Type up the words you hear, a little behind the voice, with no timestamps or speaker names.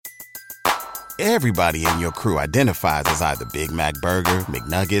Everybody in your crew identifies as either Big Mac Burger,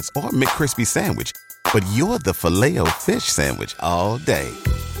 McNuggets, or McCrispy Sandwich. But you're the Filet-O-Fish Sandwich all day.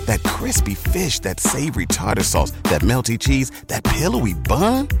 That crispy fish, that savory tartar sauce, that melty cheese, that pillowy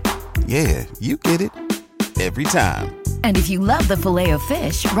bun. Yeah, you get it. Every time. And if you love the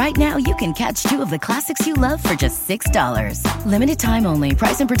Filet-O-Fish, right now you can catch two of the classics you love for just $6. Limited time only.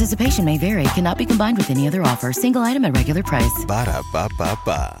 Price and participation may vary. Cannot be combined with any other offer. Single item at regular price.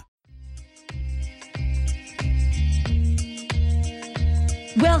 Ba-da-ba-ba-ba.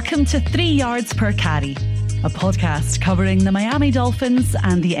 Welcome to 3 Yards Per Carry, a podcast covering the Miami Dolphins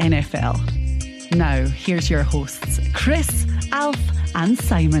and the NFL. Now, here's your hosts, Chris, Alf, and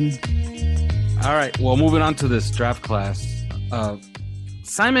Simon. All right, well, moving on to this draft class.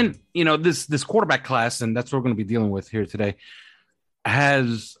 Simon, you know, this quarterback class, and that's what we're going to be dealing with here today,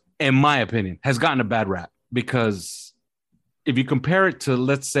 has, in my opinion, has gotten a bad rap. Because if you compare it to,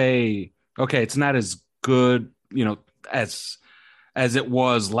 let's say, okay, it's not as good, you know, as it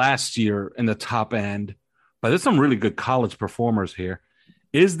was last year in the top end, but there's some really good college performers here.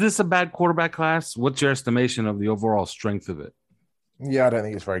 Is this a bad quarterback class? What's your estimation of the overall strength of it? Yeah, I don't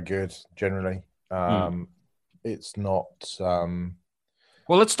think it's very good generally. It's not. Well,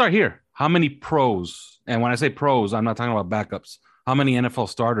 let's start here. How many pros? And when I say pros, I'm not talking about backups. How many NFL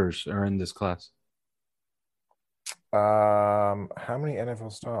starters are in this class? How many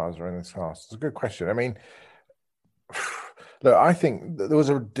NFL stars are in this class? It's a good question. I mean, look, I think there was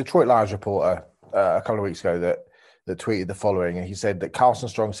a Detroit Lions reporter a couple of weeks ago that tweeted the following, and he said that Carlson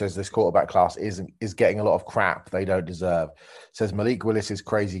Strong says this quarterback class is getting a lot of crap they don't deserve. Says Malik Willis is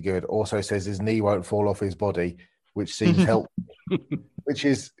crazy good. Also says his knee won't fall off his body, which seems helpful. Which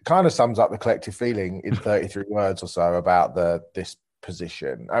is kind of sums up the collective feeling in 33 words or so about this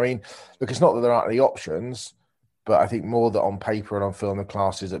position. I mean, look, it's not that there aren't any options, but I think more that on paper and on film the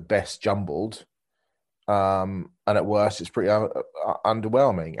class is at best jumbled. And at worst, it's pretty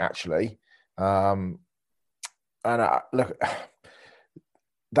underwhelming, actually. Look,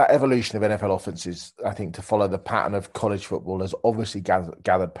 that evolution of NFL offenses, I think, to follow the pattern of college football has obviously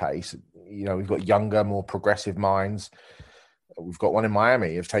gathered pace. You know, we've got younger, more progressive minds. We've got one in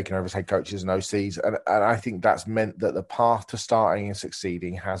Miami who've taken over as head coaches and OCs. And I think that's meant that the path to starting and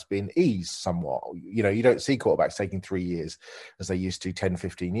succeeding has been eased somewhat. You know, you don't see quarterbacks taking 3 years as they used to 10,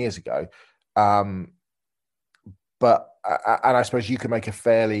 15 years ago. But I suppose you can make a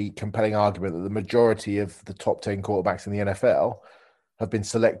fairly compelling argument that the majority of the top 10 quarterbacks in the NFL have been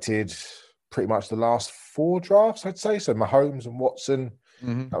selected pretty much the last 4 drafts, I'd say. So Mahomes and Watson,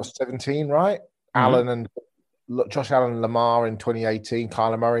 that was 17, right? Josh Allen and Lamar in 2018,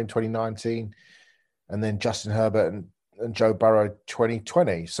 Kyler Murray in 2019, and then Justin Herbert and Joe Burrow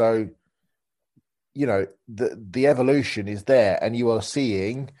 2020. So, you know, the evolution is there, and you are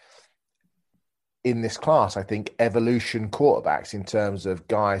seeing in this class, I think, evolution quarterbacks in terms of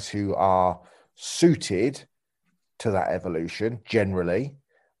guys who are suited to that evolution generally.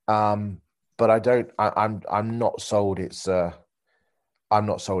 But I'm not sold it's an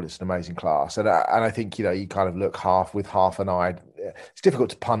amazing class. And I think, you know, you kind of look half an eye. It's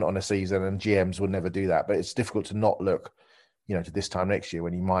difficult to punt on a season, and GMs would never do that, but it's difficult to not look, you know, to this time next year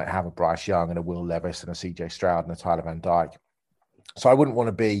when you might have a Bryce Young and a Will Levis and a CJ Stroud and a Tyler Van Dyke. So I wouldn't want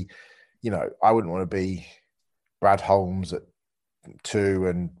to be Brad Holmes at 2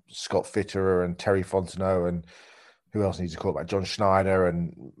 and Scott Fitterer and Terry Fontenot and who else needs a quarterback? John Schneider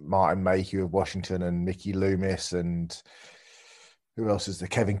and Martin Mayhew of Washington and Mickey Loomis and who else is there?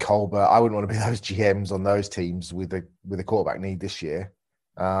 Kevin Colbert. I wouldn't want to be those GMs on those teams with a quarterback need this year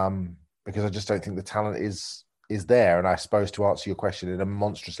because I just don't think the talent is there. And I suppose to answer your question in a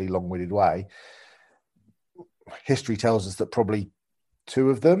monstrously long-winded way, history tells us that probably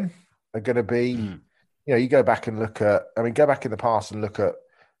 2 of them are going to be, you know, you go back in the past and look at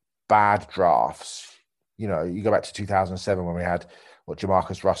bad drafts. You know, you go back to 2007 when we had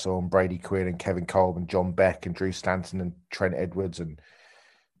Jamarcus Russell and Brady Quinn and Kevin Kolb and John Beck and Drew Stanton and Trent Edwards and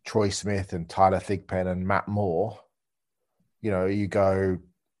Troy Smith and Tyler Thigpen and Matt Moore. You know, you go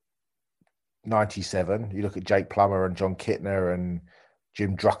 97, you look at Jake Plummer and John Kitna and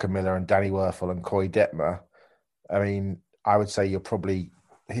Jim Druckenmiller and Danny Werfel and Corey Detmer. I mean, I would say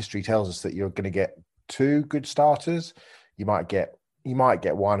history tells us that you're going to get 2 good starters. You might get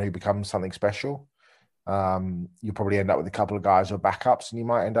one who becomes something special. You'll probably end up with a couple of guys who are backups, and you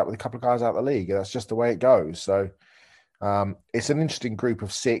might end up with a couple of guys out of the league. That's just the way it goes. So it's an interesting group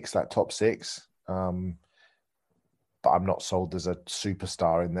of 6, that top 6. But I'm not sold there's a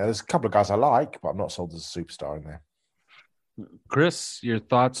superstar in there. There's a couple of guys I like, but I'm not sold there's a superstar in there. Chris, your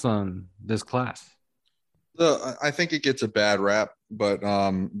thoughts on this class? I think it gets a bad rap, but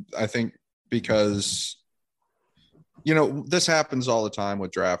I think because this happens all the time with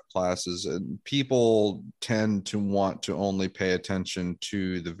draft classes, and people tend to want to only pay attention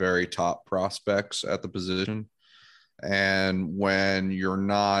to the very top prospects at the position. And when you're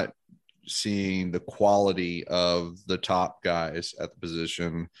not seeing the quality of the top guys at the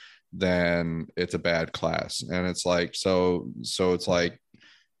position, then it's a bad class. And it's like, so it's like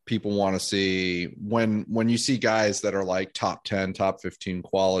people want to see when you see guys that are like top 10, top 15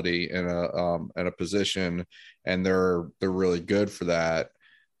 quality in a position, and they're really good for that.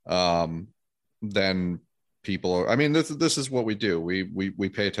 Then people are, I mean, this is what we do. We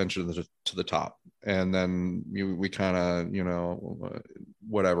pay attention to the top, and then we kind of,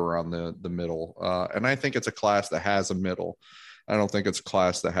 whatever on the middle. And I think it's a class that has a middle. I don't think it's a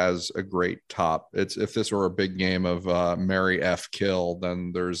class that has a great top. It's, if this were a big game of Mary F. Kill,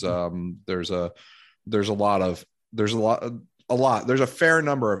 then there's a fair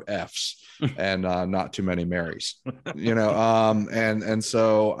number of F's and not too many Marys, and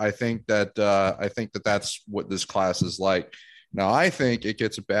so I think that that's what this class is like. Now, I think it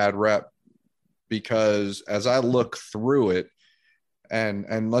gets a bad rep because as I look through it,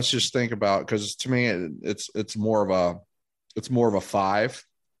 and let's just think about, because to me it's more of a five,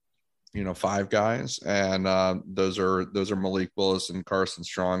 five guys, and those are Malik Willis and Carson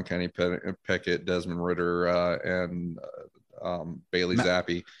Strong, Kenny Pickett, Desmond Ritter, and Bailey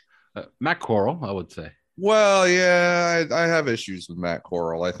Zappi. Matt Corral, I would say. Well, yeah, I have issues with Matt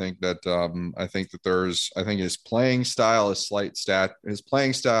Corral. I think that his playing style his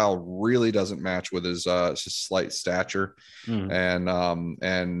playing style really doesn't match with his slight stature. And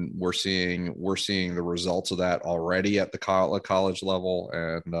we're seeing the results of that already at the college level.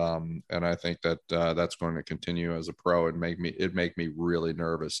 And I think that that's going to continue as a pro and make me really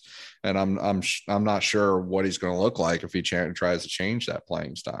nervous. And I'm not sure what he's going to look like if he tries to change that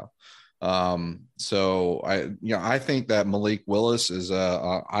playing style. So I think that Malik Willis is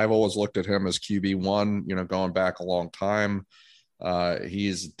I've always looked at him as QB1, going back a long time.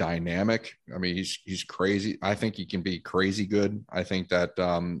 He's dynamic. I mean, he's crazy. I think he can be crazy good. I think that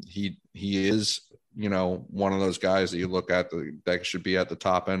he is, one of those guys that you look at that should be at the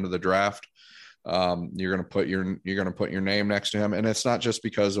top end of the draft. You're going to put your name next to him, and it's not just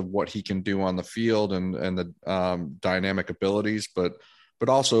because of what he can do on the field and the dynamic abilities, but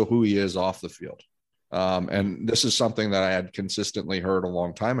also who he is off the field. And this is something that I had consistently heard a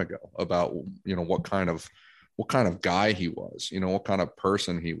long time ago about, what kind of guy he was, what kind of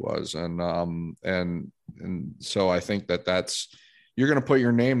person he was. And so I think that's, you're going to put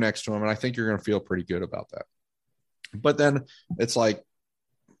your name next to him, and I think you're going to feel pretty good about that. But then it's like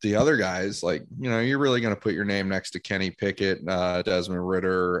the other guys, like, you're really going to put your name next to Kenny Pickett, Desmond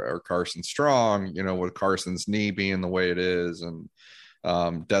Ritter, or Carson Strong, with Carson's knee being the way it is. And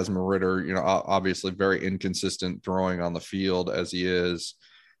Desmond Ritter, obviously very inconsistent throwing on the field as he is.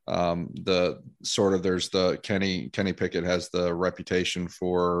 There's the Kenny Pickett has the reputation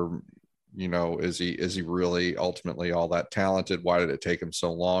for, is he really ultimately all that talented? Why did it take him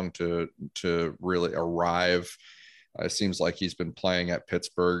so long to really arrive? It seems like he's been playing at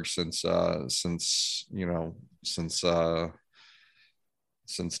Pittsburgh since Dan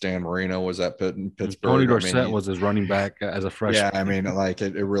Marino was at Pittsburgh. Tony Dorsett was his running back as a freshman. Yeah, I mean, like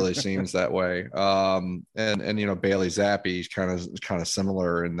it really seems that way. And Bailey Zappi is kind of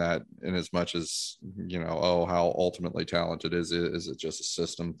similar in as much as how ultimately talented is it just a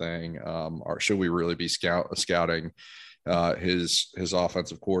system thing, or should we really be scouting his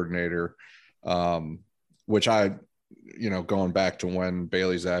offensive coordinator, which I going back to when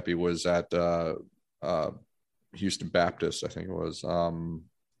Bailey Zappi was at Houston Baptist, I think it was,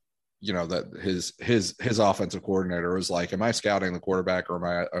 that his offensive coordinator was like, am I scouting the quarterback or am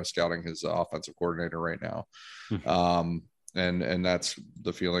I scouting his offensive coordinator right now? And that's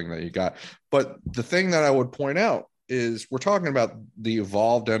the feeling that you got. But the thing that I would point out is we're talking about the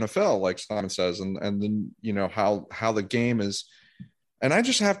evolved NFL, like Simon says, and then, how the game is. And I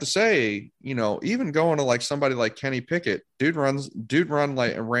just have to say, even going to like somebody like Kenny Pickett, ran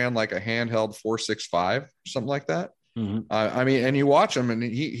like a handheld 4.65, something like that. Mm-hmm. I mean, and you watch him and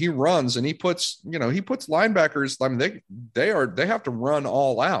he runs and he puts linebackers. I mean, they have to run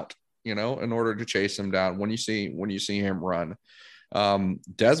all out, in order to chase him down. When you see him run,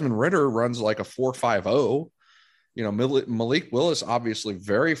 Desmond Ritter runs like a 4.50. Malik Willis, obviously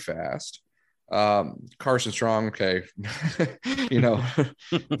very fast. Carson Strong, okay,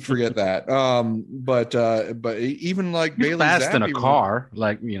 forget that. But even like He's Bailey fast Zappi, in a car,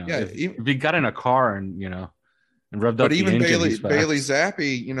 like yeah, if he got in a car and and revved up But the even engine. Bailey Zappi,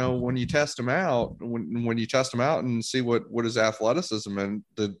 you know, when you test him out, when you test him out and see what his athleticism, and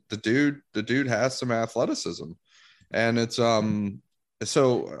the dude has some athleticism, and it's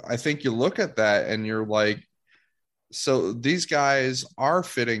so I think you look at that and you're like, so these guys are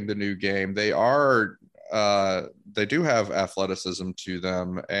fitting the new game. They do have athleticism to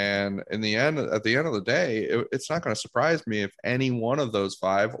them, and at the end of the day, it's not going to surprise me if any one of those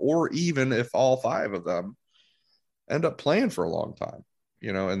five, or even if all five of them, end up playing for a long time,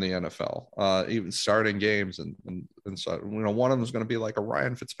 you know, in the NFL, even starting games, and so, you know, one of them is going to be like a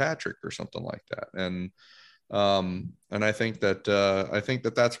Ryan Fitzpatrick or something like that. And I think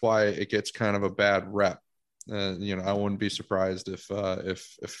that that's why it gets kind of a bad rep. You know, I wouldn't be surprised if a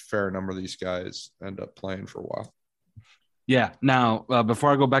fair number of these guys end up playing for a while. Yeah. Now,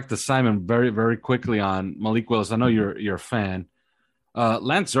 before I go back to Simon, very, very quickly on Malik Willis, I know you're a fan.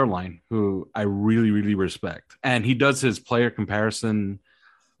 Lance Zierlein, who I really, really respect, and he does his player comparison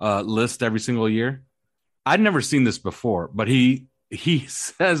list every single year. I'd never seen this before, but he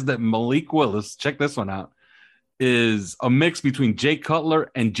says that Malik Willis, check this one out, is a mix between Jay Cutler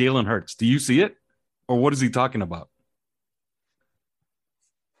and Jalen Hurts. Do you see it? Or what is he talking about?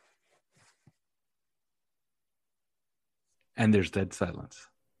 And there's dead silence.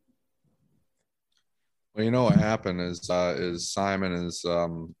 Well, you know what happened is Simon is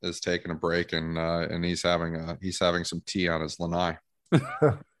taking a break, and he's having some tea on his lanai. I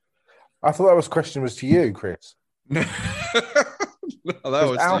thought that question was to you, Chris. No, that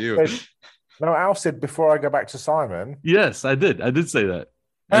was Al to you. Al said before I go back to Simon. Yes, I did say that.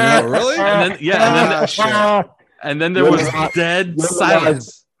 Oh, really? And then there was dead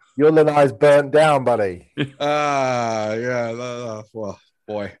silence. Your lanai's burnt down, buddy. Yeah. Well,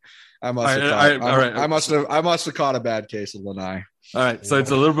 boy, I must have caught a bad case of lanai. All right, so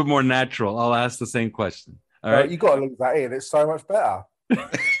it's a little bit more natural. I'll ask the same question. All right, you got to leave that in. It's so much better.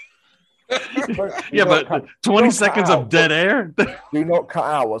 Yeah, but 20 seconds of dead air. Do not cut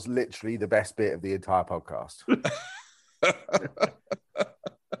out what's literally the best bit of the entire podcast.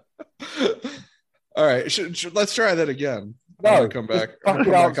 All right, let's try that again. No, come back. I'll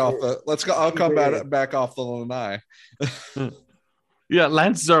come back off the lanai. Yeah,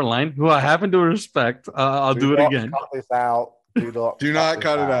 Lance Zierlein, who I happen to respect. I'll do it again. Cut this out. Do not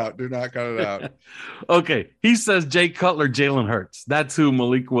cut it out. Do not cut it out. Okay, he says Jay Cutler, Jalen Hurts. That's who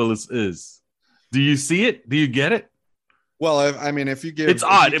Malik Willis is. Do you see it? Do you get it? Well, if you give, it's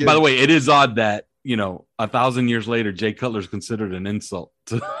odd. By the way, it is odd that 1,000 years later, Jay Cutler is considered an insult,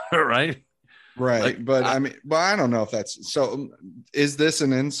 right? Right, but I don't know if that's so. Is this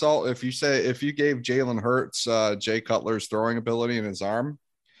an insult if you gave Jalen Hurts Jay Cutler's throwing ability in his arm?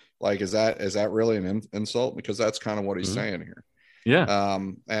 Like, is that really an insult? Because that's kind of what he's saying here. Yeah.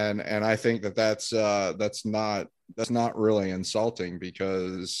 And I think that's not really insulting,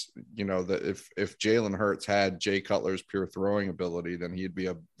 because that if Jalen Hurts had Jay Cutler's pure throwing ability, then he'd be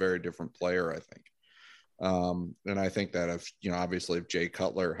a very different player, I think. And I think that obviously if Jay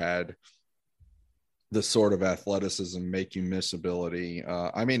Cutler had the sort of athleticism, make you miss ability,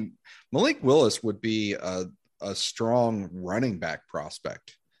 Malik Willis would be a strong running back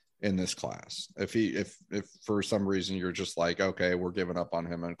prospect in this class. If for some reason you're just like, okay, we're giving up on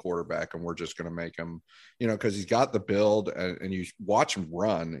him on quarterback and we're just going to make him, because he's got the build, and you watch him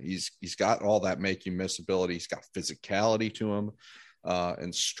run, he's got all that make you miss ability. He's got physicality to him,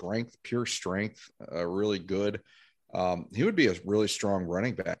 and strength, pure strength, really good. He would be a really strong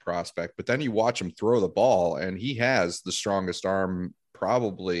running back prospect, but then you watch him throw the ball, and he has the strongest arm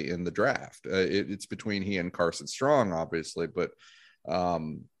probably in the draft. It's between he and Carson Strong, obviously, but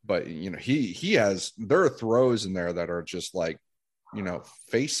he has, there are throws in there that are just like,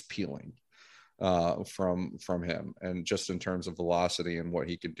 face peeling from him, and just in terms of velocity and what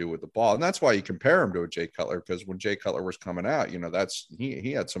he can do with the ball. And that's why you compare him to a Jay Cutler, because when Jay Cutler was coming out, that's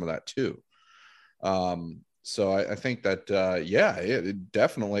he had some of that too. So I think that it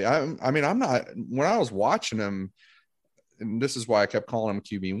definitely, I'm not, when I was watching him, and this is why I kept calling him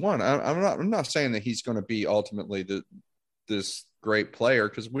QB1, I'm not saying that he's going to be ultimately this great player,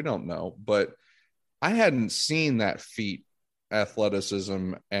 because we don't know, but I hadn't seen that feat,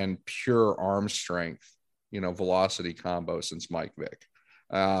 athleticism, and pure arm strength, velocity combo since Mike Vick.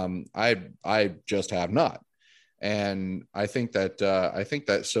 I just have not. And I think that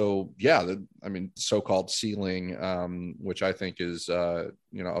so-called ceiling, which I think is, a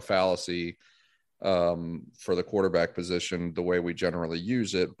fallacy for the quarterback position, the way we generally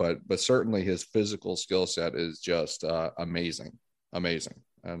use it, but certainly his physical skill set is just amazing,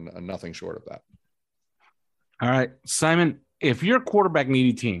 and nothing short of that. All right, Simon, if you're a quarterback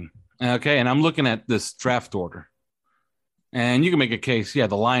needy team, okay, and I'm looking at this draft order, And you can make a case, the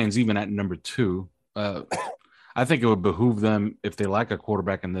Lions even at number 2. I think it would behoove them, if they like a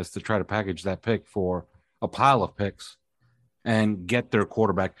quarterback in this, to try to package that pick for a pile of picks and get their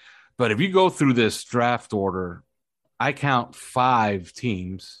quarterback. But if you go through this draft order, I count 5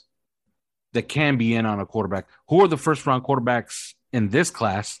 teams that can be in on a quarterback. Who are the first-round quarterbacks in this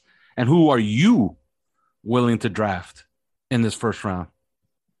class, and who are you willing to draft in this first round?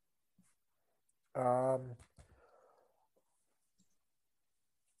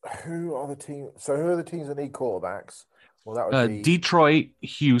 Who are the teams? So who are the teams that need quarterbacks? Well, that would be Detroit,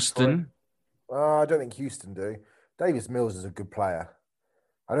 Houston. I don't think Houston do. Davis Mills is a good player.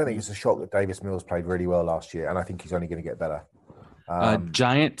 I don't think it's a shock that Davis Mills played really well last year, and I think he's only going to get better.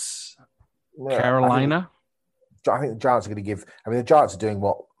 Giants, Carolina. I think the Giants are going to give. I mean, the Giants are doing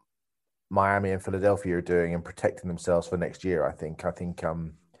what Miami and Philadelphia are doing and protecting themselves for next year. I think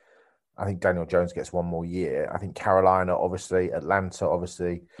Daniel Jones gets one more year. I think Carolina, obviously, Atlanta,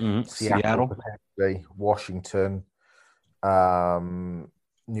 obviously, Seattle, potentially, Washington,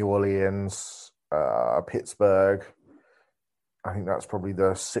 New Orleans, Pittsburgh. I think that's probably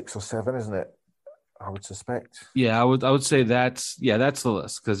the 6 or 7, isn't it? I would suspect. Yeah, I would say that's the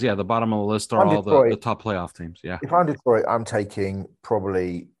list, because the bottom of the list are all the top playoff teams. Yeah. If I'm Detroit, I'm taking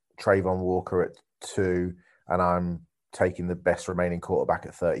probably Trayvon Walker at 2, and I'm taking the best remaining quarterback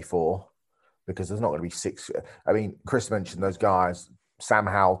at 34, because there's not going to be 6. I mean, Chris mentioned those guys. Sam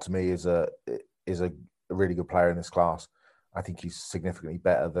Howell to me is a really good player in this class. I think he's significantly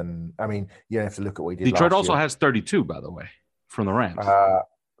better than. I mean, you don't have to look at what he did. Detroit last also year. Has 32, by the way, from the Rams.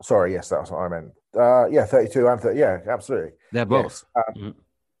 Sorry, yes, that's what I meant. 32 and 30. Yeah, absolutely. They're both. Yes.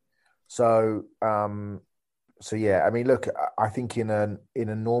 So yeah. I mean, look, I think in a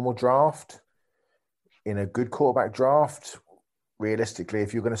normal draft, in a good quarterback draft, realistically,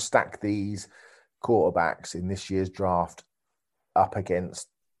 if you're going to stack these quarterbacks in this year's draft up against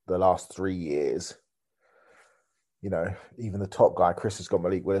the last 3 years, even the top guy, Chris has got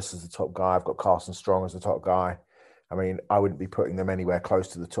Malik Willis as the top guy. I've got Carson Strong as the top guy. I mean, I wouldn't be putting them anywhere close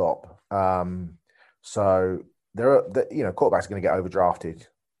to the top. So there are, quarterbacks are going to get overdrafted.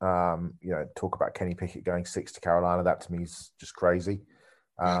 Talk about Kenny Pickett going 6 to Carolina. That to me is just crazy.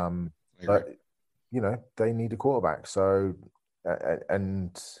 But they need a quarterback. So,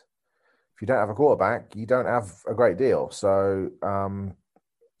 and if you don't have a quarterback, you don't have a great deal. So,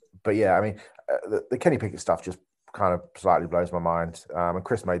 but yeah, I mean, the Kenny Pickett stuff just kind of slightly blows my mind. And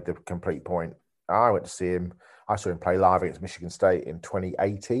Chris made the complete point. I went to see him. I saw him play live against Michigan State in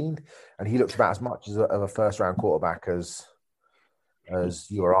 2018, and he looked about as much of a first-round quarterback as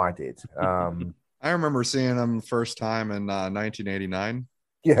you or I did. I remember seeing him the first time in 1989.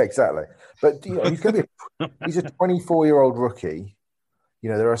 Yeah, exactly. But he's a 24-year-old rookie.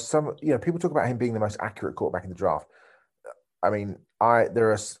 There are some. People talk about him being the most accurate quarterback in the draft. I mean, I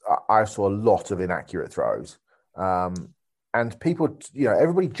saw a lot of inaccurate throws. And people,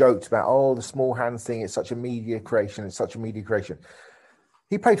 everybody joked about, the small hands thing. It's such a media creation.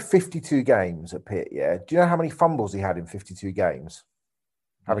 He played 52 games at Pitt, yeah? Do you know how many fumbles he had in 52 games?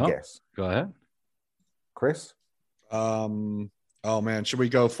 Have a guess. Go ahead. Chris? Oh man, should we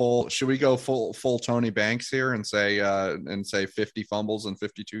go full Tony Banks here and say 50 fumbles in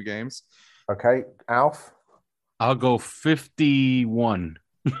 52 games? Okay, Alf? I'll go 51.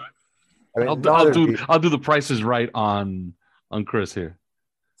 I mean, I'll do the prices right on Chris here.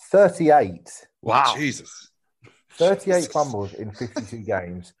 38. Wow. Jesus. 38 fumbles in 52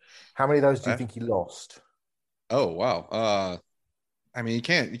 games. How many of those do you think he lost? Oh, wow. I mean, you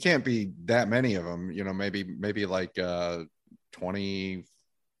can't be that many of them, maybe like 20,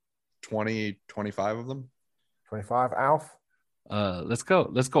 25 of them. 25, Alf? Let's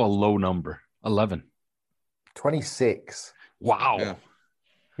go a low number. 11. 26. Wow. Yeah.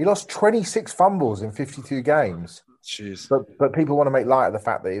 He lost 26 fumbles in 52 games. Jeez. But people want to make light of the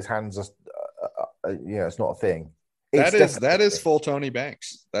fact that his hands are, it's not a thing. That is full Tony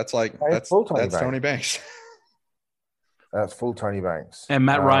Banks. That's Tony Banks. That's full Tony Banks. And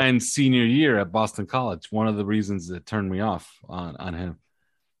Matt Ryan's senior year at Boston College, one of the reasons that turned me off on him.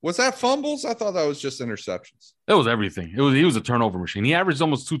 Was that fumbles? I thought that was just interceptions. It was everything. He was a turnover machine. He averaged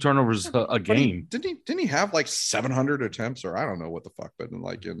almost 2 turnovers a game. Didn't he have like 700 attempts, or I don't know what the fuck? But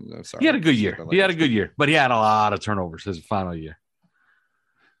he had a good year. He had a good year, but he had a lot of turnovers his final year.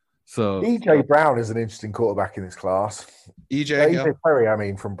 So EJ Brown is an interesting quarterback in this class. EJ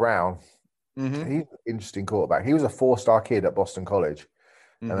Perry, from Brown. Mm-hmm. He's an interesting quarterback. He was a 4-star kid at Boston College,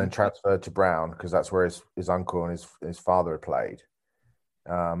 and then transferred to Brown because that's where his uncle and his father had played.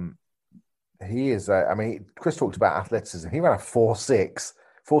 He is. Chris talked about athleticism. He ran a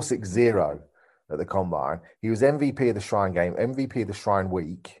 4.60 at the combine. He was MVP of the Shrine Game, MVP of the Shrine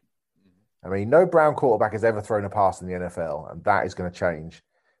Week. I mean, no Brown quarterback has ever thrown a pass in the NFL, and that is going to change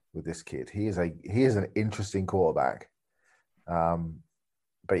with this kid. He is an interesting quarterback.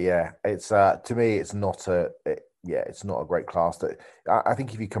 But yeah, it's to me, it's not it's not a great class. I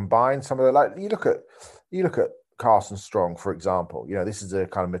think if you combine some of the, like, you look at Carson Strong, for example. You know, this is a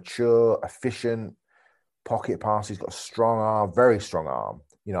kind of mature, efficient pocket pass. He's got a strong arm, very strong arm.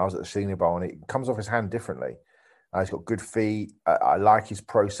 You know, I was at the Senior Bowl, and it comes off his hand differently. He's got good feet. I like his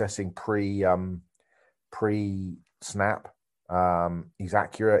processing pre-snap. He's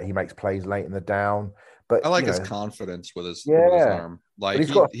accurate. He makes plays late in the down. But I like his confidence with his arm. Like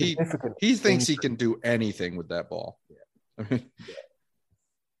he thinks he can do anything with that ball. Yeah.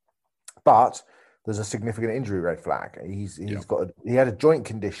 But there's a significant injury red flag. He had a joint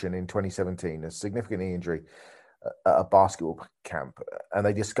condition in 2017, a significant knee injury at a basketball camp, and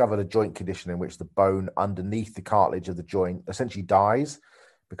they discovered a joint condition in which the bone underneath the cartilage of the joint essentially dies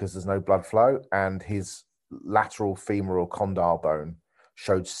because there's no blood flow, and his lateral femoral condyle bone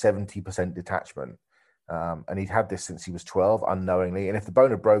showed 70% detachment. And he'd had this since he was 12 unknowingly. And if the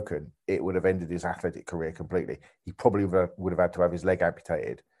bone had broken, it would have ended his athletic career completely. He probably would have had to have his leg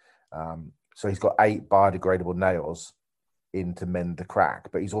amputated. So he's got 8 biodegradable nails in to mend the crack,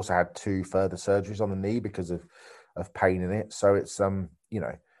 but he's also had 2 further surgeries on the knee because of pain in it. So it's,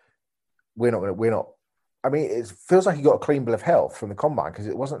 we're not, I mean, it feels like he got a clean bill of health from the combine, because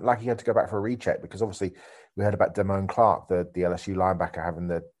it wasn't like he had to go back for a recheck, because obviously we heard about Damone Clark, the LSU linebacker, having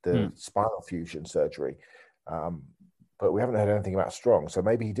the spinal fusion surgery. But we haven't heard anything about Strong. So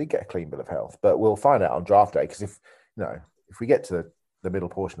maybe he did get a clean bill of health, but we'll find out on draft day. Because if we get to the middle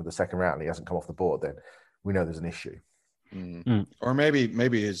portion of the second round and he hasn't come off the board, then we know there's an issue. Or maybe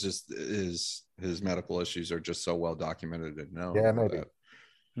his medical issues are just so well documented and known. Yeah, maybe.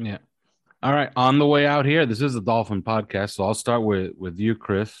 Yeah. All right. On the way out here, this is a Dolphin podcast, so I'll start with you,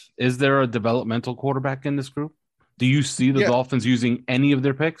 Chris. Is there a developmental quarterback in this group? Do you see the Dolphins using any of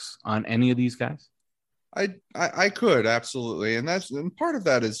their picks on any of these guys? I could absolutely, and part of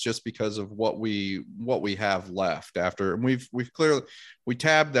that is just because of what we have left after, and we've clearly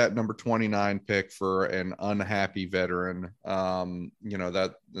tabbed that number 29 pick for an unhappy veteran.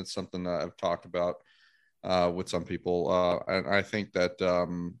 That's something that I've talked about with some people, and I think that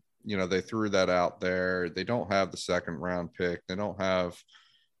they threw that out there. They don't have the second round pick. They don't have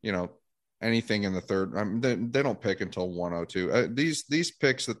anything in the third. I mean, they don't pick until 102. These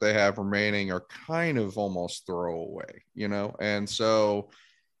picks that they have remaining are kind of almost throwaway, and so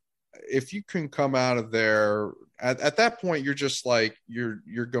if you can come out of there at that point, you're just like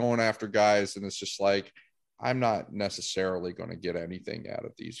you're going after guys, and it's just like, I'm not necessarily going to get anything out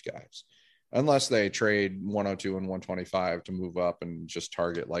of these guys unless they trade 102 and 125 to move up and just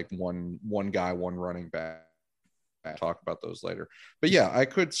target like one guy, one running back. I'll talk about those later. But yeah, I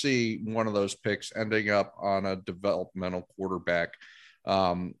could see one of those picks ending up on a developmental quarterback.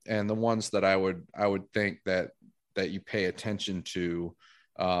 And the ones that I would think that you pay attention to,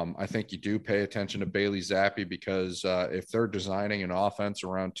 I think you do pay attention to Bailey Zappi, because if they're designing an offense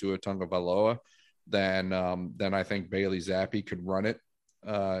around Tua Tagovailoa, then I think Bailey Zappi could run it.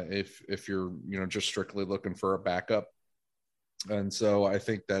 If you're just strictly looking for a backup. And so I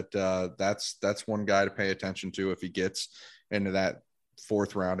think that that's one guy to pay attention to if he gets into that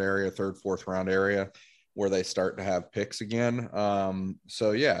third, fourth round area where they start to have picks again.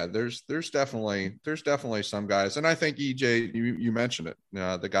 So yeah, there's definitely some guys, and I think EJ, you mentioned it,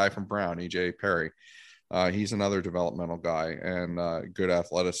 the guy from Brown, EJ Perry, he's another developmental guy, and good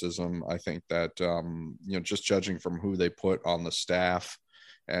athleticism. I think that just judging from who they put on the staff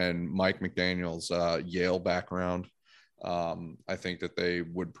and Mike McDaniel's Yale background, I think that they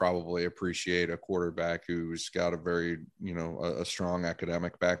would probably appreciate a quarterback who's got a very, a strong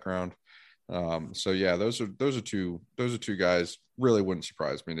academic background. So yeah, those are two guys. Really wouldn't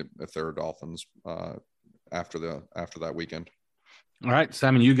surprise me if they're Dolphins after that weekend. All right,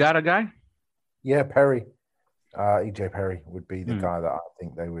 Simon, you got a guy? Yeah, Perry. EJ Perry would be the guy that I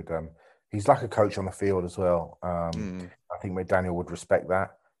think they would. He's like a coach on the field as well. I think McDaniel would respect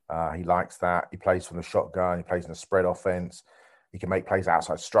that. He likes that. He plays from the shotgun. He plays in a spread offense. He can make plays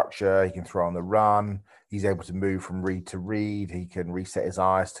outside structure. He can throw on the run. He's able to move from read to read. He can reset his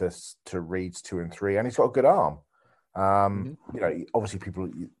eyes to reads 2 and 3, and he's got a good arm. Obviously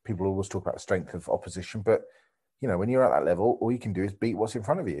people always talk about the strength of opposition, but when you're at that level, all you can do is beat what's in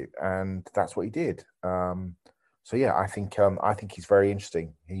front of you, and that's what he did. So yeah, I think he's very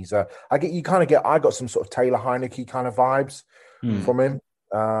interesting. He's I got some sort of Taylor Heineke kind of vibes from him.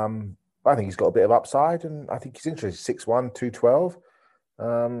 I think he's got a bit of upside, and I think he's interesting. 6'1", 212.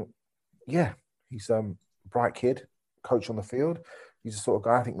 Yeah, He's a bright kid, coach on the field. He's the sort of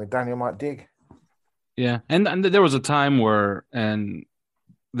guy I think McDaniel might dig. Yeah, and there was a time where, and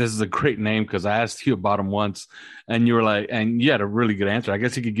this is a great name because I asked you about him once, and you were like, and you had a really good answer. I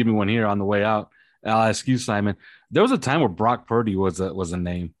guess you could give me one here on the way out. I'll ask you, Simon. There was a time where Brock Purdy was a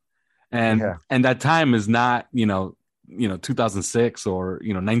name, and that time is not 2006 or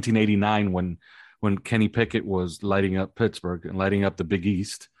 1989 when Kenny Pickett was lighting up Pittsburgh and lighting up the Big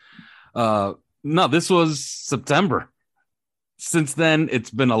East. No, this was September. Since then,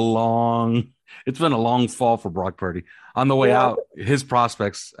 it's been a long fall for Brock Purdy. On the way out, his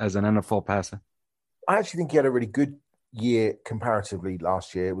prospects as an NFL passer. I actually think he had a really good year comparatively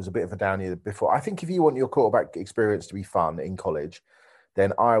last year. It was a bit of a down year before. I think if you want your quarterback experience to be fun in college,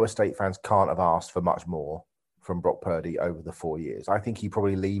 then Iowa State fans can't have asked for much more from Brock Purdy over the 4 years. I think he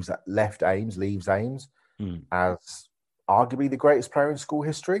probably leaves Ames as arguably the greatest player in school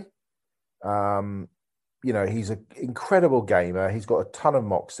history. He's an incredible gamer. He's got a ton of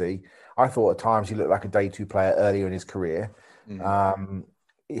moxie. I thought at times he looked like a day two player earlier in his career.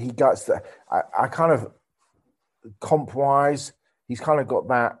 He gets that. I kind of comp-wise, he's kind of got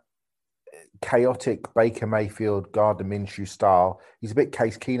that chaotic Baker Mayfield, Gardner Minshew style. He's a bit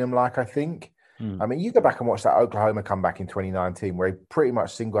Case Keenum-like, I think. I mean, you go back and watch that Oklahoma comeback in 2019 where he pretty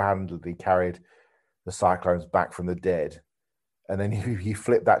much single-handedly carried the Cyclones back from the dead. And then you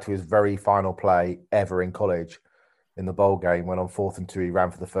flip that to his very final play ever in college in the bowl game, when on 4th and 2, he ran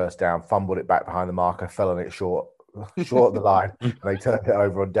for the first down, fumbled it back behind the marker, fell on it short of the line, and they turned it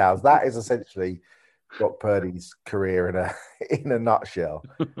over on downs. That is essentially Brock Purdy's career in a nutshell.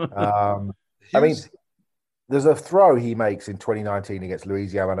 I mean, there's a throw he makes in 2019 against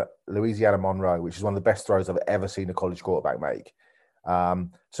Louisiana Monroe, which is one of the best throws I've ever seen a college quarterback make.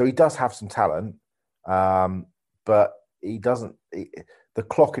 So he does have some talent, but he doesn't. The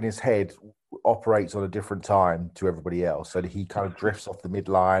clock in his head operates on a different time to everybody else, so that he kind of drifts off the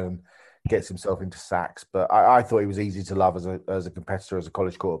midline and gets himself into sacks. But I thought he was easy to love as a competitor, as a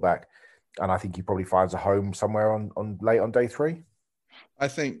college quarterback, and I think he probably finds a home somewhere on late on day 3. I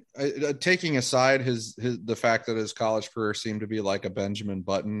think taking aside the fact that his college career seemed to be like a Benjamin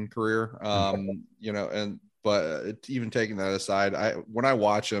Button career, but even taking that aside, when I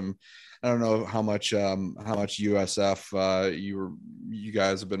watch him, I don't know how much USF you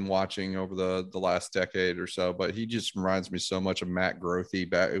guys have been watching over the last decade or so, but he just reminds me so much of Matt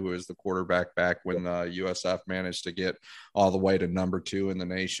Grothe, who was the quarterback back when USF managed to get all the way to number 2 in the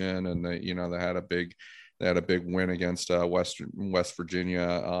nation, and they had a big win against West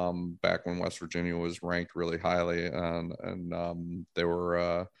Virginia back when West Virginia was ranked really highly, and they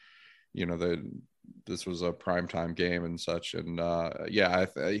were this was a primetime game and such. And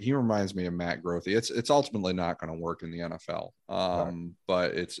he reminds me of Matt Grothe. It's ultimately not going to work in the NFL.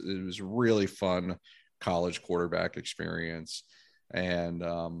 But it was a really fun college quarterback experience. And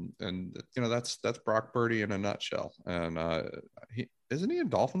that's Brock Purdy in a nutshell. And isn't he a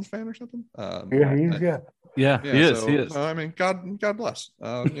Dolphins fan or something? He is. So, I mean, God bless.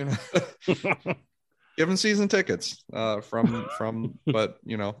 Give him season tickets from but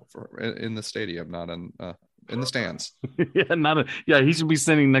in the stadium, not in the stands. He should be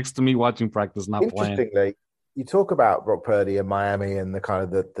sitting next to me watching practice, not playing. Interestingly, you talk about Brock Purdy and Miami and the kind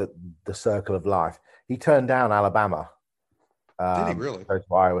of the circle of life. He turned down Alabama. Did he really? Go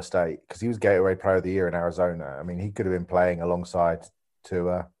to Iowa State because he was Gatorade Player of the Year in Arizona. I mean, he could have been playing alongside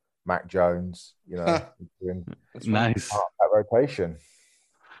to Mac Jones. Doing nice that rotation.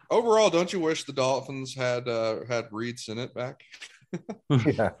 Overall, don't you wish the Dolphins had Reed Sinnett back?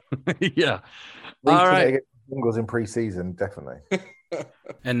 Yeah. All right. Bengals in preseason, definitely.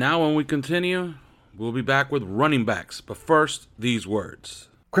 And now when we continue, we'll be back with running backs. But first, these words.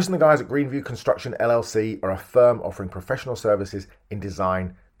 Chris and the guys at Greenview Construction LLC are a firm offering professional services in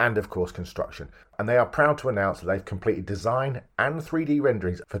design and, of course, construction. And they are proud to announce that they've completed design and 3D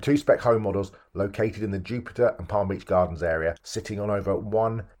renderings for 2 spec home models located in the Jupiter and Palm Beach Gardens area, sitting on over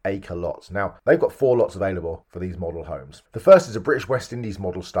 1 acre lots. Now, they've got 4 lots available for these model homes. The first is a British West Indies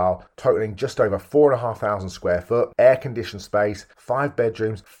model style, totaling just over 4,500 square foot, air-conditioned space, 5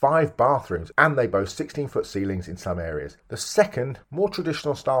 bedrooms, 5 bathrooms, and they boast 16-foot ceilings in some areas. The second, more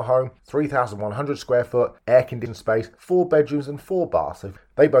traditional style home, 3,100 square foot, air-conditioned space, 4 bedrooms and 4 baths.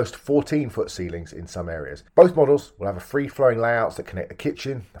 They boast 14-foot ceilings in some areas. Both models will have a free-flowing layouts that connect the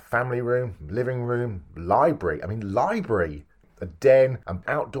kitchen, the family room, living room, library. a den, and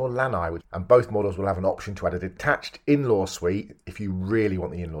outdoor lanai, and both models will have an option to add a detached in-law suite if you really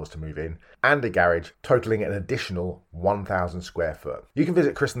want the in-laws to move in, and a garage totaling an additional 1,000 square foot. You can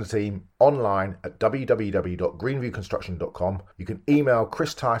visit Chris and the team online at www.greenviewconstruction.com. You can email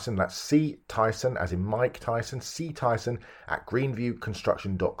Chris Tyson, that's C Tyson as in Mike Tyson, C Tyson at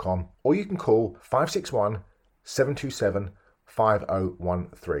greenviewconstruction.com, or you can call 561 727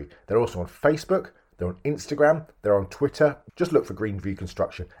 5013. They're also on Facebook, they're on Instagram, they're on Twitter. Just look for Greenview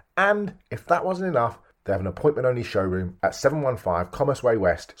Construction. And if that wasn't enough, they have an appointment-only showroom at 715 Commerce Way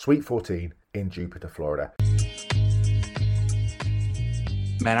West, Suite 14 in Jupiter, Florida.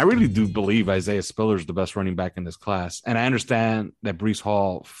 Man, I really do believe Isaiah Spiller is the best running back in this class. And I understand that Breece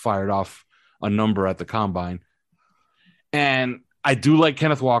Hall fired off a number at the combine. And I do like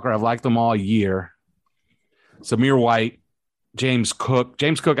Kenneth Walker. I've liked them all year. Zamir White, James Cook.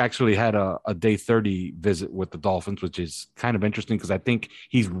 James Cook actually had a day 30 visit with the Dolphins, which is kind of interesting because I think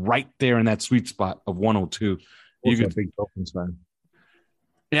he's right there in that sweet spot of 102. Also a big Dolphins fan.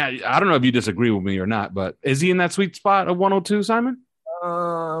 Yeah, I don't know if you disagree with me or not, but is he in that sweet spot of 102, Simon?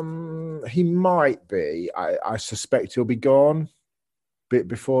 He might be. I suspect he'll be gone a bit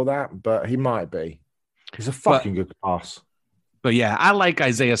before that, but he might be. He's a fucking good pass. But yeah, I like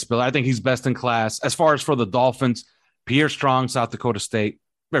Isaiah Spiller. I think he's best in class. As far as for the Dolphins, Pierre Strong, South Dakota State,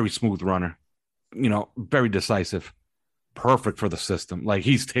 very smooth runner, very decisive, perfect for the system. Like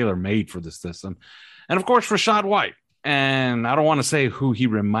he's tailor-made for the system. And of course, Rachaad White. And I don't want to say who he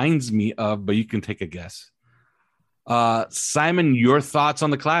reminds me of, but you can take a guess. Simon, your thoughts on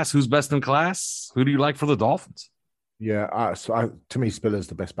the class? Who's best in class? Who do you like for the Dolphins? Yeah, to me, Spiller's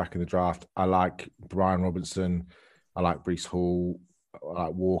the best back in the draft. I like Brian Robinson. I like Breece Hall. I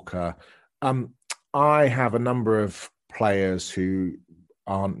like Walker. I have a number of players who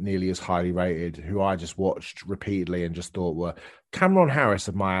aren't nearly as highly rated, who I just watched repeatedly and just thought were. Cameron Harris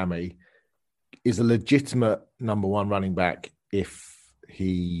of Miami is a legitimate number one running back if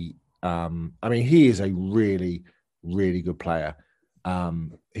he he is a really, really good player.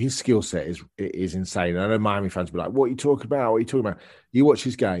 His skill set is insane. I know Miami fans will be like, what are you talking about? What are you talking about? You watch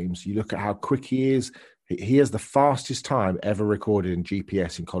his games, you look at how quick he is. He has the fastest time ever recorded in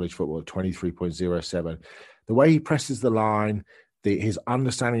GPS in college football, 23.07. The way he presses the line, his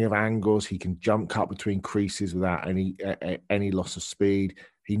understanding of angles, he can jump cut between creases without any loss of speed.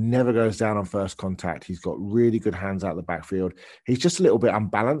 He never goes down on first contact. He's got really good hands out the backfield. He's just a little bit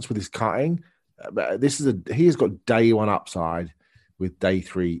unbalanced with his cutting. But he has got day one upside with day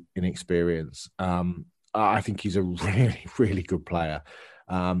three inexperience. I think he's a really, really good player.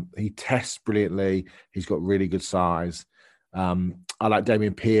 He tests brilliantly. He's got really good size. I like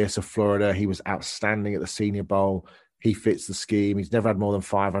Dameon Pierce of Florida. He was outstanding at the Senior Bowl. He fits the scheme. He's never had more than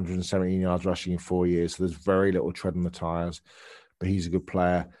 517 yards rushing in 4 years, so there's very little tread on the tires, but he's a good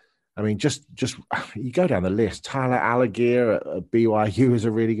player. I mean, just you go down the list. Tyler Algier at BYU is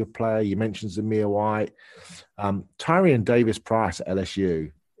a really good player. You mentioned Zamir White. Tyrion Davis-Price at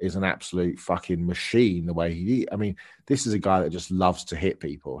LSU is an absolute fucking machine the way this is a guy that just loves to hit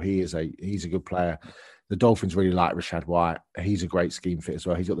people. He's a good player. The Dolphins really like Rachaad White. He's a great scheme fit as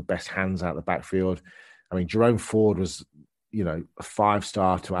well. He's got the best hands out the backfield. I mean, Jerome Ford was, a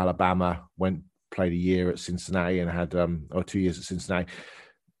 5-star to Alabama, played a year at Cincinnati and had, 2 years at Cincinnati.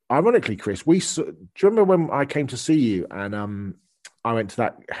 Ironically, Chris, do you remember when I came to see you and I went to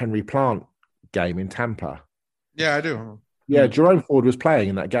that Henry Plant game in Tampa? Yeah, I do. Yeah, Jerome Ford was playing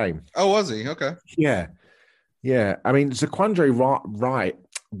in that game. Oh, was he? Okay. Yeah. I mean, Zaquandre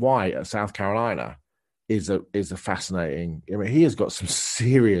White at South Carolina is a fascinating. I mean, he has got some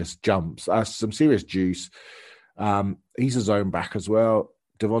serious jumps, some serious juice. He's a zone back as well.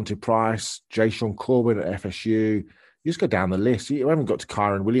 Devontae Price, Jayshon Corbin at FSU. You just go down the list. You haven't got to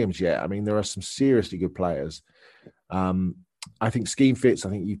Kyron Williams yet. I mean, there are some seriously good players. I think scheme fits.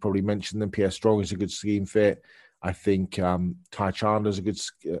 I think you probably mentioned them. Pierre Strong is a good scheme fit. I think Ty Chandler's a good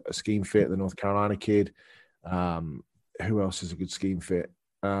scheme fit, the North Carolina kid. Who else is a good scheme fit?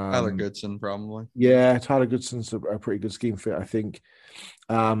 Tyler Goodson, probably. Yeah, Tyler Goodson's a pretty good scheme fit, I think.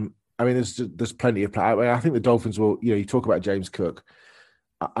 I mean, there's plenty of players. I think the Dolphins will, you talk about James Cook.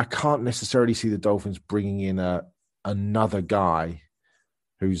 I can't necessarily see the Dolphins bringing in another guy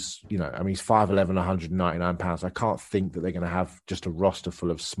who's, he's 5'11", 199 pounds. I can't think that they're going to have just a roster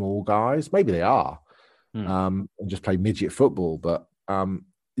full of small guys. Maybe they are. And just play midget football, but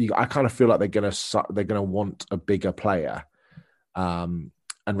I kind of feel like they're gonna want a bigger player. And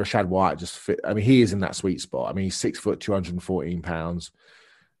Rachaad White just fit. I mean, he is in that sweet spot. I mean, he's 6 foot, 214 pounds.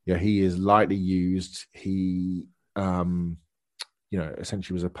 Yeah, he is lightly used. He,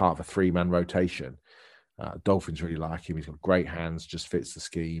 essentially was a part of a 3-man rotation. Dolphins really like him. He's got great hands, just fits the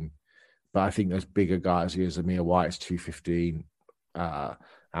scheme. But I think those bigger guys here, Zamir White is 215,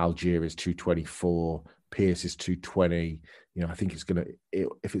 Algier is 224, Pierce is 220. I think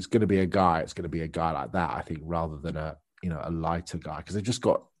if it's gonna be a guy, it's gonna be a guy like that. I think rather than a lighter guy, because they've just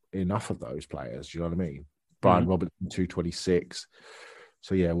got enough of those players. Do you know what I mean? Brian Robertson 226.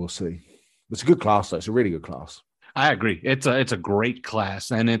 So yeah, we'll see. It's a good class though. It's a really good class. I agree. It's a great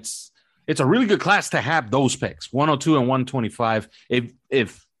class, and it's a really good class to have those picks 102 and 125.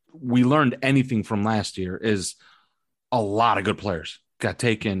 If we learned anything from last year, is a lot of good players got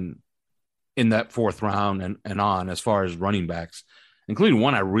taken in that fourth round and on, as far as running backs, including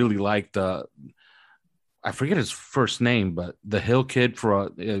one I really liked. I forget his first name, but the Hill kid for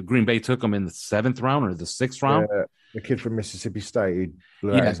Green Bay took him in the 7th round or the 6th round. The kid from Mississippi State.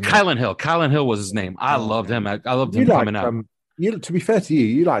 Kylan Hill. Kylan Hill was his name. I loved him. I loved him coming out. To be fair to you,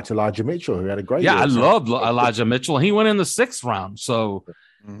 you liked Elijah Mitchell, who had a great year. I loved Elijah Mitchell. He went in the 6th round. So,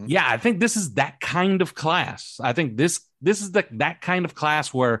 yeah, I think this is that kind of class. I think this is that kind of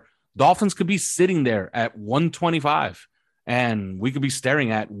class where Dolphins could be sitting there at 125, and we could be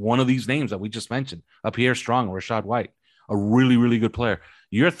staring at one of these names that we just mentioned, a Pierre Strong or Rachaad White, a really, really good player.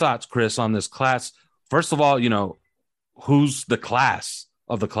 Your thoughts, Chris, on this class? First of all, who's the class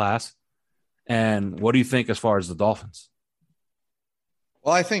of the class, and what do you think as far as the Dolphins?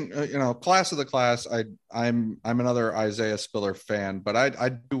 Well, I think class of the class. I'm another Isaiah Spiller fan, but I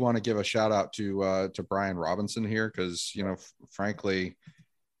do want to give a shout out to Brian Robinson here, because frankly,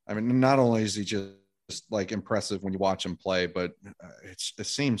 I mean, not only is he just like impressive when you watch him play, but it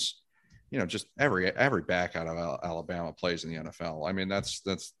seems just every back out of Alabama plays in the NFL. I mean, that's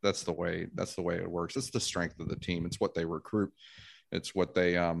the way it works. It's the strength of the team. It's what they recruit. It's what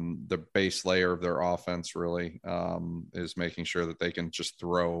they the base layer of their offense really is making sure that they can just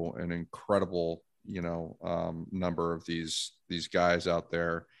throw an incredible number of these guys out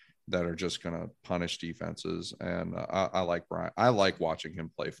there that are just going to punish defenses. And I like Brian. I like watching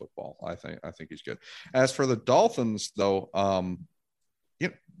him play football. I think he's good. As for the Dolphins, though,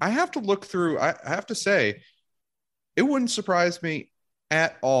 I have to look through. I have to say, it wouldn't surprise me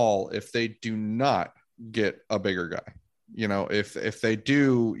at all if they do not get a bigger guy. If they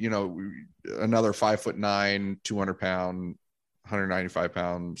do, another 5'9", 200 pound, 195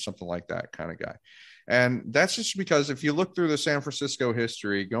 pound, something like that kind of guy. And that's just because if you look through the San Francisco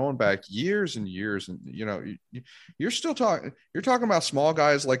history, going back years and years, and you're talking about small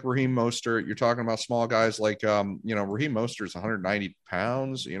guys like Raheem Mostert. You're talking about small guys like Raheem Mostert is 190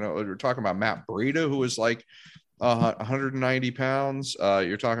 pounds. We're talking about Matt Breida, who is like 190 pounds.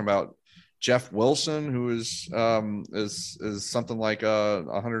 You're talking about Jeff Wilson, who is something like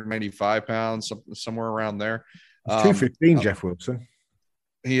 195 pounds, somewhere around there. 215, Jeff Wilson.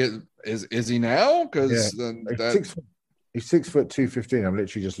 He is he now? Because he's 6 foot 215. I'm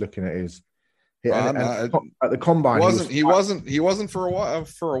literally just looking at his. At the combine, he wasn't for a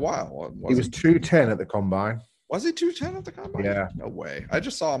while. He was 210 at the combine. Was he 210 at the combine? Yeah, no way. I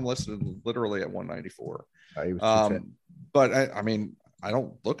just saw him listed literally at 194. He was 210. But I mean, I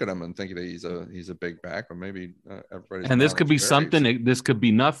don't look at him and think that he's a big back, but maybe everybody. And this could be something. This could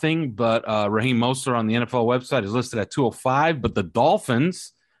be nothing. But Raheem Mostert on the NFL website is listed at 205. But the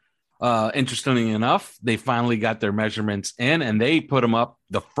Dolphins, interestingly enough, they finally got their measurements in, and they put him up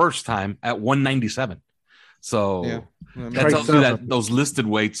the first time at 197. So that tells you that those listed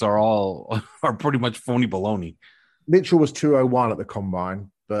weights are pretty much phony baloney. Mitchell was 201 at the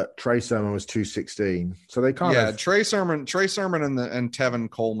combine, but Trey Sermon was 216. So they kind of Trey Sermon and Tevin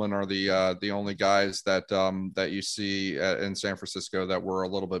Coleman are the only guys that you see in San Francisco that were a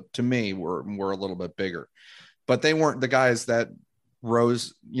little bit, to me, were a little bit bigger, but they weren't the guys that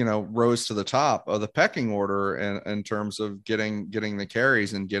rose to the top of the pecking order in terms of getting the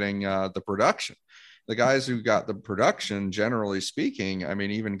carries and getting the production. The guys who got the production, generally speaking, I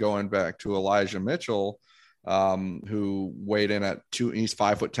mean, even going back to Elijah Mitchell, who weighed in at he's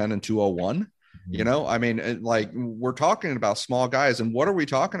 5'10" and 201. I mean, like, we're talking about small guys, and what are we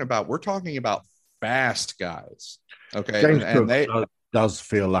talking about? We're talking about fast guys. Okay. James Cook does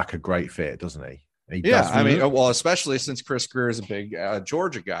feel like a great fit, doesn't he? I mean, well, especially since Chris Greer is a big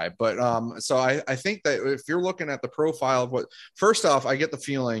Georgia guy. But so I think that if you're looking at the profile of first off, I get the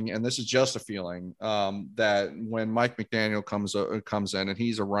feeling, and this is just a feeling, that when Mike McDaniel comes in, and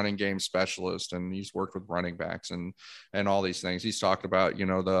he's a running game specialist, and he's worked with running backs and all these things, he's talked about,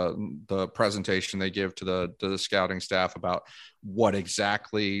 the presentation they give to the scouting staff about what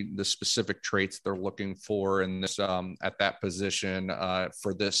exactly the specific traits they're looking for in this at that position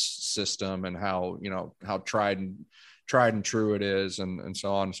for this system, and how tried tried and true it is, and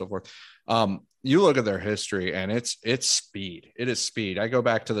so on and so forth. You look at their history, and it's speed. It is speed. I go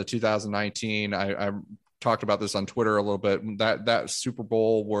back to the 2019. I talked about this on Twitter a little bit. That Super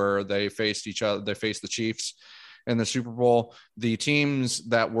Bowl where they faced each other. They faced the Chiefs in the Super Bowl. The teams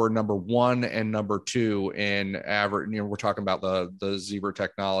that were number 1 and number 2 in average, we're talking about the Zebra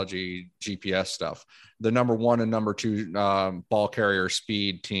technology GPS stuff. The number 1 and number 2 ball carrier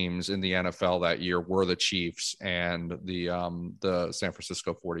speed teams in the NFL that year were the Chiefs and the San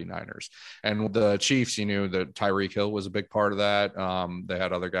Francisco 49ers. And the Chiefs, that Tyreek Hill was a big part of that. They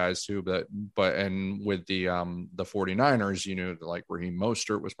had other guys too, but with the 49ers, like Raheem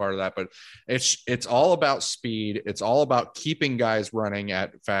Mostert was part of that. But it's all about speed. It's all about keeping guys running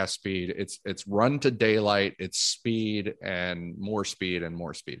at fast speed. It's run to daylight. It's speed and more speed and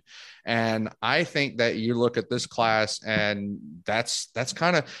more speed. And I think that you look at this class, and that's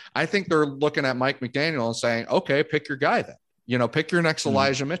kind of, I think they're looking at Mike McDaniel and saying, okay, pick your guy then, pick your next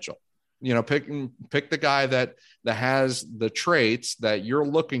Elijah Mitchell, pick the guy that has the traits that you're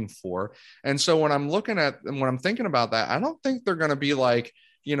looking for. And so when I'm thinking about that, I don't think they're going to be like,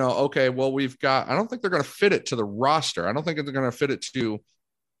 okay, well, I don't think they're going to fit it to the roster. I don't think they're going to fit it to,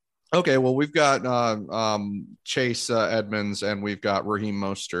 okay, well, we've got Chase Edmonds and we've got Raheem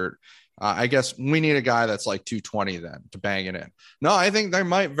Mostert. I guess we need a guy that's like 220 then to bang it in. No, I think they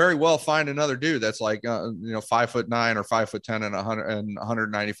might very well find another dude that's like, 5'9" or 5'10" and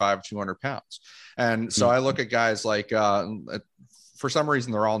 195, 200 pounds. And so I look at guys like, for some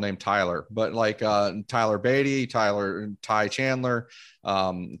reason, they're all named Tyler, but like Tyler Beatty, Ty Chandler,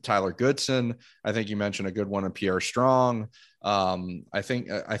 Tyler Goodson. I think you mentioned a good one in Pierre Strong. I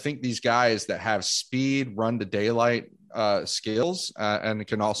think these guys that have speed, run to daylight skills, and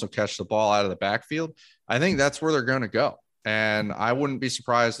can also catch the ball out of the backfield, I think that's where they're going to go. And I wouldn't be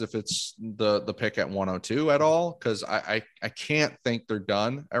surprised if it's the pick at 102 at all, because I can't think they're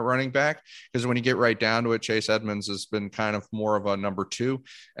done at running back, because when you get right down to it, Chase Edmonds has been kind of more of a number 2,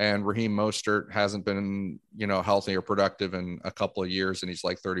 and Raheem Mostert hasn't been, healthy or productive in a couple of years, and he's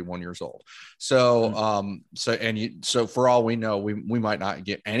like 31 years old. So, so for all we know, we might not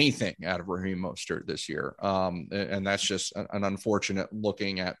get anything out of Raheem Mostert this year. And that's just an unfortunate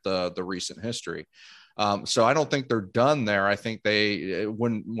looking at the recent history. So I don't think they're done there. I think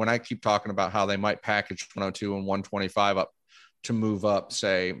when I keep talking about how they might package 102 and 125 up to move up,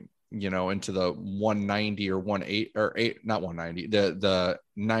 say, into the 190 or 18 or 8, not 190, the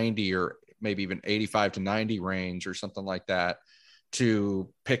 90 or maybe even 85 to 90 range or something like that, to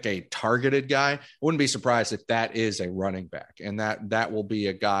pick a targeted guy. I wouldn't be surprised if that is a running back, and that will be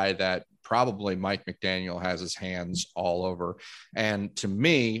a guy that probably Mike McDaniel has his hands all over. And to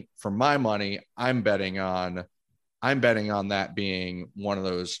me, for my money, I'm betting on that being one of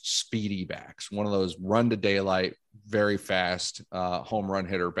those speedy backs, one of those run to daylight, very fast home run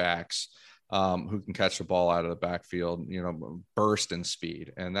hitter backs who can catch the ball out of the backfield, burst and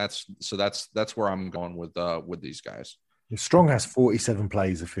speed. And that's where I'm going with these guys. Strong has 47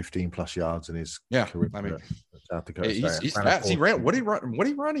 plays of 15 plus yards in his career. I mean, South Dakota he's fast. He ran. What did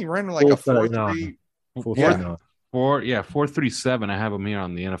he run? He ran like a 4.3. 4.37. I have him here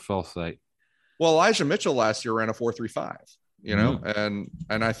on the NFL site. Well, Elijah Mitchell last year ran a 4.35. And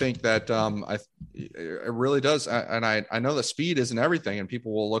I think that it really does. And I know the speed isn't everything, and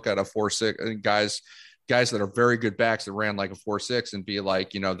people will look at a 4.6 guys that are very good backs that ran like a 4.6 and be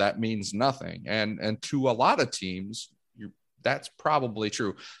like, that means nothing. And to a lot of teams, that's probably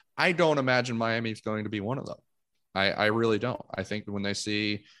true. I don't imagine Miami's going to be one of them. I really don't. I think when they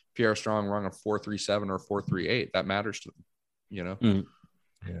see Pierre Strong run a 4.37 or 4.38, that matters to them,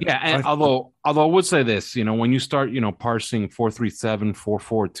 Yeah. And although I would say this, when you start, parsing 4.37,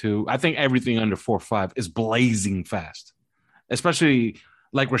 4.42, I think everything under 4.5 is blazing fast, especially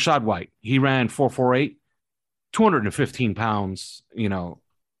like Rachaad White. He ran 4.48, 215 pounds,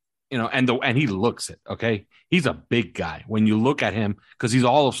 and he looks it. Okay. He's a big guy when you look at him, because he's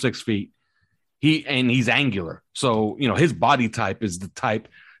all of 6 feet. He's angular. So, his body type is the type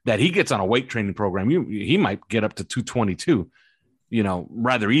that he gets on a weight training program. He might get up to 222,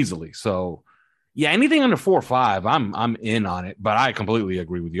 rather easily. So yeah, anything under 4.5, I'm in on it, but I completely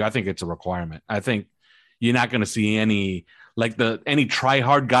agree with you. I think it's a requirement. I think you're not going to see any try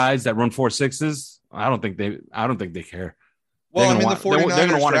hard guys that run 4.6s. I don't think they care. Well, the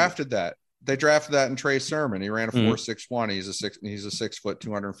 49ers drafted that. They drafted that in Trey Sermon. He ran a 4.61. He's a 6 foot,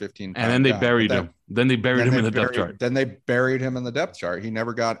 215 pound. And then they buried him. Then they buried him in the depth chart. Then they buried him in the depth chart. He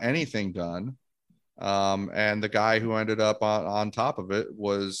never got anything done And the guy who ended up on top of it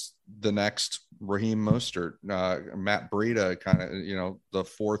was the next Raheem Mostert, Matt Breida, kind of, the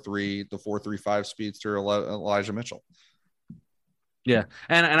 4.35 speedster Elijah Mitchell. Yeah.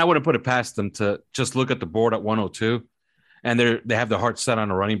 And I wouldn't put it past them to just look at the board at 102 and they have their heart set on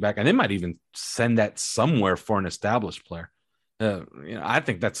a running back, and they might even send that somewhere for an established player. I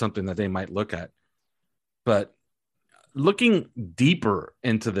think that's something that they might look at. But looking deeper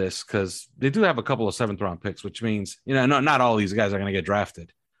into this, because they do have a couple of 7th-round picks, which means, not all these guys are going to get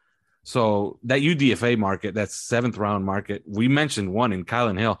drafted. So that UDFA market, that 7th-round market, we mentioned one in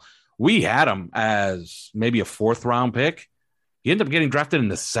Kylan Hill. We had him as maybe a 4th-round pick. He ended up getting drafted in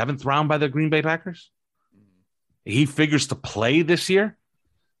the 7th round by the Green Bay Packers. He figures to play this year.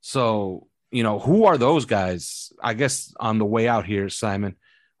 So, who are those guys? I guess on the way out here, Simon,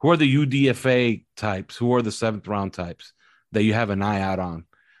 who are the UDFA types? Who are the 7th-round types that you have an eye out on?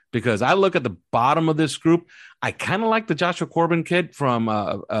 Because I look at the bottom of this group, I kind of like the Joshua Corbin kid from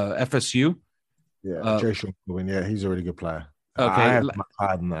FSU. Yeah, Joshua Corbin. Yeah, he's a really good player. Okay, I have much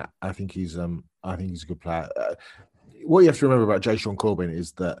higher than that. I think he's a good player. What you have to remember about Jayshon Corbin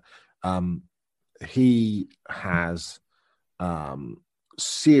is that he has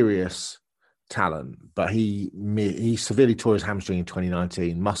serious talent, but he severely tore his hamstring in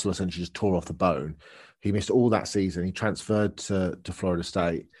 2019. Muscle essentially just tore off the bone. He missed all that season. He transferred to Florida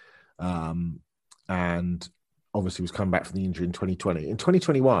State, and obviously was coming back from the injury in 2020. In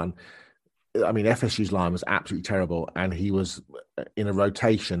 2021, FSU's line was absolutely terrible, and he was in a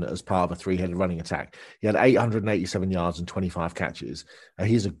rotation as part of a 3-headed running attack. He had 887 yards and 25 catches.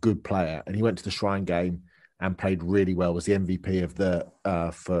 He's a good player, and he went to the Shrine Game and played really well. Was the MVP of the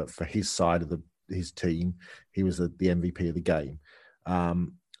for his side of his team. He was the MVP of the game.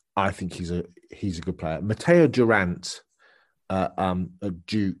 I think he's a good player. Mateo Durant at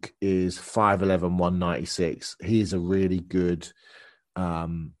Duke is 5'11", 196. He is a really good.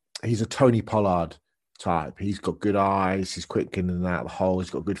 He's a Tony Pollard type. He's got good eyes. He's quick in and out of the hole. He's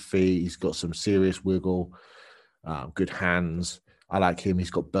got good feet. He's got some serious wiggle, good hands. I like him.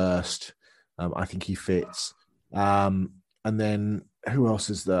 He's got burst. I think he fits. And then who else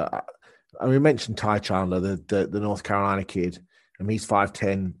is there? We mentioned Ty Chandler, the North Carolina kid. He's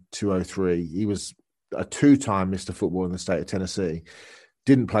 5'10", 203. He was a 2-time Mr. Football in the state of Tennessee.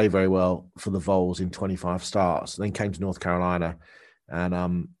 Didn't play very well for the Vols in 25 starts. Then came to North Carolina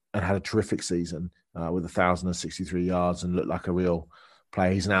and had a terrific season with 1,063 yards and looked like a real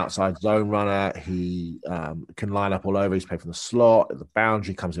player. He's an outside zone runner. He can line up all over. He's played from the slot, at the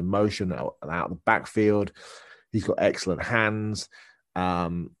boundary, comes in motion, out of the backfield. He's got excellent hands. I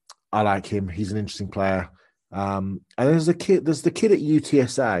like him. He's an interesting player. And there's the kid at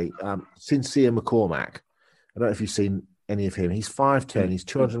UTSA, Sincere McCormack. I don't know if you've seen any of him. He's 5'10", he's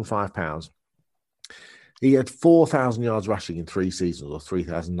 205 pounds. He had 4,000 yards rushing in 3 seasons, or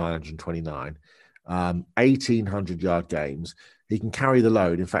 3,929, 1,800 games. He can carry the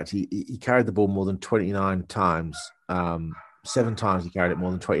load. In fact, he carried the ball more than 29 times. 7 times he carried it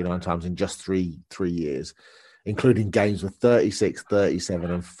more than 29 times in just three years, including games with 36, 37,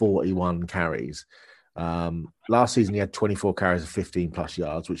 and 41 carries. Last season, he had 24 carries of 15-plus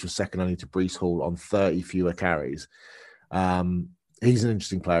yards, which was second only to Breece Hall on 30 fewer carries. He's an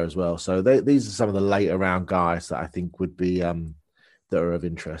interesting player as well. So these are some of the later round guys that I think would be that are of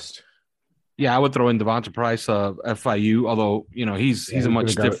interest. Yeah, I would throw in Devonta Price of FIU, although he's a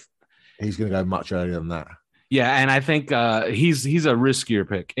much different. He's going to go much earlier than that. Yeah, and I think he's a riskier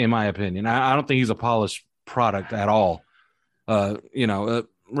pick in my opinion. I don't think he's a polished product at all.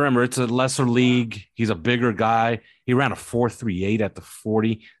 Remember, it's a lesser league. He's a bigger guy. He ran a 4.38 at the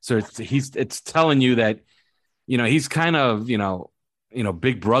 40. So it's telling you that he's kind of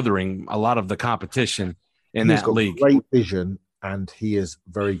big brothering a lot of the competition in that league. Great vision, and he is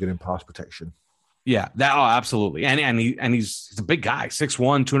very good in pass protection. Yeah, absolutely. And he's a big guy,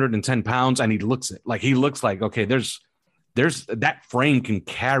 6'1", 210 pounds, and he looks like okay, there's that frame can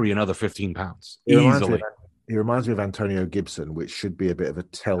carry another 15 pounds easily. He reminds me of Antonio Gibson, which should be a bit of a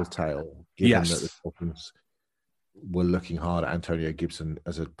telltale, given that the Dolphins were looking hard at Antonio Gibson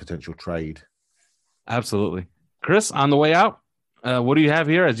as a potential trade. Absolutely. Chris, on the way out, what do you have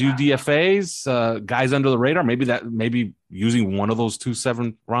here as UDFAs, guys under the radar? Maybe using one of those 2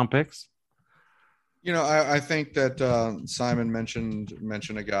 7th-round picks? I think that Simon mentioned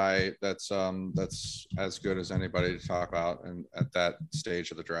a guy that's as good as anybody to talk about and at that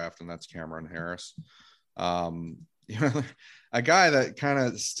stage of the draft, and that's Cameron Harris. A guy that kind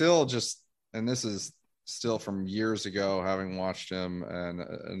of still just, and this is still from years ago, having watched him, and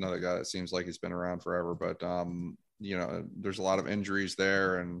another guy that seems like he's been around forever, but there's a lot of injuries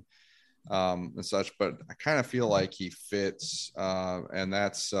there, and and such, but I kind of feel like he fits, and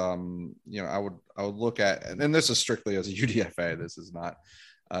that's I would look at, and this is strictly as a UDFA. This is not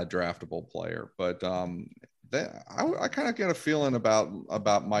a draftable player, but I kind of get a feeling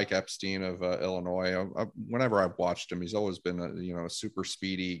about Mike Epstein of Illinois. Whenever I've watched him, he's always been a super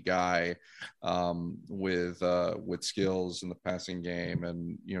speedy guy with skills in the passing game,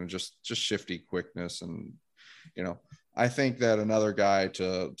 and just shifty quickness, and I think that another guy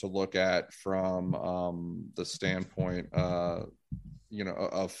to look at from the standpoint of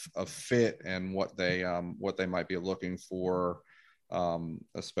fit and what they might be looking for,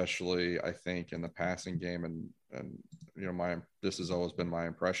 especially I think in the passing game, and this has always been my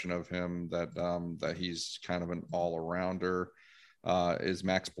impression of him, that he's kind of an all-arounder, is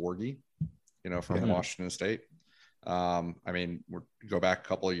Max Borghi, from Washington State. We go back a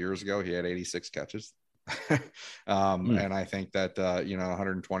couple of years ago, he had 86 catches. And I think that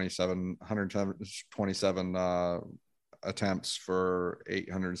 127 attempts for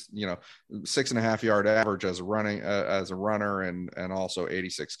 800, 6.5 yard average as a runner, and also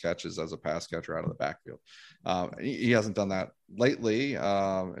 86 catches as a pass catcher out of the backfield. He hasn't done that lately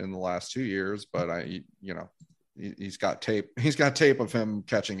in the last 2 years, but he's got tape of him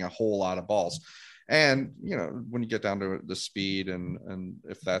catching a whole lot of balls. And when you get down to the speed, and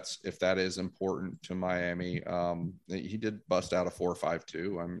if that is important to Miami, he did bust out a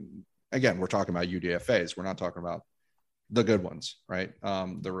 4.52. Again, we're talking about UDFAs. We're not talking about the good ones, right?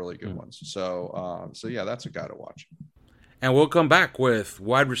 The really good ones. So yeah, that's a guy to watch. And we'll come back with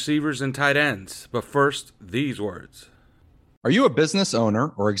wide receivers and tight ends. But first, these words. Are you a business owner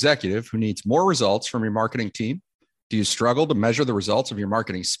or executive who needs more results from your marketing team? Do you struggle to measure the results of your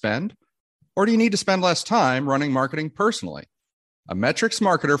marketing spend? Or do you need to spend less time running marketing personally? A metrics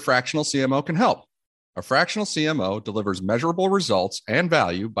marketer fractional CMO can help. A fractional CMO delivers measurable results and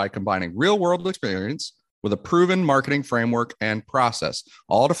value by combining real-world experience with a proven marketing framework and process,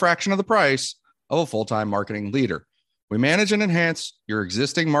 all at a fraction of the price of a full-time marketing leader. We manage and enhance your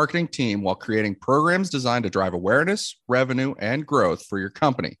existing marketing team while creating programs designed to drive awareness, revenue, and growth for your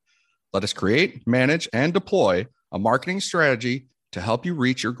company. Let us create, manage, and deploy a marketing strategy to help you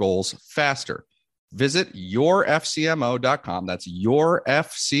reach your goals faster. Visit yourfcmo.com. That's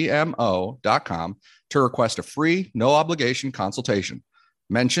yourfcmo.com to request a free, no obligation consultation.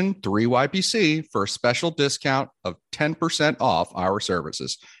 Mention 3YPC for a special discount of 10% off our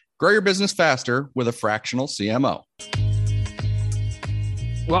services. Grow your business faster with a fractional CMO.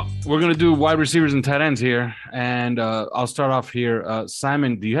 Well, we're going to do wide receivers and tight ends here. And I'll start off here.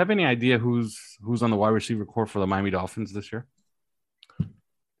 Simon, do you have any idea who's on the wide receiver core for the Miami Dolphins this year?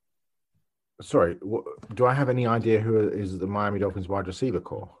 Sorry, do I have any idea who is the Miami Dolphins wide receiver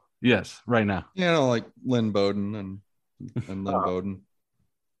core? Yes, right now. Like Lynn Bowden and Lynn Bowden.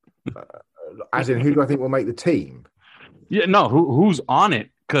 As in, who do I think will make the team? Yeah, no, who's on it?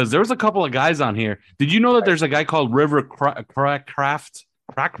 Because there's a couple of guys on here. Did you know that there's a guy called River Cracraft?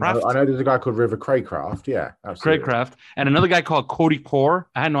 I know there's a guy called River Craycraft. Yeah, absolutely. Craycraft, and another guy called Cody Core.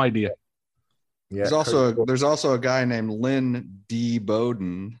 I had no idea. Yeah, there's also a guy named Lynn D.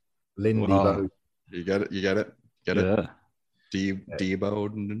 Bowden. Lynn D. Bowden. You get it? Yeah. D.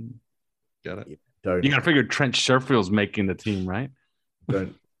 Bowden. Get it? You gotta figure Trent Sherfield's making the team, right?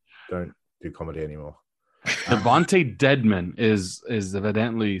 Don't do comedy anymore. Devontae Deadman is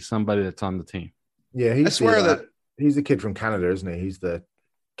evidently somebody that's on the team. Yeah, he's the kid from Canada, isn't he? He's the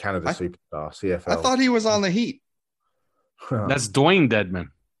Canada superstar, CFL. I thought he was on the Heat. That's Dwayne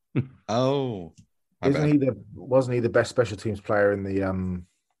Deadman. Oh, wasn't he the best special teams player in the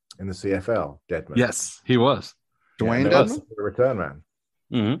CFL? Deadman. Yes, he was. Dwayne Deadman, the return man.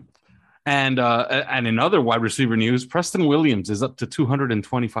 Mm-hmm. And in other wide receiver news, Preston Williams is up to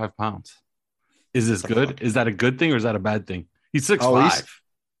 225 pounds. Is this good? Is that a good thing or is that a bad thing? He's 6'5".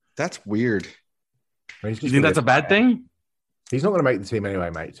 That's weird. You think that's a bad thing? He's not going to make the team anyway,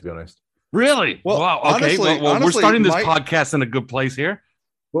 mate, to be honest. Really? Well, wow. Okay. Honestly, we're starting this podcast in a good place here.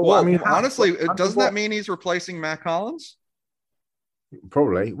 Well, I mean, honestly, doesn't that mean he's replacing Matt Collins?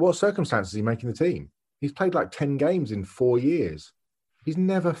 Probably. What circumstances is he making the team? He's played like 10 games in 4 years. He's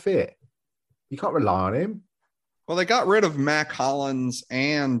never fit. You can't rely on him. Well, they got rid of Matt Collins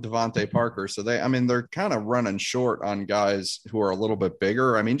and Devontae Parker, so they're kind of running short on guys who are a little bit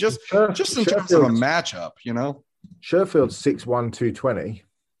bigger. I mean, just in terms of a matchup, Sherfield's 6'1", 220.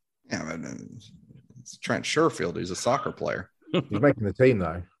 Yeah, but it's Trent Sherfield. He's a soccer player. He's making the team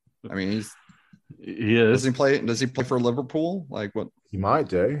though. I mean, he is. Does he play for Liverpool? Like what? He might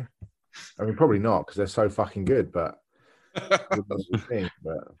do. I mean, probably not because they're so fucking good. But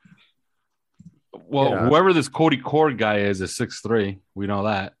whoever this Cody Core guy is 6'3". We know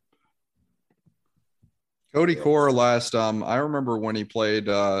that. Cody Core last. I remember when he played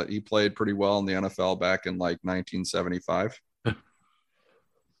pretty well in the NFL back in like 1975.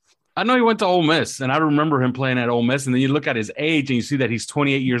 I know he went to Ole Miss, and I remember him playing at Ole Miss. And then you look at his age, and you see that he's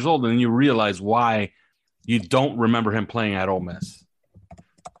 28 years old, and then you realize why you don't remember him playing at Ole Miss.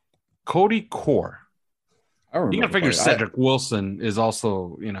 Cody Core. You got to figure Cedric Wilson is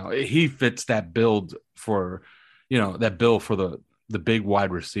also, he fits that build for, for the big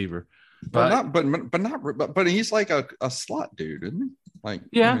wide receiver. But he's like a slot dude, isn't he? Like,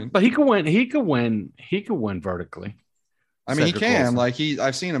 but he could win. He could win vertically. I mean, Cedric he can. Wilson.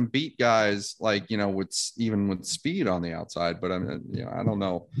 I've seen him beat guys like with speed on the outside. But I don't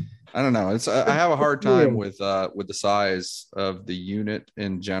know. I have a hard time with the size of the unit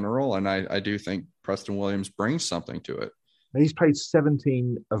in general, and I do think Preston Williams brings something to it. He's played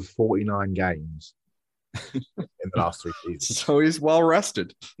 17 of 49 games in the last 3 seasons, so he's well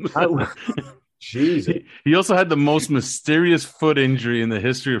rested. Jesus. He also had the most mysterious foot injury in the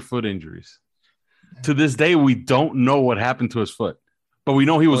history of foot injuries. To this day, we don't know what happened to his foot, but we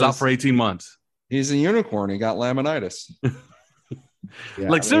know he was out for 18 months. He's a unicorn. He got laminitis.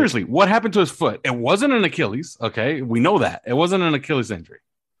 Seriously, what happened to his foot? It wasn't an Achilles. Okay. We know that. It wasn't an Achilles injury.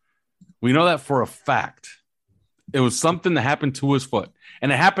 We know that for a fact. It was something that happened to his foot.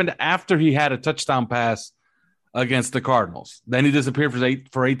 And it happened after he had a touchdown pass against the Cardinals. Then he disappeared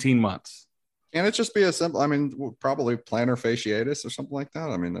for 18 months. Can it just be a simple, probably plantar fasciitis or something like that?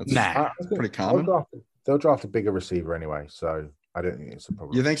 I mean, that's pretty common. They'll draft a bigger receiver anyway, so I don't think it's a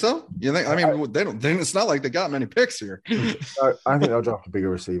problem. You think so? You think? I mean, they don't. It's not like they got many picks here. I think they'll draft a bigger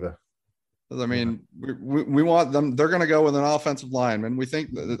receiver. I mean, we want them. They're going to go with an offensive lineman.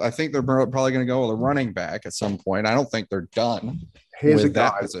 I think they're probably going to go with a running back at some point. I don't think they're done with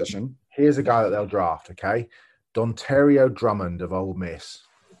that position. Here's a guy that they'll draft. Okay, Dontario Drummond of Ole Miss.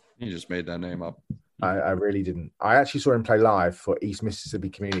 You just made that name up. I really didn't. I actually saw him play live for East Mississippi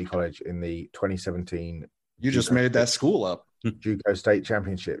Community College in the 2017. You just made that school up. JUCO State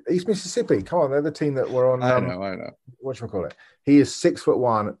Championship. East Mississippi. Come on, they're the team that were on. I know. Whatchamacallit. He is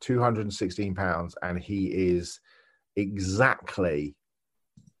 6'1", 216 pounds, and he is exactly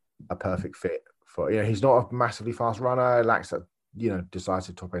a perfect fit for. He's not a massively fast runner. Lacks that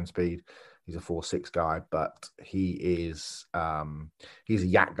decisive top end speed. He's a 4'6" guy, but he is he's a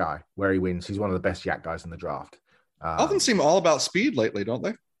yak guy where he wins. He's one of the best yak guys in the draft. Dolphins seem all about speed lately, don't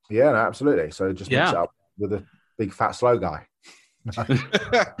they? Yeah, no, absolutely. So just mix it up with a big fat slow guy.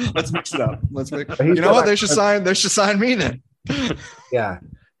 Let's mix it up. You know what? They should sign me then. Yeah,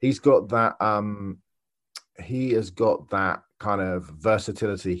 he's got that. He has got that kind of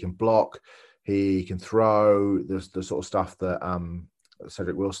versatility. He can block. He can throw. There's the sort of stuff that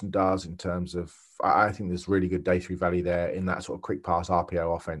Cedric Wilson does in terms of. I think there's really good day 3 value there in that sort of quick pass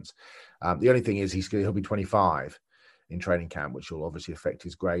RPO offense. The only thing is he'll be 25 in training camp, which will obviously affect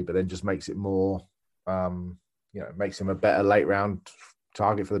his grade, but then just makes it more. Makes him a better late round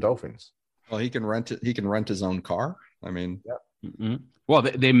target for the Dolphins. Well, he can rent it. He can rent his own car. I mean, yeah. Mm-hmm. Well,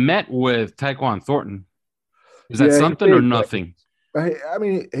 they met with Tyquan Thornton. Is that something or nothing? I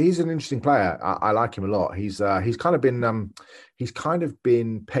mean, he's an interesting player. I like him a lot. He's kind of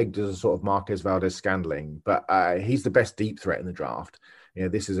been pegged as a sort of Marquez Valdez-Scantling, but he's the best deep threat in the draft.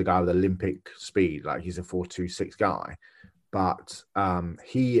 This is a guy with Olympic speed. Like he's a 4.26 guy. But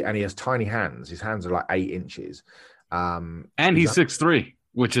he has tiny hands. His hands are like 8 inches. And he's 6'3",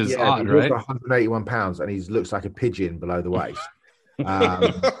 which is odd, right? 181 pounds, and he looks like a pigeon below the waist.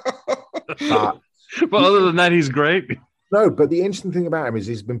 But other than that, he's great. No, but the interesting thing about him is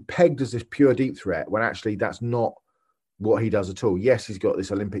he's been pegged as this pure deep threat when actually that's not what he does at all. Yes, he's got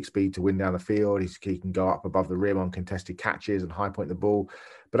this Olympic speed to win down the field. He can go up above the rim on contested catches and high point the ball.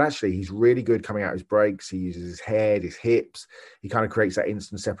 But actually, he's really good coming out his breaks. He uses his head, his hips. He kind of creates that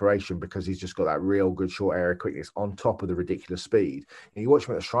instant separation because he's just got that real good short area quickness on top of the ridiculous speed. And you watch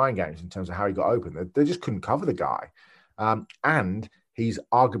him at the Shrine Games in terms of how he got open. They just couldn't cover the guy. And he's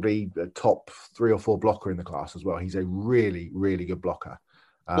arguably the top 3 or 4 blocker in the class as well. He's a really, really good blocker.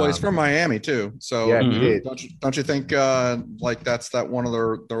 Well, he's from Miami too. So yeah, don't you think that's that one of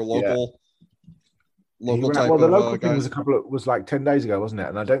their local type the of local guys? thing was like 10 days ago, wasn't it?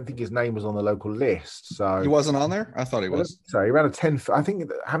 And I don't think his name was on the local list. So he wasn't on there? I thought he was. So he ran a 10. I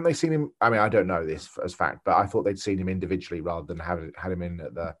think, haven't they seen him? I mean, I don't know this as fact, but I thought they'd seen him individually rather than had him in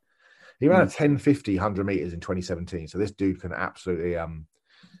at the. He ran a 10.50 100 meters in 2017. So this dude can absolutely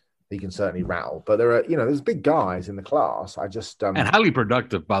he can certainly rattle. But there are, there's big guys in the class. I just and highly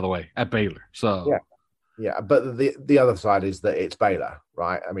productive, by the way, at Baylor. So yeah. But the other side is that it's Baylor,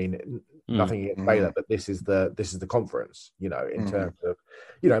 right? I mean, Nothing against Baylor, but this is the conference, in terms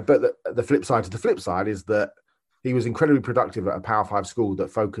of, but the flip side to the flip side is that he was incredibly productive at a Power 5 school that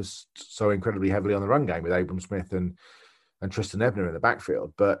focused so incredibly heavily on the run game with Abram Smith and Tristan Ebner in the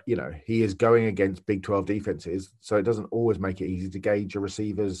backfield. But, he is going against Big 12 defenses, so it doesn't always make it easy to gauge a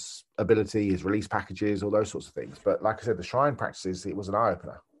receiver's ability, his release packages, all those sorts of things. But like I said, the Shrine practices, it was an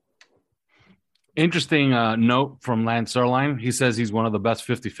eye-opener. Interesting note from Lance Zierlein. He says he's one of the best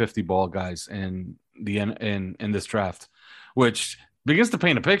 50-50 ball guys in this draft, which begins to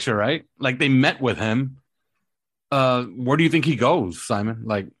paint a picture, right? Like, they met with him. Where do you think he goes, Simon?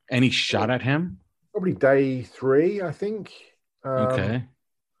 Like, any shot at him? Probably day 3, I think. Okay.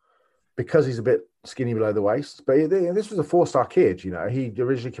 Because he's a bit skinny below the waist. But this was a 4-star kid, He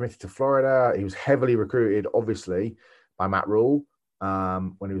originally committed to Florida. He was heavily recruited, obviously, by Matt Rule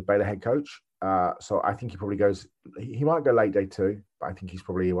when he was Baylor head coach. So I think he probably goes. He might go late day 2, but I think he's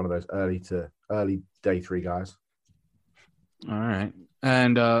probably one of those early day 3 guys. All right.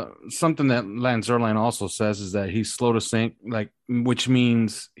 And something that Lance Zierlein also says is that he's slow to sink, which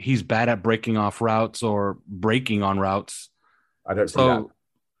means he's bad at breaking off routes or breaking on routes. I don't see that.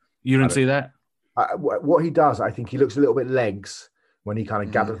 You didn't see that? What he does, I think he looks a little bit legs when he kind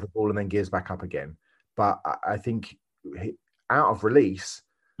of gathers the ball and then gears back up again. But I think out of release,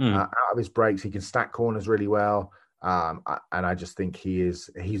 out of his breaks, he can stack corners really well. And I just think he's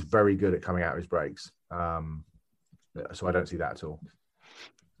very good at coming out of his breaks. So I don't see that at all.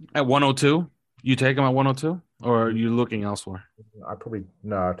 At 102? You take him at 102? Or are you looking elsewhere? I'd take him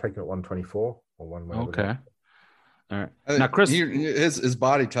at 124 or 1. Okay. All right. Now, Chris, his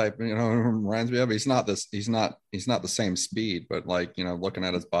body type, reminds me of. He's not the same speed, but looking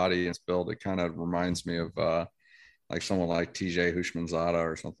at his body and his build, it kind of reminds me of like someone like TJ Hushmanzada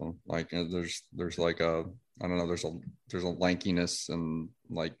or something. There's like a, I don't know, there's a lankiness and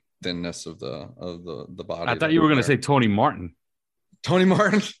like thinness of the body. I thought you were going to say Tony Martin. Tony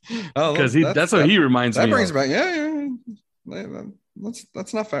Martin, because that's what he reminds me. That brings back,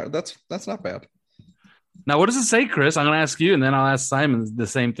 that's not fair. That's not bad. Now, what does it say, Chris? I'm going to ask you, and then I'll ask Simon the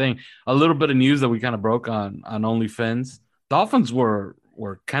same thing. A little bit of news that we kind of broke on OnlyFins. Dolphins were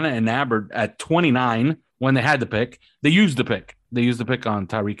kind of enamored at 29 when they had the pick. They used the pick. They used the pick on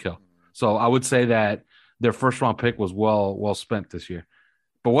Tyreek Hill. So I would say that their first round pick was well spent this year.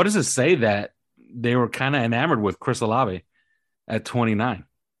 But what does it say that they were kind of enamored with Chris Olave at 29?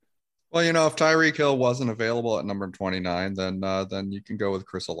 Well, if Tyreek Hill wasn't available at number 29, then you can go with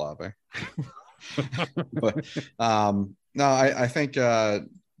Chris Olave. But no, I think it's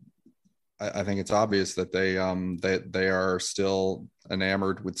obvious that they are still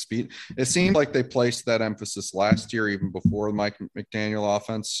enamored with speed. It seemed like they placed that emphasis last year, even before the Mike McDaniel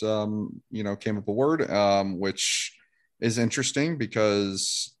offense, came aboard, which is interesting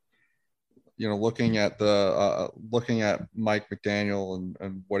because, looking at Mike McDaniel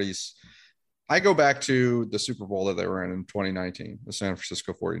and what I go back to the Super Bowl that they were in 2019, the San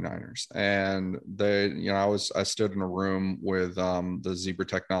Francisco 49ers. And I stood in a room with the Zebra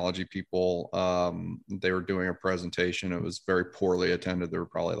Technology people. They were doing a presentation. It was very poorly attended. There were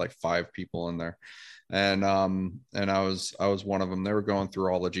probably like 5 people in there. And I was one of them. They were going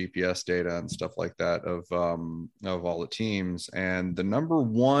through all the GPS data and stuff like that of all the teams. And the number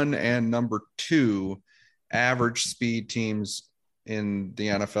 1 and number 2 average speed teams in the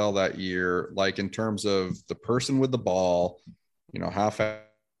NFL that year, like in terms of the person with the ball, how fast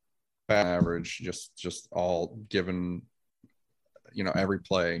average, just all given, every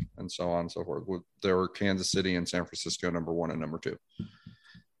play and so on and so forth. There were Kansas City and San Francisco, number 1 and number 2.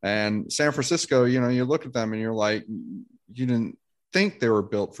 And San Francisco, you look at them and you're like, you didn't think they were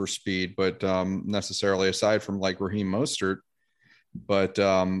built for speed, but necessarily, aside from like Raheem Mostert, but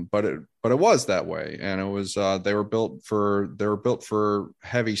it was that way. And it was they were built for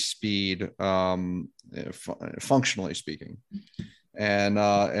heavy speed, functionally speaking.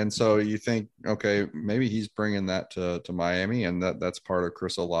 And so you think, okay, maybe he's bringing that to Miami, and that's part of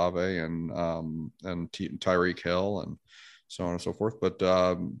Chris Olave and Tyreek Hill and so on and so forth. But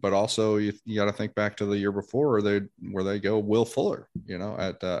also you got to think back to the year before where they go Will Fuller,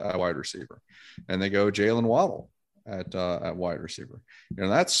 at wide receiver, and they go Jalen Waddle at wide receiver.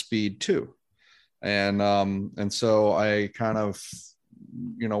 That's speed too. And so I kind of,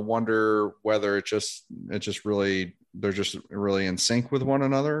 wonder whether it just really, they're just really in sync with one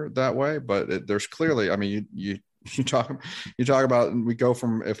another that way. But there's clearly, I mean, you talk about, we go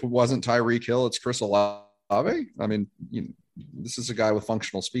from, if it wasn't Tyreek Hill, it's Chris Olave. I mean, this is a guy with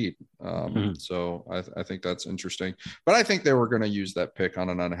functional speed. So I think that's interesting, but I think they were going to use that pick on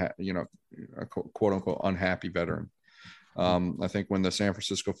a quote unquote unhappy veteran. I think when the San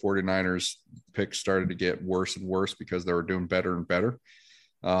Francisco 49ers picks started to get worse and worse because they were doing better and better,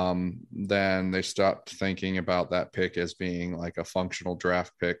 then they stopped thinking about that pick as being like a functional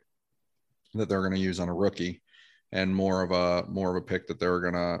draft pick that they're going to use on a rookie, and more of a pick that they're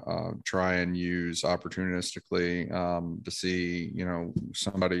going to try and use opportunistically to see,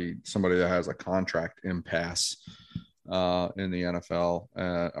 somebody that has a contract impasse in the NFL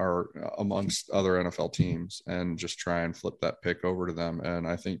or amongst other NFL teams, and just try and flip that pick over to them. And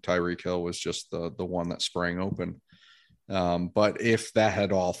I think Tyreek Hill was just the one that sprang open. But if that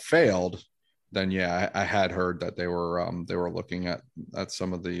had all failed, then yeah, I had heard that they were looking at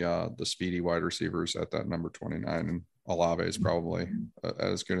some of the speedy wide receivers at that number 29, and Olave is probably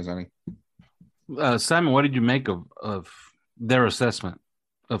as good as any. Simon, what did you make of their assessment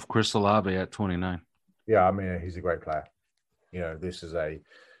of Chris Olave at 29? Yeah, I mean, he's a great player. This is a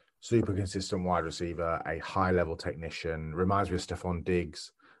super consistent wide receiver, a high-level technician. Reminds me of Stephon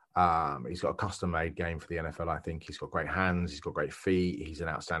Diggs. He's got a custom-made game for the NFL, I think. He's got great hands. He's got great feet. He's an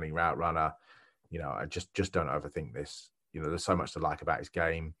outstanding route runner. I just don't overthink this. There's so much to like about his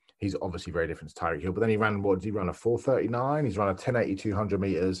game. He's obviously very different to Tyreek Hill, but then he ran, what did he run, a 4.39? He's run a 10.80, 200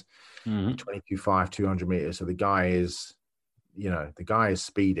 meters, 22.5, 200 meters. So the guy is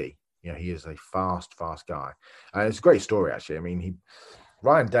speedy. He is a fast guy. It's a great story, actually. I mean,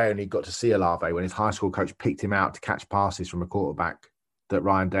 Ryan Day only got to see Olave when his high school coach picked him out to catch passes from a quarterback that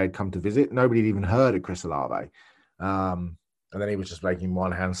Ryan Day had come to visit. Nobody had even heard of Chris Olave. And then he was just making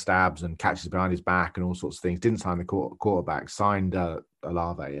one-hand stabs and catches behind his back and all sorts of things. Didn't sign the quarterback, signed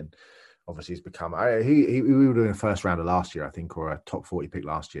Olave, and obviously he's become. We were doing a first rounder last year, I think, or a top 40 pick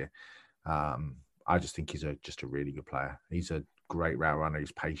last year. I just think he's just a really good player. He's a great route runner.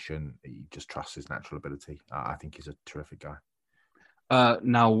 He's patient. He just trusts his natural ability. I think he's a terrific guy.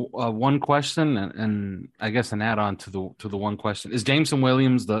 Now, one question, and I guess an add-on to the one question: is Jameson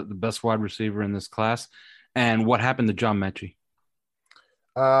Williams the best wide receiver in this class? And what happened to John Mechie?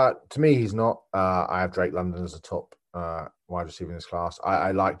 To me, he's not. I have Drake London as a top wide receiver in this class.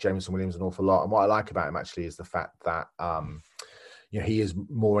 I like Jameson Williams an awful lot, and what I like about him actually is the fact that he is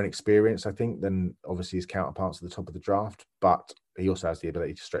more inexperienced, I think, than obviously his counterparts at the top of the draft, but he also has the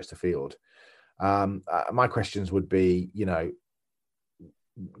ability to stretch the field. My questions would be, you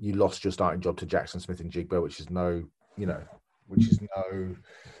lost your starting job to Jackson Smith and Jigba, which is no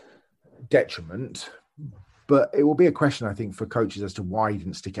detriment. But it will be a question, I think, for coaches as to why you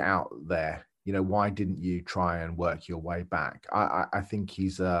didn't stick it out there. Why didn't you try and work your way back? I think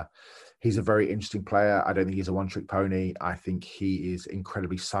he's a very interesting player. I don't think he's a one-trick pony. I think he is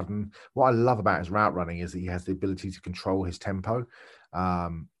incredibly sudden. What I love about his route running is that he has the ability to control his tempo.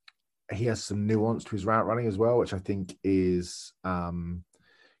 He has some nuance to his route running as well, which I think is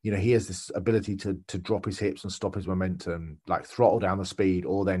he has this ability to drop his hips and stop his momentum, like throttle down the speed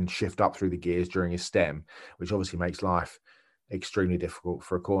or then shift up through the gears during his stem, which obviously makes life extremely difficult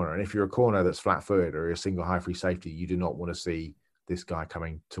for a corner. And if you're a corner that's flat-footed or a single high free safety, you do not want to see this guy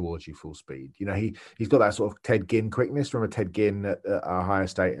coming towards you full speed. He's got that sort of Ted Ginn quickness. Remember Ted Ginn at Ohio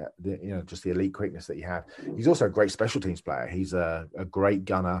State, just the elite quickness that he had. He's also a great special teams player. He's a great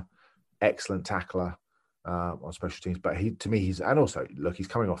gunner, excellent tackler on special teams. But he's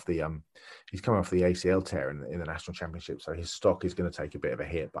coming off the ACL tear in the national championship. So his stock is going to take a bit of a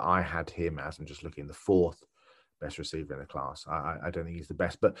hit. But I had him, as I'm just looking, the fourth best receiver in the class. I don't think he's the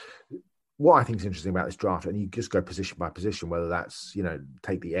best, but what I think is interesting about this draft, and you just go position by position, whether that's,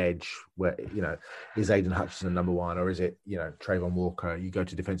 take the edge where, is Aiden Hutchinson number one, or is it, Trayvon Walker? You go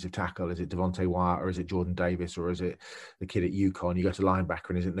to defensive tackle, is it Devontae Wyatt, or is it Jordan Davis, or is it the kid at UConn? You go to linebacker,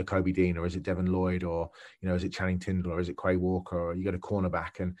 and is it Nakobe Dean, or is it Devin Lloyd, or, is it Channing Tindall, or is it Quay Walker, or you go to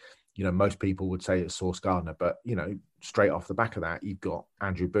cornerback, and, most people would say it's Sauce Gardner, but, straight off the back of that, you've got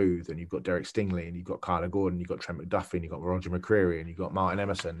Andrew Booth, and you've got Derek Stingley, and you've got Kyler Gordon, you've got Trent McDuffie, and you've got Roger McCreary, and you've got Martin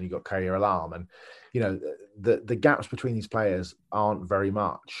Emerson, and you've got Kaiir Elam. And, the gaps between these players aren't very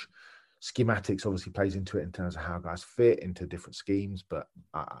much. Schematics obviously plays into it in terms of how guys fit into different schemes. But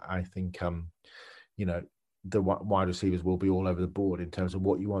I think, the wide receivers will be all over the board in terms of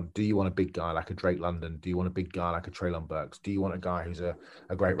what you want. Do you want a big guy like a Drake London? Do you want a big guy like a Treylon Burks? Do you want a guy who's a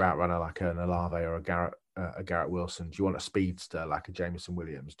great route runner like an Olave or a Garrett Wilson? Do you want a speedster like a Jameson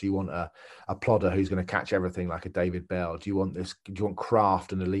Williams? Do you want a plodder who's going to catch everything like a David Bell? Do you want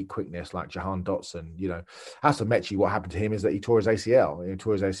craft and elite quickness like Jahan Dotson? As for Mechie, what happened to him is that he tore his ACL. He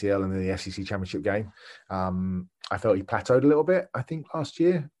tore his ACL in the SEC championship game. I felt he plateaued a little bit, I think, last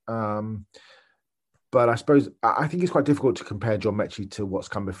year. But I think it's quite difficult to compare John Mechie to what's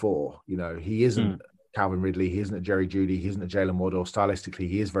come before. He isn't Calvin Ridley. He isn't a Jerry Jeudy. He isn't a Jalen Waddle. Stylistically,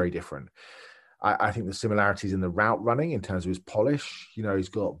 he is very different. I think the similarities in the route running in terms of his polish,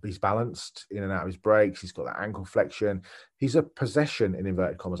 he's balanced in and out of his breaks. He's got that ankle flexion. He's a possession, in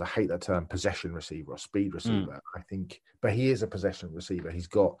inverted commas. I hate that term, possession receiver or speed receiver. I think, but he is a possession receiver. He's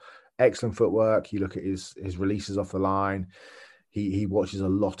got excellent footwork. You look at his releases off the line. He watches a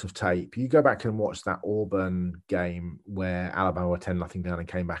lot of tape. You go back and watch that Auburn game where Alabama were 10-0 down and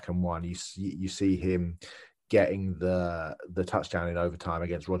came back and won. You see him getting the touchdown in overtime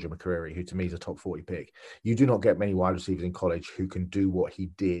against Roger McCreary, who to me is a top 40 pick. You do not get many wide receivers in college who can do what he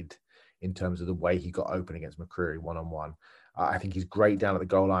did in terms of the way he got open against McCreary one-on-one. I think he's great down at the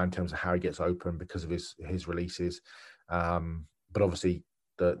goal line in terms of how he gets open because of his releases. But obviously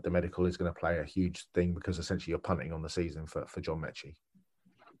the medical is going to play a huge thing because essentially you're punting on the season for John Mechie.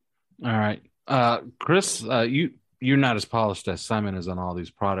 All right. Chris, you're not as polished as Simon is on all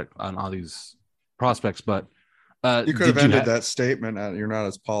these prospects, but you could have ended that statement at "You're not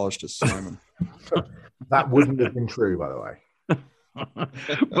as polished as Simon." That wouldn't have been true, by the way.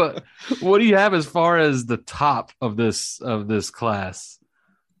 But what do you have as far as the top of this class?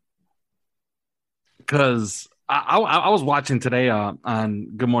 Because I was watching today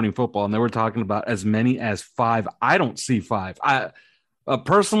on Good Morning Football, and they were talking about as many as 5. I don't see 5. I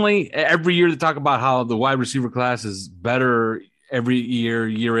personally, every year they talk about how the wide receiver class is better every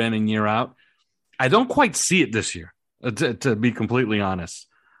year in and year out. I don't quite see it this year, to be completely honest.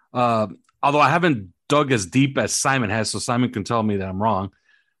 Although I haven't dug as deep as Simon has, so Simon can tell me that I'm wrong.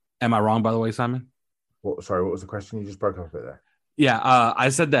 Am I wrong, by the way, Simon? Sorry, what was the question? You just broke up a bit there. Yeah, I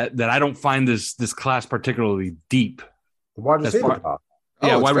said that I don't find this class particularly deep. The wide receiver class?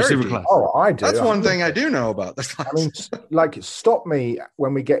 Yeah, wide receiver class. Oh, I do. That's one thing I do know about this class. I mean, stop me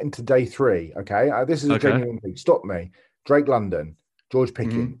when we get into day 3, okay? This is a genuine thing. Stop me. Drake London, George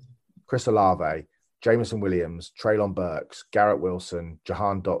Pickens, Chris Olave, Jameson Williams, Treylon Burks, Garrett Wilson,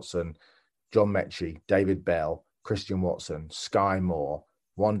 Jahan Dotson, John Mechie, David Bell, Christian Watson, Sky Moore,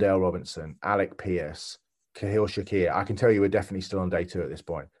 Wandale Robinson, Alec Pierce, Kahil Shakir. I can tell you we're definitely still on day 2 at this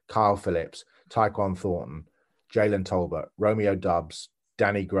point. Kyle Phillips, Tyquan Thornton, Jalen Tolbert, Romeo Dubs,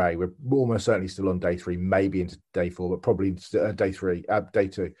 Danny Gray. We're almost certainly still on day 3, maybe into day 4, but probably day 2.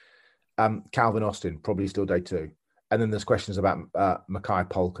 Calvin Austin, probably still day 2. And then there's questions about Makai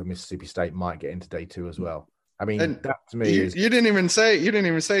Polk of Mississippi State might get into day 2 as well. I mean, that to me is. You didn't even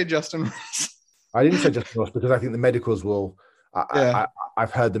say Justin Ross. I didn't say Justin Ross because I think the medicals will.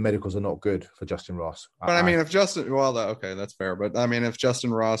 I've heard the medicals are not good for Justin Ross. But I mean, if Justin, okay, that's fair. But I mean, if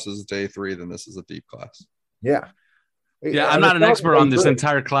Justin Ross is day 3, then this is a deep class. Yeah. Yeah, I'm not an expert on this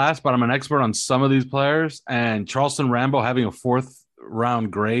entire class, but I'm an expert on some of these players. And Charleston Rambo having a 4th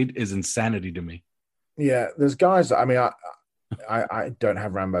round grade is insanity to me. Yeah, there's guys. I mean, I don't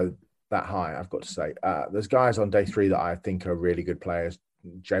have Rambo that high, I've got to say. There's guys on day 3 that I think are really good players.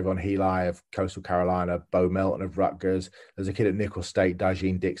 Javon Heli of Coastal Carolina, Bo Melton of Rutgers. There's a kid at Nicholls State,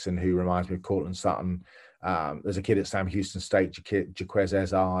 Dajeen Dixon, who reminds me of Cortland Sutton. There's a kid at Sam Houston State, Jaquez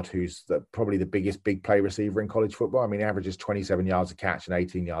Ezard, who's probably the biggest big play receiver in college football. I mean, he averages 27 yards a catch and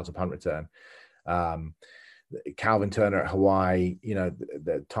 18 yards a punt return. Calvin Turner at Hawaii,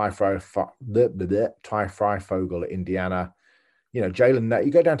 the Ty Freifogel at Indiana. You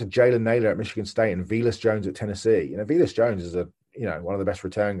go down to Jalen Naylor at Michigan State and Velus Jones at Tennessee. Velus Jones is one of the best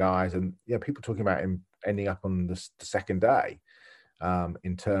return guys, and people talking about him ending up on the second day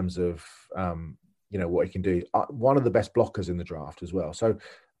in terms of what he can do. One of the best blockers in the draft as well. So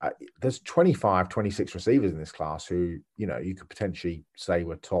there's 25, 26 receivers in this class who you could potentially say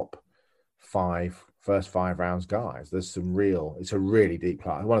were top 5, first 5 rounds guys. It's a really deep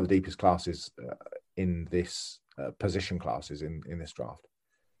class, one of the deepest classes in this position classes in this draft.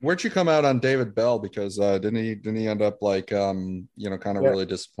 Where'd you come out on David Bell? Because didn't he end up really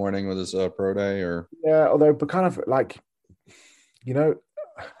disappointing with his pro day? Or but kind of like,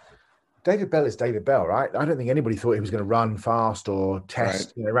 David Bell is David Bell, right? I don't think anybody thought he was going to run fast or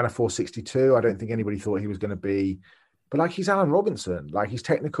test. Right. Ran a 4.62. I don't think anybody thought he was going to be. But he's Allen Robinson. He's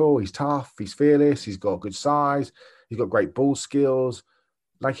technical, he's tough, he's fearless, he's got good size, he's got great ball skills.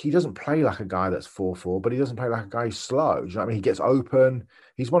 He doesn't play like a guy that's 4.4, but he doesn't play like a guy who's slow. Do you know what I mean? He gets open.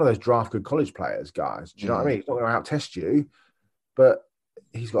 He's one of those draft good college players, guys. Do you know what I mean? He's not going to out-test you, but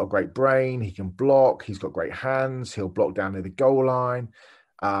he's got a great brain. He can block. He's got great hands. He'll block down near the goal line.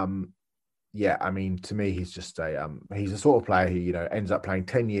 To me, he's just he's a sort of player who, ends up playing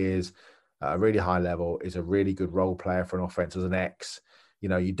 10 years at a really high level, is a really good role player for an offense as an X.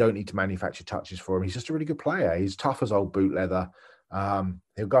 You don't need to manufacture touches for him. He's just a really good player. He's tough as old boot leather.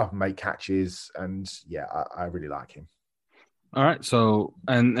 He'll go up and make catches, and I really like him. All right, so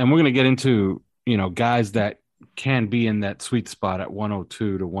and we're gonna get into guys that can be in that sweet spot at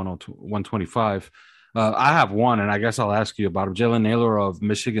 102 to 102, 125. I have one, and I guess I'll ask you about him. Jalen Naylor of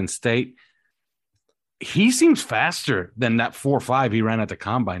Michigan State. He seems faster than that 4.5 he ran at the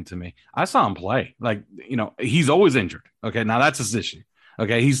combine to me. I saw him play. Like, he's always injured. Okay, now that's his issue.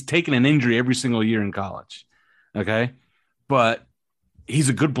 Okay, he's taken an injury every single year in college. Okay, but he's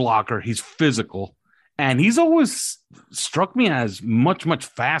a good blocker. He's physical, and he's always struck me as much, much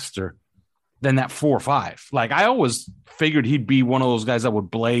faster than that 4.5. Like, I always figured he'd be one of those guys that would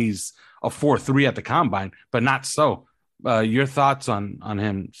blaze a 4.3 at the combine, but not so. Your thoughts on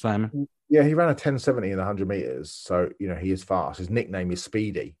him, Simon? Yeah, he ran a 10.70 in the 100 meters. So, he is fast. His nickname is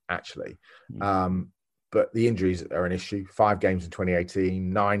Speedy, actually. But the injuries are an issue. 5 games in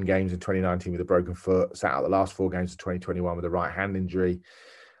 2018, 9 games in 2019 with a broken foot, sat out the last 4 games of 2021 with a right hand injury.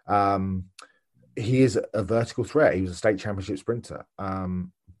 He is a vertical threat. He was a state championship sprinter.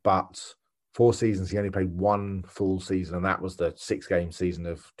 But 4 seasons, he only played 1 full season, and that was the 6-game season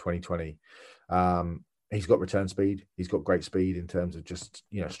of 2020. He's got return speed. He's got great speed in terms of just,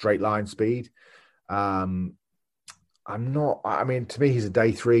 straight line speed. To me, he's a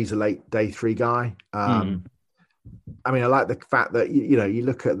day 3. He's a late day 3 guy. I like the fact that, you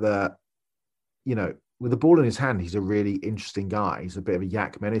look at with the ball in his hand, he's a really interesting guy. He's a bit of a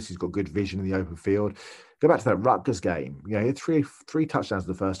yak menace. He's got good vision in the open field. Go back to that Rutgers game. He had three touchdowns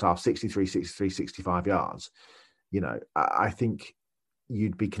in the first half, 63, 63, 65 yards. I think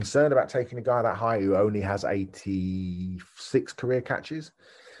you'd be concerned about taking a guy that high who only has 86 career catches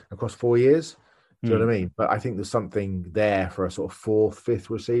across 4 years. Do you know what I mean? But I think there's something there for a sort of 4th, 5th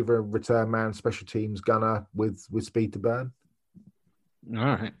receiver, return man, special teams gunner with speed to burn. All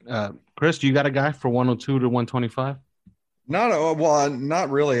right. Chris, do you got a guy for 102 to 125? No, well, not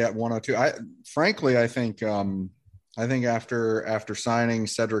really at 102. I think after signing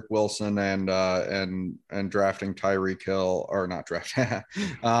Cedric Wilson and drafting Tyreek Hill, or not draft,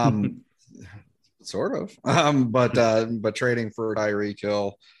 sort of, but trading for Tyreek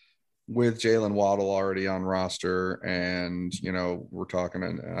Hill with Jalen Waddle already on roster, and we're talking,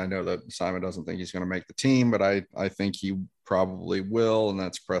 and I know that Simon doesn't think he's going to make the team, but I think he probably will, and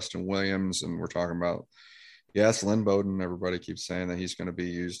that's Preston Williams, and we're talking about. Yes, Lynn Bowden, everybody keeps saying that he's going to be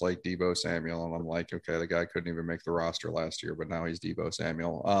used like Deebo Samuel. And I'm like, okay, the guy couldn't even make the roster last year, but now he's Deebo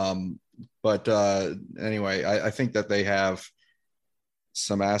Samuel. Anyway, I think that they have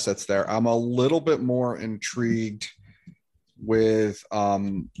some assets there. I'm a little bit more intrigued with,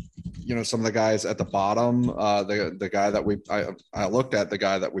 some of the guys at the bottom. The guy that I looked at the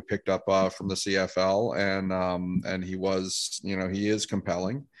guy that we picked up from the CFL, and he was, he is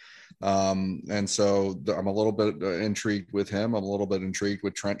compelling. And so I'm a little bit intrigued with him. I'm a little bit intrigued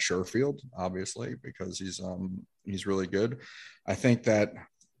with Trent Sherfield, obviously, because he's really good. I think that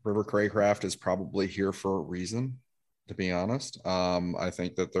River Craycraft is probably here for a reason, to be honest. I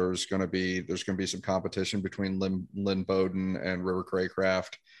think that there's going to be some competition between Lynn Bowden and River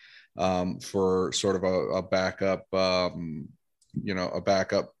Craycraft for sort of a backup, a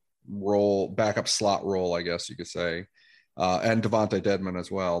backup role, backup slot role, I guess you could say. And Devontae Dedmon as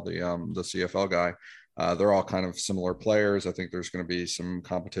well, the CFL guy. They're all kind of similar players. I think there's going to be some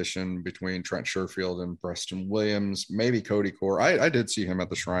competition between Trent Sherfield and Preston Williams, maybe Cody Core. I did see him at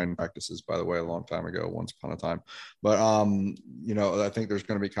the Shrine practices, by the way, a long time ago, once upon a time. But, I think there's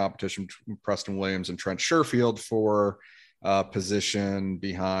going to be competition between Preston Williams and Trent Sherfield for position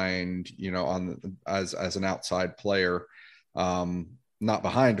behind, as an outside player, not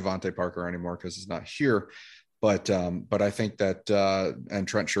behind Devontae Parker anymore because he's not here. But I think that and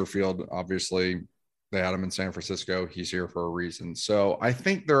Trent Sherfield, obviously, they had him in San Francisco. He's here for a reason. So I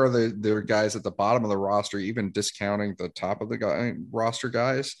think there are guys at the bottom of the roster, even discounting the top of the roster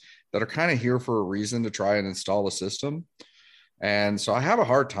guys, that are kind of here for a reason to try and install the system. And so I have a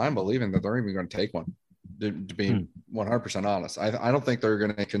hard time believing that they're even going to take one, to be 100% honest. I don't think they're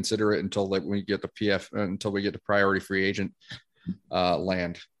going to consider it until we get until we get to priority free agent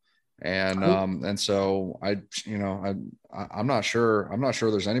land. And so I'm not sure. I'm not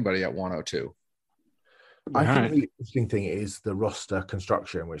sure there's anybody at 102. I think the interesting thing is the roster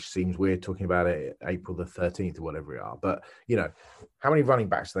construction, which seems weird talking about it April the 13th or whatever we are. But, how many running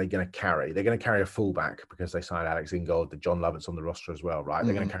backs are they going to carry? They're going to carry a fullback because they signed Alex Ingold, the John Lovett's on the roster as well, right?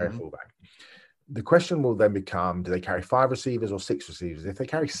 They're going to carry a fullback. The question will then become, do they carry 5 receivers or 6 receivers? If they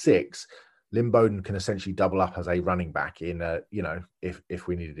carry 6, Lynn Bowden can essentially double up as a running back in, if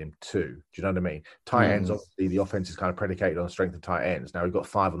we needed him to. Do you know what I mean? Tight ends, obviously, the offense is kind of predicated on the strength of tight ends. Now, we've got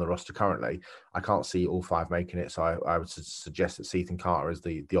 5 on the roster currently. I can't see all 5 making it, so I would suggest that Ethan Carter is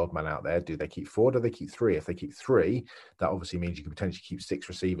the odd man out there. Do they keep 4? Do they keep 3? If they keep 3, that obviously means you can potentially keep 6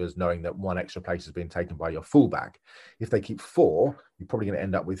 receivers, knowing that 1 extra place has been taken by your fullback. If they keep 4, you're probably going to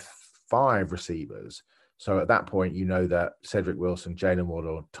end up with 5 receivers. So at that point, you know that Cedric Wilson, Jalen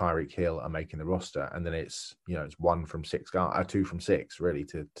Waddle, Tyreek Hill are making the roster, and then it's 1 from 6, 2 from 6 really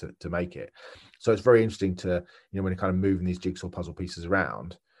to make it. So it's very interesting to when you're kind of moving these jigsaw puzzle pieces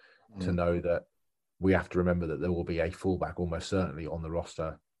around to know that we have to remember that there will be a fullback almost certainly on the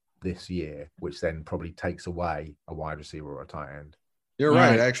roster this year, which then probably takes away a wide receiver or a tight end. You're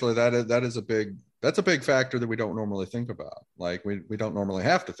right. Actually, that's a big factor that we don't normally think about. Like we don't normally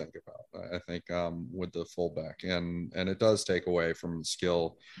have to think about, I think, with the fullback, and it does take away from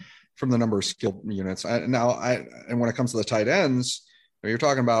skill, from the number of skill units. And when it comes to the tight ends, you're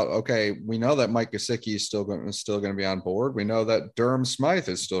talking about, okay, we know that Mike Gesicki is still going to be on board. We know that Durham Smythe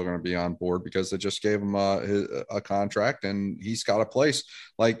is still going to be on board because they just gave him a contract and he's got a place.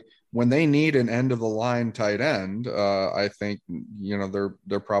 Like, when they need an end of the line tight end, I think,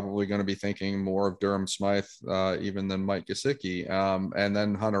 they're probably going to be thinking more of Durham Smythe even than Mike Gesicki. And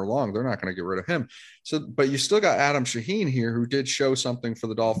then Hunter Long, they're not going to get rid of him. So, but you still got Adam Shaheen here, who did show something for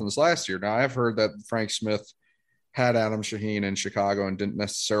the Dolphins last year. Now, I've heard that Frank Smith had Adam Shaheen in Chicago and didn't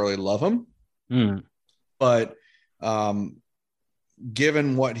necessarily love him. But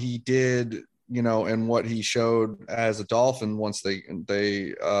given what he did, and what he showed as a Dolphin once they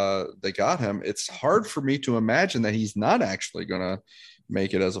got him, it's hard for me to imagine that he's not actually going to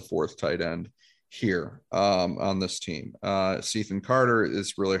make it as a 4th tight end here on this team. Ethan Carter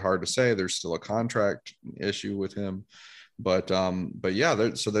is really hard to say. There's still a contract issue with him, but yeah,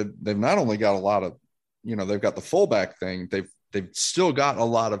 they've not only got a lot of, they've got the fullback thing. They've still got a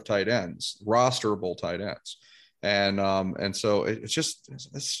lot of tight ends, rosterable tight ends. And so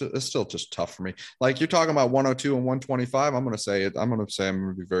it's still just tough for me. Like, you're talking about 102 and 125. I'm going to say I'm going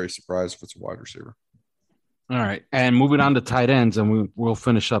to be very surprised if it's a wide receiver. All right. And moving on to tight ends, and we'll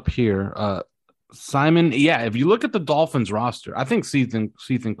finish up here. Simon, if you look at the Dolphins roster, I think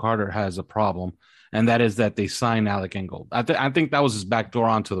Ethan Carter has a problem, and that is that they signed Alec Ingold. I think that was his backdoor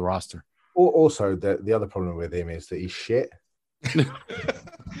onto the roster. Also, the other problem with him is that he's shit.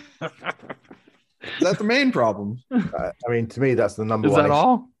 Is that the main problem? To me, that's the number one. Is that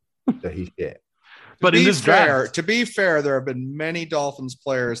all? That he's shit. But in this draft, to be fair, there have been many Dolphins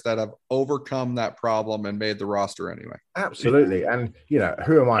players that have overcome that problem and made the roster anyway. Absolutely. And,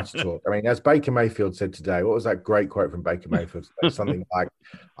 who am I to talk? As Baker Mayfield said today, what was that great quote from Baker Mayfield? Something like,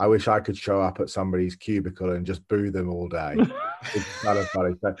 I wish I could show up at somebody's cubicle and just boo them all day. It's kind of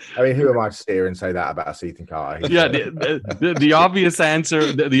funny. So, who am I to sit here and say that about Ethan Carter? The obvious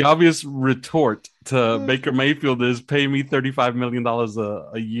answer, the obvious retort to Baker Mayfield is, pay me $35 million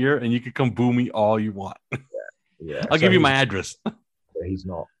a year and you can come boo me all you want. Yeah. I'll give you my address. He's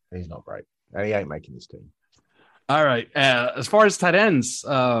not great. And he ain't making this team. All right. As far as tight ends,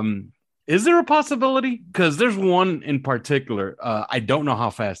 is there a possibility? Because there's one in particular. I don't know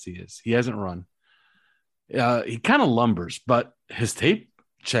how fast he is. He hasn't run. He kind of lumbers, but his tape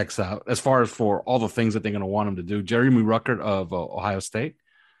checks out as far as for all the things that they're going to want him to do. Jeremy Ruckert of Ohio State.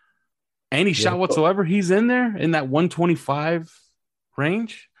 Any shot whatsoever he's in there in that 125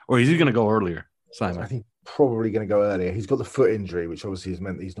 range? Or is he going to go earlier, Simon? I think probably going to go earlier. He's got the foot injury, which obviously has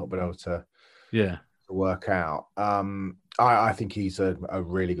meant that he's not been able to work out. I think he's a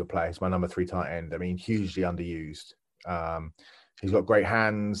really good player. He's my number 3 tight end. Hugely underused. He's got great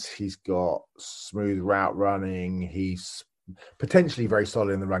hands. He's got smooth route running. He's potentially very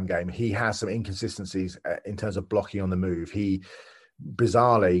solid in the run game. He has some inconsistencies in terms of blocking on the move. He,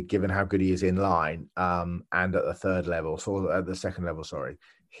 bizarrely, given how good he is in line and at the second level,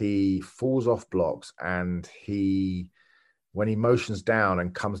 he falls off blocks, and when he motions down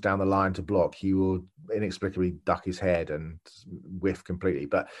and comes down the line to block, he will inexplicably duck his head and whiff completely.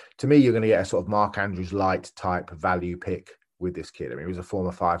 But to me, you're going to get a sort of Mark Andrews light type value pick with this kid. He was a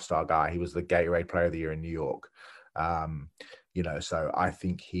former 5-star guy. He was the Gatorade Player of the Year in New York. So I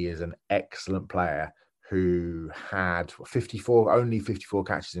think he is an excellent player who had only 54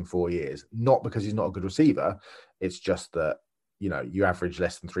 catches in 4 years, not because he's not a good receiver. It's just that, you average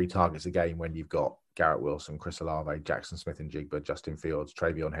less than 3 targets a game when you've got Garrett Wilson, Chris Olave, Jackson Smith and Jigba, Justin Fields,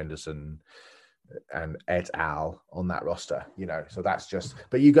 Travion Henderson, et al. On that roster, so that's just,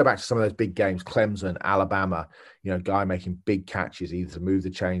 but you go back to some of those big games, Clemson, Alabama, guy making big catches, either to move the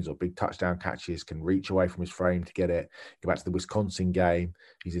chains or big touchdown catches, can reach away from his frame to get it. Go back to the Wisconsin game.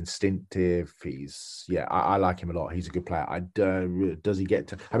 He's instinctive. I like him a lot. He's a good player. Does he get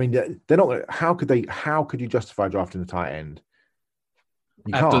to, I mean, they're not, how could you justify drafting the tight end?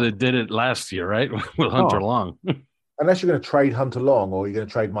 After they did it last year, right? With Hunter Long. Unless you're going to trade Hunter Long or you're going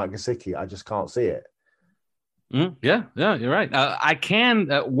to trade Mike Gesicki, I just can't see it. Yeah, you're right. I can.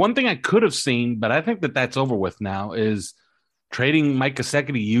 One thing I could have seen, but I think that's over with now, is trading Mike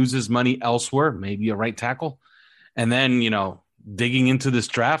Gesicki to use his money elsewhere, maybe a right tackle, and then digging into this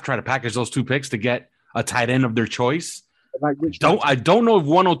draft, try to package those 2 picks to get a tight end of their choice. I don't know if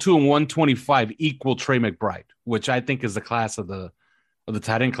 102 and 125 equal Trey McBride, which I think is the class of the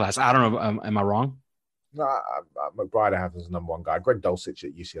tight end class. I don't know. Am I wrong? No, McBride I have as number 1 guy. Greg Dulcich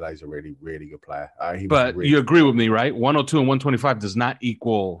at UCLA is a really, really good player. You agree with me, right? 102 and 125 does not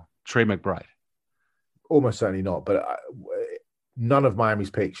equal Trey McBride. Almost certainly not. But none of Miami's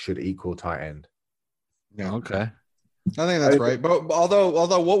picks should equal tight end. Yeah. Okay. I think that's right. But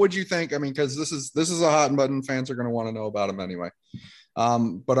although, what would you think? I mean, because this is a hot button. Fans are going to want to know about him anyway.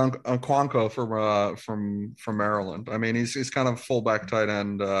 But on Okonkwo from Maryland, I mean, he's kind of fullback tight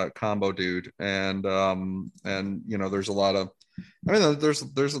end combo dude, and there's a lot of, there's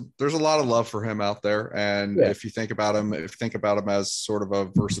a lot of love for him out there. And if you think about him as sort of a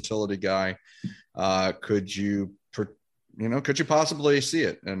versatility guy, could you possibly see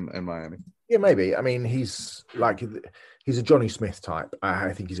it in Miami? Yeah, maybe. I mean, he's a Johnny Smith type.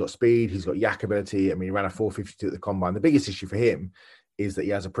 I think he's got speed. He's got yak ability. I mean, he ran a 4.52 at the combine. The biggest issue for him is that he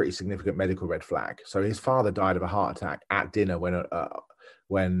has a pretty significant medical red flag. So his father died of a heart attack at dinner when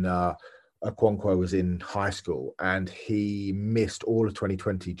Okonkwo was in high school, and he missed all of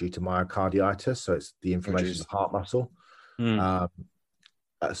 2020 due to myocarditis. So it's the inflammation of the heart muscle.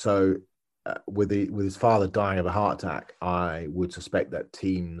 With his father dying of a heart attack, I would suspect that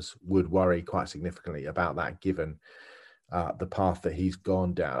teams would worry quite significantly about that, given the path that he's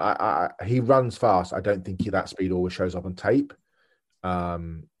gone down. He runs fast. I don't think that speed always shows up on tape,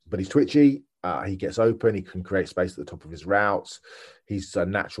 but he's twitchy. He gets open. He can create space at the top of his routes. He's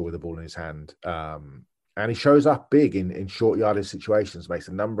natural with the ball in his hand. And he shows up big in short yardage situations, makes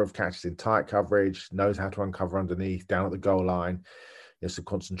a number of catches in tight coverage, knows how to uncover underneath, down at the goal line. There's some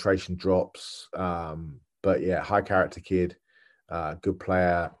concentration drops. But yeah, high character kid, good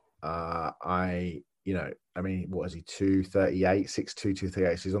player. What is he, 238, 6'2",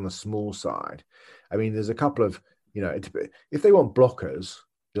 238. So he's on the small side. I mean, there's a couple of, if they want blockers,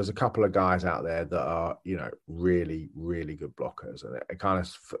 there's a couple of guys out there that are, really, really good blockers. And it kind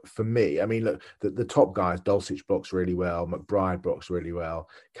of, for me, I mean, look, the top guys, Dulcich blocks really well. McBride blocks really well.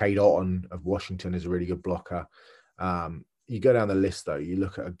 Cade Otton of Washington is a really good blocker. You go down the list, though, you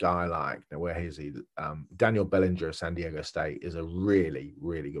look at a guy like, where is he? Daniel Bellinger of San Diego State is a really,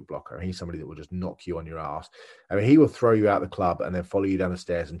 really good blocker. He's somebody that will just knock you on your ass. I mean, he will throw you out the club and then follow you down the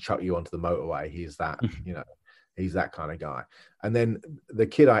stairs and chuck you onto the motorway. He's that, he's that kind of guy. And then the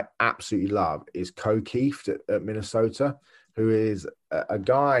kid I absolutely love is Ko Kieft at Minnesota, who is a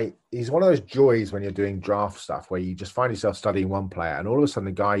guy. He's one of those joys when you're doing draft stuff where you just find yourself studying one player and all of a sudden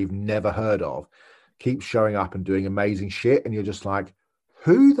a guy you've never heard of keeps showing up and doing amazing shit. And you're just like,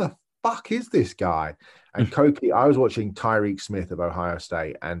 who the fuck is this guy? And Koki, I was watching Tyreek Smith of Ohio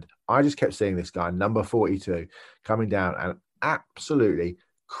State, and I just kept seeing this guy, number 42, coming down and absolutely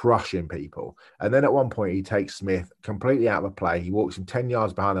crushing people. And then at one point, he takes Smith completely out of the play. He walks him 10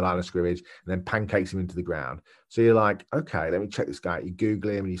 yards behind the line of scrimmage and then pancakes him into the ground. So you're like, okay, let me check this guy. You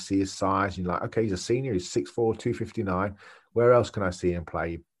Google him and you see his size. And you're like, okay, he's a senior. He's 6'4", 259. Where else can I see him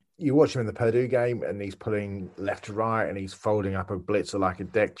play? You watch him in the Purdue game and he's pulling left to right and he's folding up a blitzer like a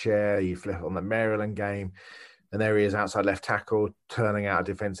deck chair. You flip on the Maryland game and there he is outside left tackle, turning out a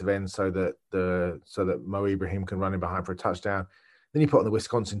defensive end so that Mo Ibrahim can run in behind for a touchdown. Then you put on the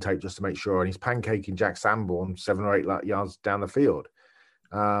Wisconsin tape just to make sure, and he's pancaking Jack Sanborn 7 or 8 yards down the field.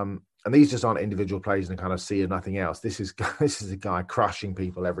 And these just aren't individual plays and kind of see nothing else. This is a guy crushing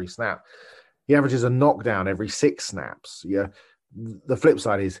people every snap. He averages a knockdown every 6 snaps. Yeah. The flip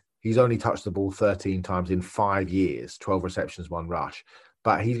side is he's only touched the ball 13 times in 5 years, 12 receptions, 1 rush.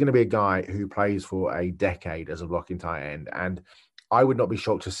 But he's going to be a guy who plays for a decade as a blocking tight end. And I would not be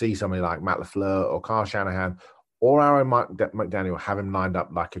shocked to see somebody like Matt LaFleur or Kyle Shanahan or Aaron McDaniel have him lined up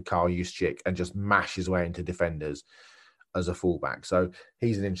like a Kyle Juszczyk and just mash his way into defenders as a fullback. So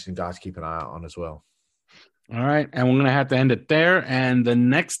he's an interesting guy to keep an eye out on as well. All right. And we're going to have to end it there. And the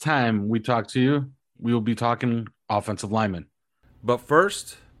next time we talk to you, we will be talking offensive linemen. But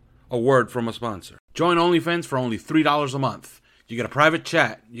first, A word from a sponsor. Join OnlyFans for only $3 a month. You get a private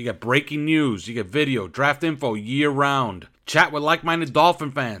chat, you get breaking news, you get video, draft info year round, chat with like-minded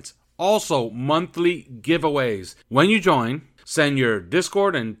Dolphin fans, also monthly giveaways. When you join, send your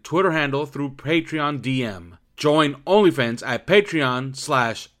Discord and Twitter handle through Patreon DM. Join OnlyFans at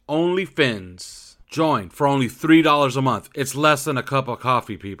Patreon/OnlyFins. Join for only $3 a month. It's less than a cup of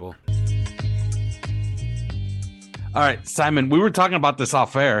coffee, people. All right, Simon, we were talking about this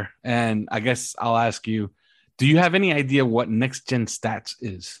off air, and I guess I'll ask you, do you have any idea what Next Gen Stats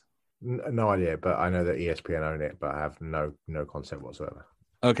is? No idea, but I know that ESPN own it, but I have no concept whatsoever.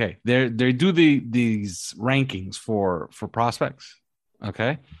 Okay, they do these rankings for prospects,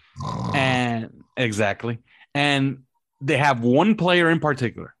 okay? And exactly. And they have one player in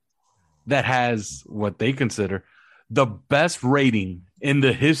particular that has what they consider the best rating in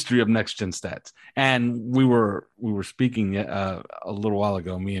the history of Next Gen Stats. And we were speaking a little while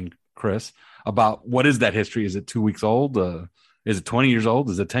ago, me and Chris, about what is that history? Is it 2 weeks old? Is it 20 years old?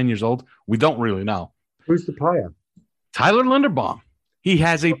 Is it 10 years old? We don't really know. Who's the player? Tyler Linderbaum. He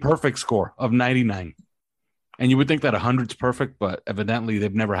has a perfect score of 99. And you would think that 100's perfect, but evidently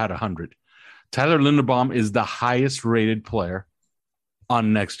they've never had 100. Tyler Linderbaum is the highest rated player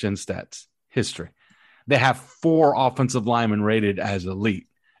on Next Gen Stats history. They have 4 offensive linemen rated as elite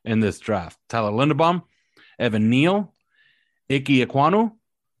in this draft. Tyler Linderbaum, Evan Neal, Ike Ekwonu,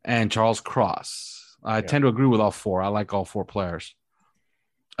 and Charles Cross. I tend to agree with all 4. I like all 4 players.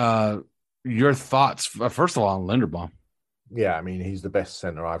 Your thoughts, first of all, on Linderbaum? Yeah, I mean, he's the best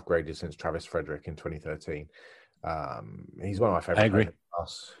center I've graded since Travis Frederick in 2013. He's one of my favorite. I agree.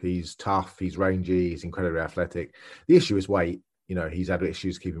 He's tough. He's rangy. He's incredibly athletic. The issue is weight. You know, he's had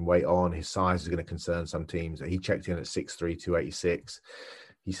issues keeping weight on. His size is going to concern some teams. He checked in at 6'3", 286.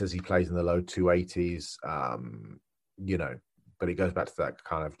 He says he plays in the low 280s. You know, but it goes back to that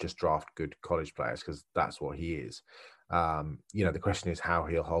kind of just draft good college players because that's what he is. You know, the question is how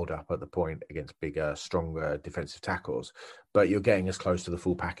he'll hold up at the point against bigger, stronger defensive tackles. But you're getting as close to the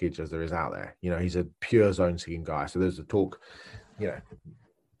full package as there is out there. You know, he's a pure zone scheme guy. So there's a talk, you know,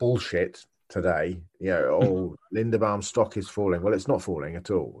 bullshit today. You know, Linderbaum's stock is falling. Well, it's not falling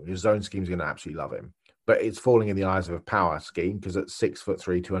at all. His zone scheme's going to absolutely love him. But it's falling in the eyes of a power scheme because at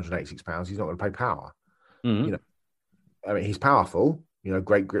 6'3", 286 pounds, he's not going to play power. Mm-hmm. You know, I mean, he's powerful. You know,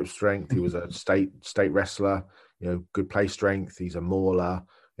 great grip strength. He was a state wrestler. You know, good play strength. He's a mauler.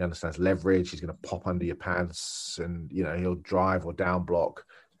 He understands leverage. He's going to pop under your pants and, you know, he'll drive or down block.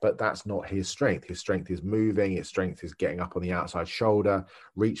 But that's not his strength. His strength is moving. His strength is getting up on the outside shoulder,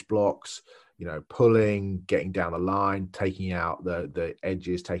 reach blocks, you know, pulling, getting down the line, taking out the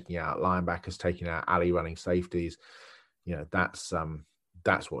edges, taking out linebackers, taking out alley running safeties. You know, that's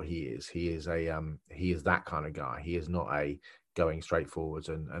what he is. He is that kind of guy. He is not a going straight forwards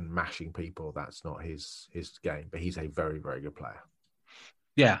and mashing people. That's not his game, but he's a very, very good player.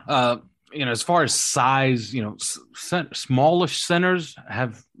 Yeah. You know, as far as size, you know, smallish centers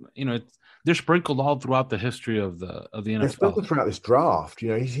have, you know, they're sprinkled all throughout the history of the NFL. They're sprinkled throughout this draft. You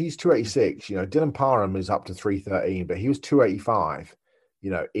know, he's 286. You know, Dylan Parham is up to 313, but he was 285,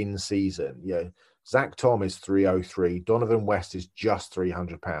 you know, in season. You know, Zach Tom is 303. Donovan West is just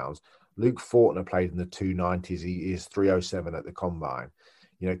 300 pounds. Luke Fortner played in the 290s. He is 307 at the combine.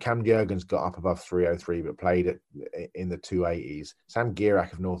 You know, Cam Jurgens got up above 303, but played in the 280s. Sam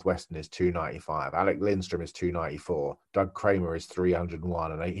Gierak of Northwestern is 295. Alec Lindstrom is 294. Doug Kramer is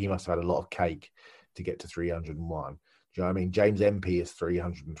 301, and he must have had a lot of cake to get to 301. Do you know what I mean? James MP is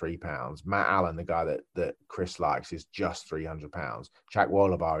 303 pounds. Matt Allen, the guy that Chris likes, is just 300 pounds. Chak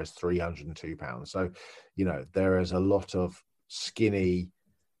Wallabar is 302 pounds. So, you know, there is a lot of skinny,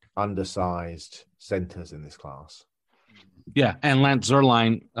 undersized centers in this class. Yeah, and Lance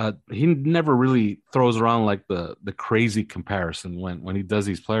Zierlein, he never really throws around like the crazy comparison when he does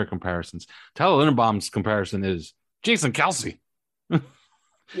these player comparisons. Tyler Linderbaum's comparison is Jason Kelce.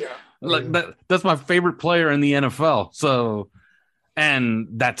 Yeah, like that's my favorite player in the NFL. So, and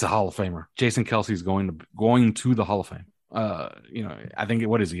that's a Hall of Famer. Jason Kelce's going to the Hall of Fame. You know, I think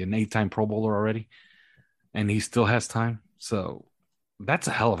what is he, an 8-time Pro Bowler already, and he still has time. So. That's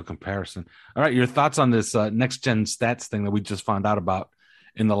a hell of a comparison. All right, your thoughts on this Next Gen Stats thing that we just found out about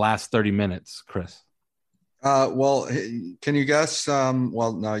in the last 30 minutes, Chris? Well, can you guess?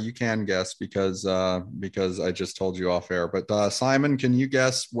 Well, no, you can guess because I just told you off air. But Simon, can you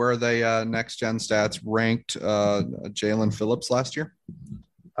guess where they Next Gen Stats ranked Jalen Phillips last year?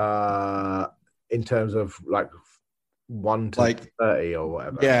 In terms of like 1 to 30 or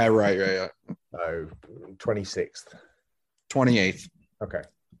whatever. Yeah, right. Oh, 26th. 28th. Okay.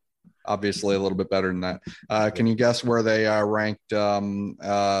 obviously a little bit better than that. Can you guess where they ranked Jalen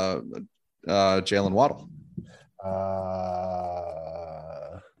Waddle?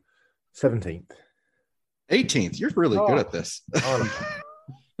 17th. 18th. You're really good at this.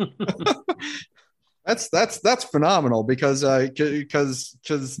 That's phenomenal because let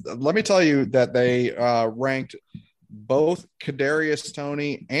me tell you that they ranked both Kadarius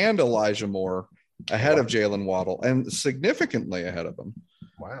Toney and Elijah Moore ahead of Jalen Waddle and significantly ahead of him.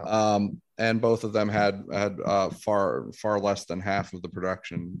 Wow. And both of them had far less than half of the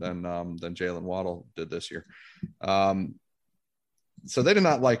production than Jalen Waddle did this year. So they did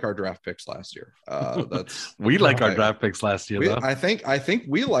not like our draft picks last year. We like our draft picks last year, though. I think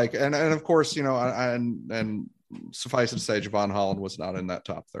we like, and of course, and suffice it to say, Javon Holland was not in that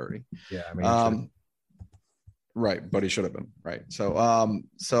top 30. Yeah, I mean, right, but he should have been, right. So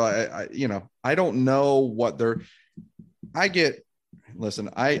I don't know what they're. I get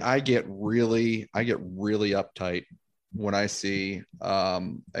really uptight when I see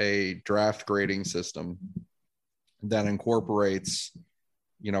a draft grading system that incorporates,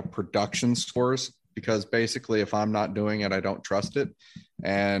 production scores, because basically if I'm not doing it, I don't trust it.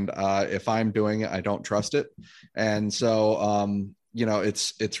 And if I'm doing it, I don't trust it. And so,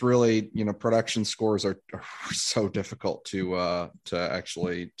 it's really, production scores are so difficult to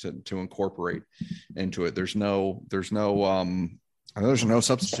actually to incorporate into it. There's no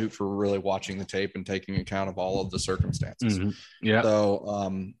substitute for really watching the tape and taking account of all of the circumstances. Mm-hmm. Yeah.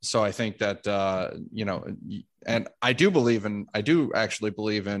 So I think that, and I do actually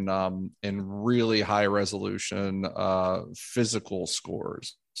believe in really high resolution, physical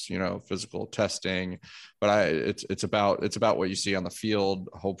scores, physical testing, but it's about what you see on the field.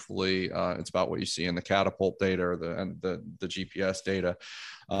 Hopefully it's about what you see in the catapult data or the GPS data.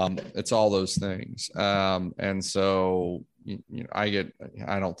 It's all those things. And so, I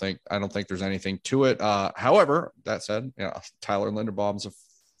don't think there's anything to it. However, that said, Tyler Linderbaum's a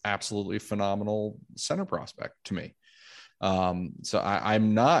absolutely phenomenal center prospect to me. So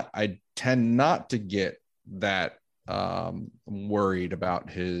I tend not to get that worried about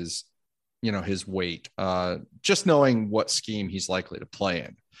his weight, just knowing what scheme he's likely to play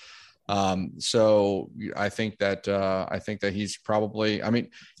in. So I think that he's probably,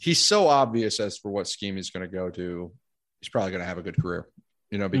 he's so obvious as for what scheme he's going to go to. He's probably going to have a good career,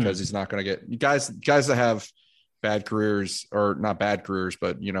 because he's not going to get guys that have bad careers, or not bad careers,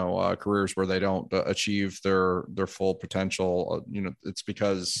 but, careers where they don't achieve their full potential. It's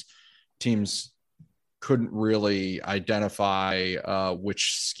because teams couldn't really identify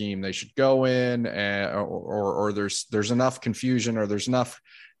which scheme they should go in, or there's enough confusion, or there's enough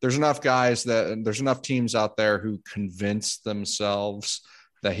guys there's enough teams out there who convince themselves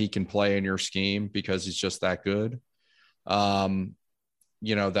that he can play in your scheme because he's just that good. That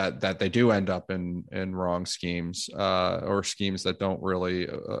they do end up in wrong schemes, or schemes that don't really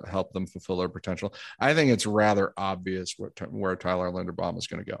help them fulfill their potential. I think it's rather obvious where Tyler Linderbaum is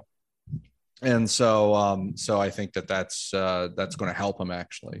going to go. And so I think that's going to help him.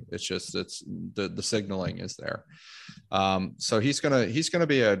 Actually, it's the signaling is there. So he's going to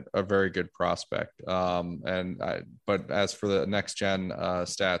be a very good prospect. But as for the next gen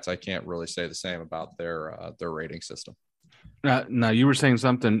stats, I can't really say the same about their rating system. Now you were saying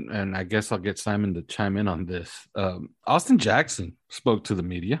something, and I guess I'll get Simon to chime in on this. Austin Jackson spoke to the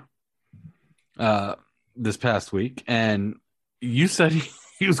media this past week, and you said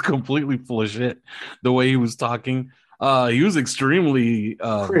he was completely full of shit the way he was talking. He was extremely.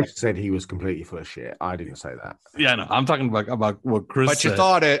 Chris said he was completely full of shit. I didn't say that. Yeah, no, I'm talking about what Chris said. But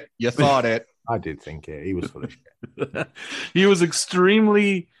you thought it. I did think it. He was full of shit. He was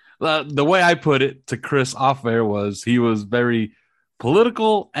extremely. The way I put it to Chris off air was he was very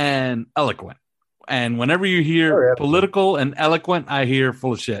political and eloquent. And whenever you hear political and eloquent, I hear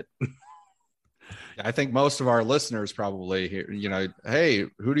full of shit. I think most of our listeners probably hear, hey,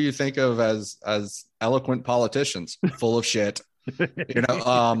 who do you think of as eloquent politicians? Full of shit.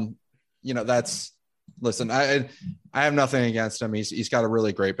 That's, listen, I have nothing against him. He's got a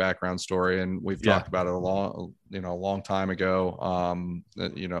really great background story, and we've talked about it a long time ago.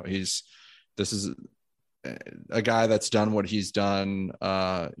 This is a guy that's done what he's done,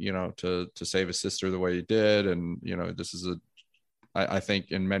 to save his sister the way he did. And, this is I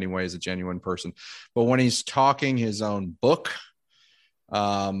think in many ways a genuine person, but when he's talking his own book,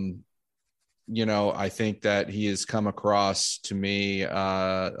 I think that he has come across to me.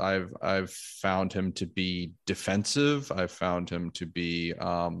 I've found him to be defensive. I've found him to be,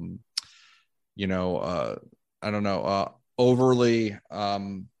 overly,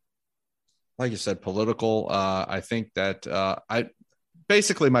 like you said, political. I think that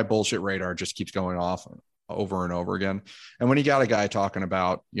basically my bullshit radar just keeps going off over and over again. And when you got a guy talking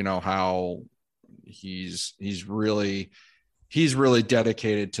about, how he's really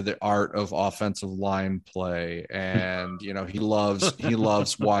dedicated to the art of offensive line play, and he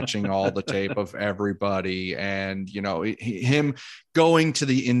loves watching all the tape of everybody, and him going to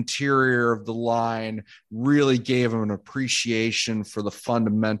the interior of the line really gave him an appreciation for the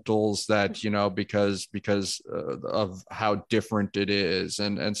fundamentals that because of how different it is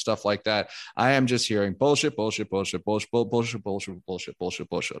and stuff like that. I am just hearing bullshit,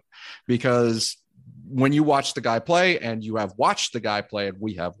 because when you watch the guy play, and you have watched the guy play, and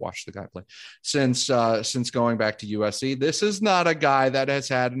we have watched the guy play since going back to USC, this is not a guy that has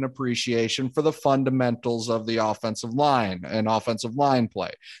had an appreciation for the fundamentals of the offensive line and offensive line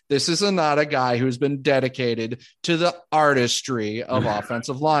play. This is not a guy who's been dedicated to the artistry of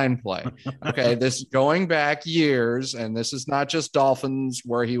offensive line play. Okay, this going back years, and this is not just Dolphins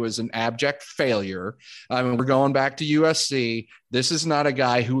where he was an abject failure. I mean, we're going back to USC. This is not a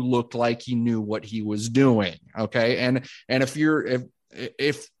guy who looked like he knew what he was doing. Okay. And if you're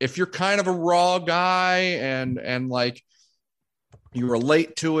kind of a raw guy and like you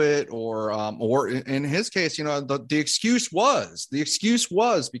relate to it, or in his case, the excuse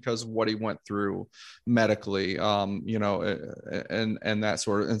was because of what he went through medically, and that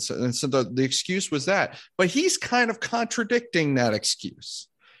sort of, and so the excuse was that, but he's kind of contradicting that excuse.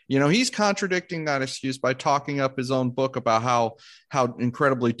 He's contradicting that excuse by talking up his own book about how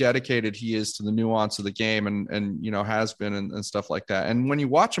incredibly dedicated he is to the nuance of the game and has been and stuff like that. And when you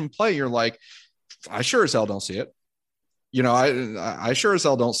watch him play, you're like, I sure as hell don't see it. I sure as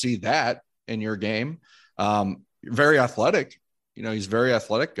hell don't see that in your game. Very athletic. He's a very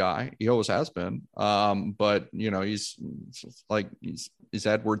athletic guy. He always has been. But he's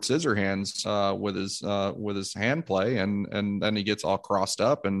Edward Scissorhands with his hand play, and then he gets all crossed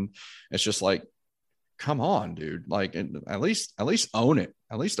up, and it's just like, come on, dude. Like, at least own it.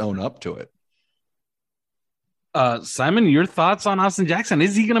 At least own up to it. Simon, your thoughts on Austin Jackson?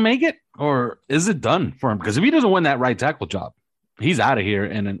 Is he going to make it, or is it done for him? Because if he doesn't win that right tackle job, he's out of here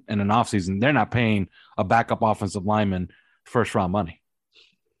in an offseason. They're not paying a backup offensive lineman first round money.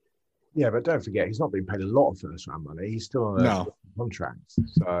 Yeah, but don't forget, he's not being paid a lot of first round money. He's still on a contract.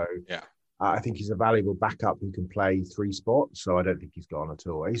 So yeah, I think he's a valuable backup who can play 3 spots. So I don't think he's gone at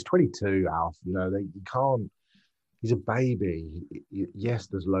all. He's 22, Alf. You can't. He's a baby. Yes,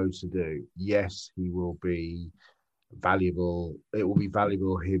 there's loads to do. Yes, he will be valuable. It will be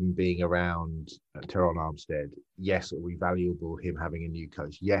valuable him being around Teron Armstead. Yes, it will be valuable him having a new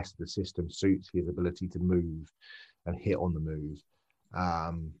coach. Yes, the system suits his ability to move and hit on the move.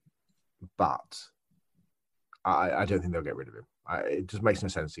 But I don't think they'll get rid of him. It just makes no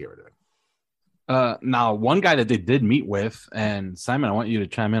sense to get rid of him. Now, one guy that they did meet with, and Simon, I want you to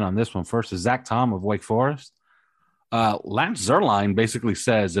chime in on this one first, is Zach Tom of Wake Forest. Lance Zierlein basically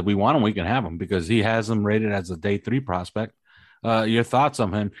says if we want him, we can have him because he has him rated as a day 3 prospect. Your thoughts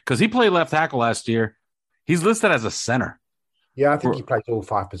on him? Because he played left tackle last year. He's listed as a center. Yeah, I think he plays all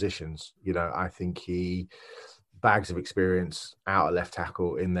 5 positions. I think he bags of experience out at left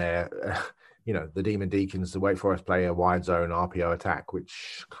tackle in there. The Demon Deacons, the Wake Forest play a wide zone RPO attack,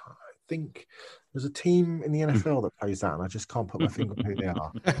 which I think there's a team in the NFL that plays that, and I just can't put my finger on who they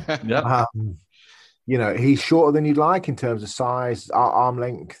are. Yep. He's shorter than you'd like in terms of size, arm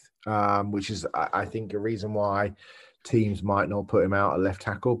length, which is, I think, a reason why teams might not put him out at left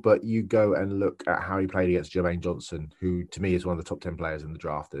tackle. But you go and look at how he played against Jermaine Johnson, who to me is one of the top 10 players in the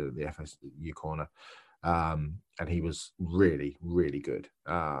draft, the FSU corner. And he was really, really good.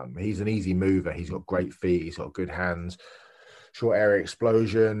 He's an easy mover. He's got great feet. He's got good hands, short area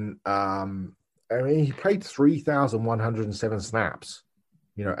explosion. He played 3,107 snaps,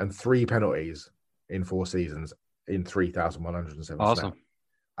 and 3 penalties in 4 seasons in 3,107 awesome.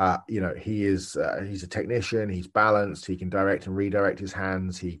 Snaps. He's a technician. He's balanced. He can direct and redirect his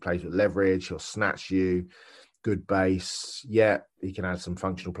hands. He plays with leverage. He'll snatch you. Good base. Yeah, he can add some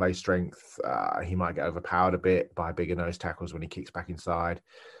functional play strength. He might get overpowered a bit by bigger nose tackles when he kicks back inside.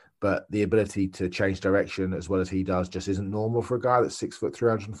 But the ability to change direction as well as he does just isn't normal for a guy that's 6 foot,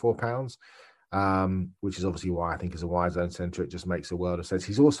 304 pounds, which is obviously why I think as a wide zone center, it just makes a world of sense.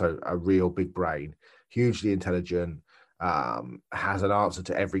 He's also a real big brain, hugely intelligent, has an answer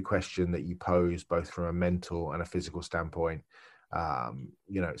to every question that you pose, both from a mental and a physical standpoint.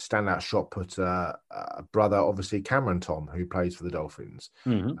 Standout shot putter, brother, obviously Cameron Tom, who plays for the Dolphins.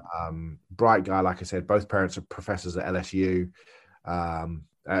 Mm-hmm. Bright guy, like I said, both parents are professors at LSU.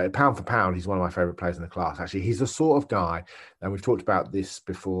 Pound for pound, he's one of my favorite players in the class. Actually, he's the sort of guy, and we've talked about this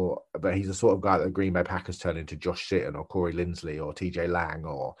before, but he's the sort of guy that the Green Bay Packers turn into Josh Sitton or Corey Linsley or TJ Lang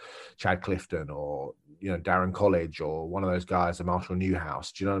or Chad Clifton or Darren College or one of those guys, or Marshall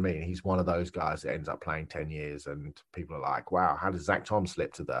Newhouse. Do you know what I mean? He's one of those guys that ends up playing 10 years, and people are like, "Wow, how does Zach Tom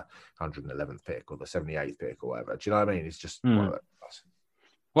slip to the 111th pick or the 78th pick or whatever?" Do you know what I mean? It's just one of those guys.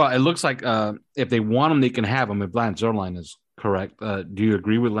 Well, it looks like if they want him, they can have him. If Lance Zierlein is correct, do you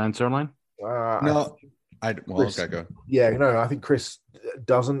agree with Lance Zierlein? No, okay, go. Yeah, I think Chris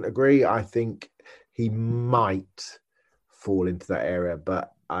doesn't agree. I think he might fall into that area,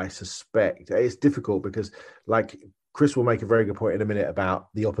 but I suspect it's difficult because, like, Chris will make a very good point in a minute about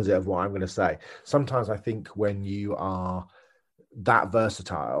the opposite of what I'm going to say. Sometimes I think when you are that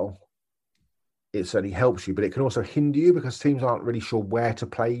versatile, it certainly helps you, but it can also hinder you because teams aren't really sure where to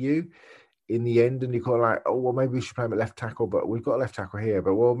play you in the end. And you're kind of like, oh, well, maybe we should play him at left tackle, but we've got a left tackle here.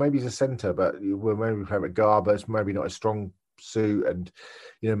 But, well, maybe he's a centre, but we'll maybe play him at guard, but it's maybe not a strong suit. And,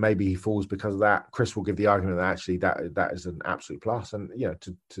 maybe he falls because of that. Chris will give the argument that actually that is an absolute plus. And,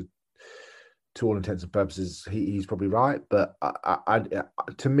 to all intents and purposes, he's probably right. But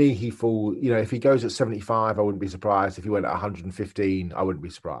to me, he falls, if he goes at 75, I wouldn't be surprised. If he went at 115, I wouldn't be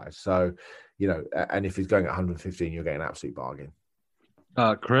surprised. So, and if he's going at 115, you're getting an absolute bargain.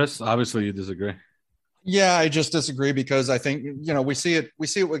 Chris, obviously you disagree. Yeah, I just disagree because I think, we see it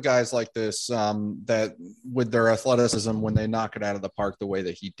with guys like this, that with their athleticism, when they knock it out of the park the way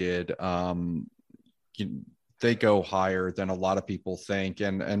that he did, they go higher than a lot of people think.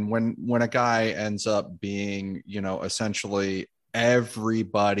 And when a guy ends up being, essentially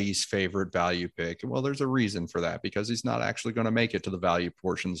everybody's favorite value pick, well, there's a reason for that, because he's not actually going to make it to the value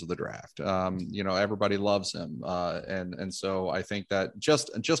portions of the draft. Everybody loves him. And so I think that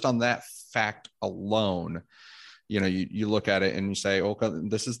just on that fact alone, you look at it and you say, okay,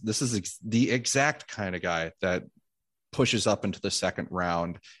 this is the exact kind of guy that pushes up into the second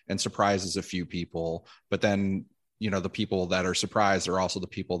round and surprises a few people, but then the people that are surprised are also the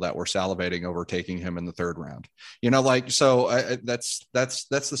people that were salivating over taking him in the third round. That's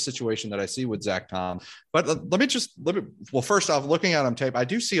the situation that I see with Zach Tom. But well, first off, looking at him tape, I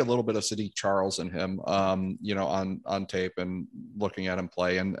do see a little bit of Sadiq Charles in him, on tape and looking at him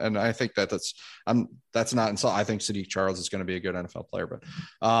play. And I think that's not insult. I think Sadiq Charles is going to be a good NFL player,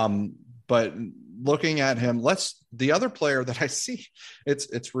 but looking at him, the other player that I see,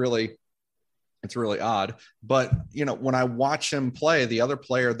 it's really odd, but when I watch him play, the other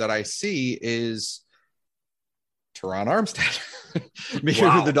player that I see is Teron Armstead,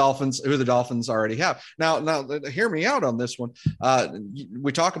 who the Dolphins already have. Now, hear me out on this one.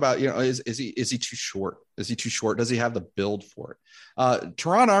 We talk about, is he too short? Is he too short? Does he have the build for it?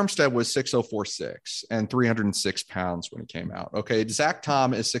 Teron Armstead was 6'0", and 306 pounds when he came out. Okay. Zach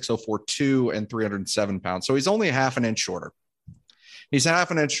Tom is 6'4", and 307 pounds. So he's only a half an inch shorter. He's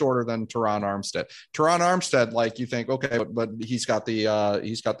half an inch shorter than Teron Armstead. Teron Armstead, like, you think, okay, but he's got the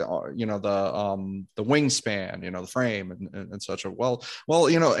wingspan, the frame and such. Teron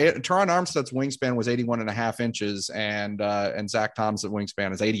Armstead's wingspan was 81.5 inches, and Zach Tom's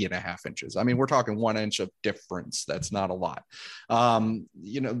wingspan is 80.5 inches. I mean, we're talking 1 inch of difference. That's not a lot.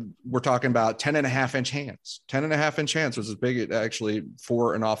 We're talking about 10.5 inch hands. 10.5 inch hands was as big, actually,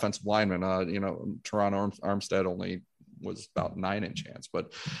 for an offensive lineman. Teron Armstead only was about 9 inch hands.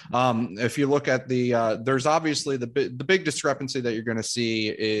 But if you look at there's obviously the big discrepancy that you're going to see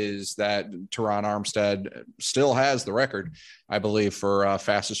is that Teron Armstead still has the record, I believe, for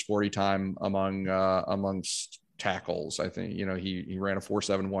fastest 40 time amongst tackles. I think, he ran a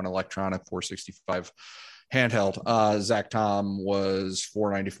 4.71 electronic, 4.65 handheld. Zach Tom was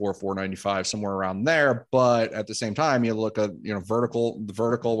 494, 495, somewhere around there. But at the same time, you look at, vertical,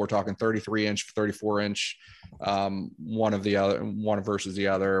 we're talking 33 inch, 34 inch, one versus the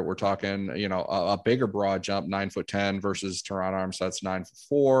other. We're talking, a bigger broad jump, 9'10" versus Teron Armstead's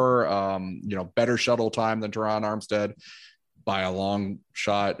 9'4". Better shuttle time than Teron Armstead by a long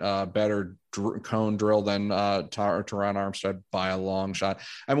shot, better cone drill than Teron Armstead by a long shot.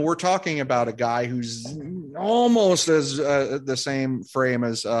 I mean, we're talking about a guy who's almost as the same frame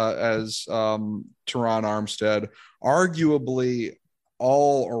as Teron Armstead, arguably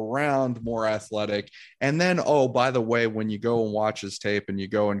all around more athletic. And then, oh, by the way, when you go and watch his tape and you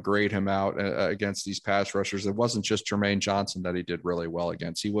go and grade him out against these pass rushers, it wasn't just Jermaine Johnson that he did really well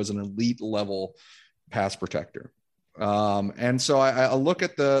against. He was an elite level pass protector. And so I look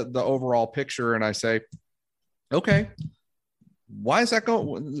at the overall picture and I say, okay, why is that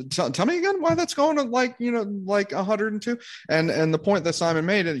going? Tell me again why that's going to like 102. And the point that Simon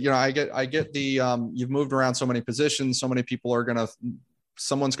made, I get the you've moved around so many positions, so many people are going to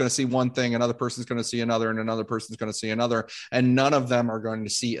someone's going to see one thing, another person's going to see another, and another person's going to see another, and none of them are going to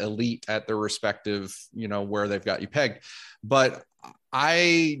see elite at their respective, where they've got you pegged. But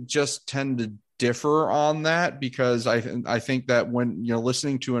I just tend to differ on that, because I think that when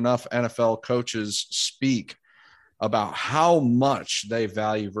listening to enough NFL coaches speak about how much they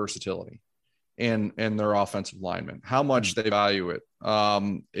value versatility in their offensive linemen, how much they value it.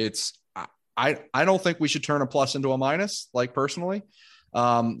 I don't think we should turn a plus into a minus, like personally.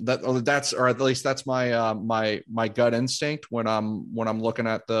 That's or at least that's my my gut instinct when I'm looking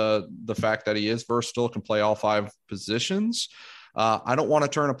at the fact that he is versatile, can play all 5 positions. I don't want to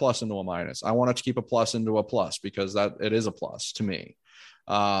turn a plus into a minus. I want it to keep a plus into a plus, because that it is a plus to me.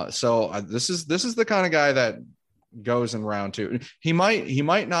 So this is the kind of guy that goes in round 2. He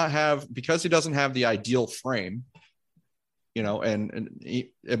might not have, because he doesn't have the ideal frame,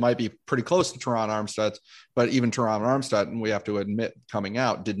 it might be pretty close to Teron Armstead, but even Teron Armstead, and we have to admit, coming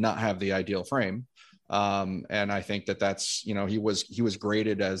out, did not have the ideal frame. And I think that's, he was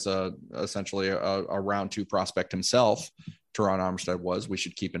graded as essentially a round 2 prospect himself. Teron Armstead was, we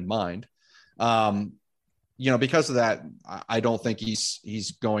should keep in mind. Because of that, I don't think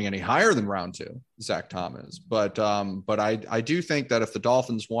he's going any higher than round 2, Zach Tom is. But I do think that if the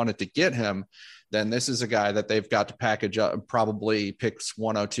Dolphins wanted to get him, then this is a guy that they've got to package up, probably picks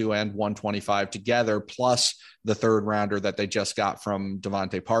 102 and 125 together, plus the 3rd rounder that they just got from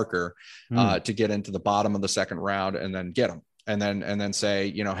Devontae Parker to get into the bottom of the 2nd round, and then get him. And then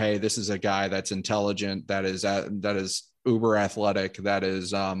say, hey, this is a guy that's intelligent, that is uber athletic, that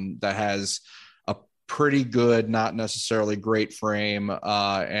has a pretty good, not necessarily great frame,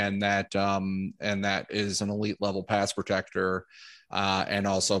 and that is an elite level pass protector, and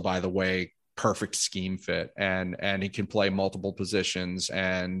also, by the way, perfect scheme fit, and he can play multiple positions,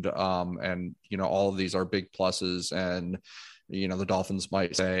 and all of these are big pluses. And the Dolphins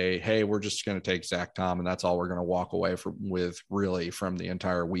might say, hey, we're just going to take Zach Tom, and that's all we're going to walk away with really from the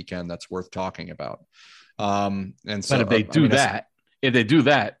entire weekend that's worth talking about. And so, but if they do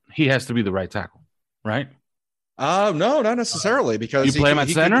that, he has to be the right tackle, right? No, not necessarily, because you play him at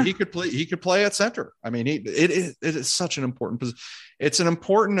center. He could play at center. I mean, it is such an important position. It's an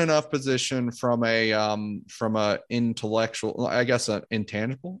important enough position from a intellectual, I guess, an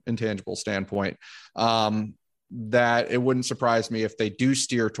intangible standpoint, that it wouldn't surprise me if they do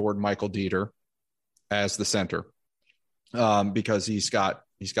steer toward Michael Dieter as the center, because he's got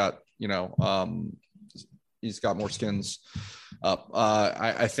more skins up.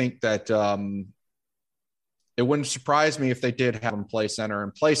 I think that it wouldn't surprise me if they did have him play center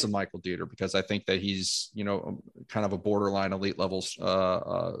in place of Michael Dieter, because I think that he's, kind of a borderline elite level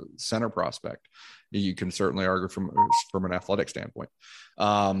center prospect. You can certainly argue from an athletic standpoint.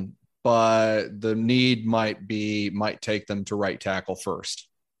 But the need might take them to right tackle first.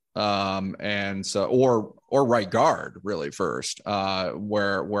 And so, or right guard really first,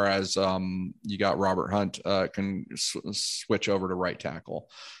 whereas you got Robert Hunt can switch over to right tackle,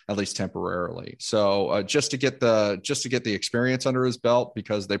 at least temporarily. So just to get the experience under his belt,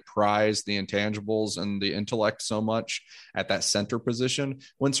 because they prize the intangibles and the intellect so much at that center position.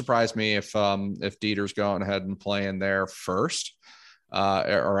 Wouldn't surprise me if Dieter's going ahead and playing there first,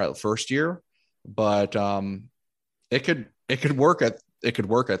 or at first year, but it could work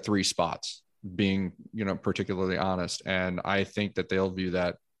at 3 spots, being, particularly honest. And I think that they'll view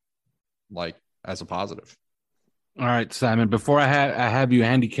that like as a positive. All right, Simon, before I have you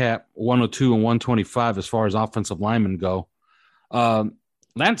handicap 102 and 125 as far as offensive linemen go,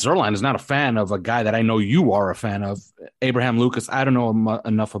 Lance Zierlein is not a fan of a guy that I know you are a fan of, Abraham Lucas. I don't know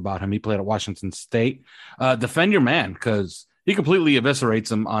enough about him. He played at Washington State. Defend your man, because he completely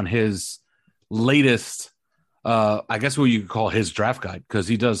eviscerates him on his latest, I guess what you could call his draft guide, because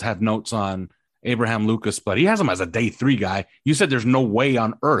he does have notes on Abraham Lucas, but he has him as a day 3 guy. You said there's no way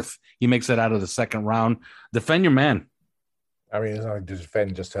on earth he makes it out of the 2nd round. Defend your man. I mean, it's not to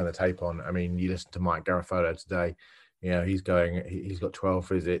defend, just turn the tape on. I mean, you listen to Mike Garafolo today. He's got 12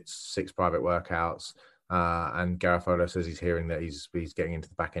 visits, 6 private workouts, and Garafolo says he's hearing that he's getting into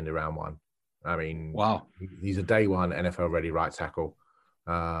the back end of round 1. I mean, wow, he's a day 1 NFL ready right tackle.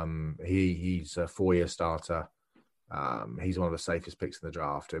 He's a 4-year starter. He's one of the safest picks in the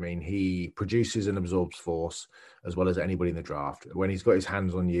draft. I mean, he produces and absorbs force as well as anybody in the draft. When he's got his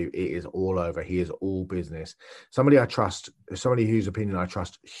hands on you, it is all over. He is all business. Somebody whose opinion I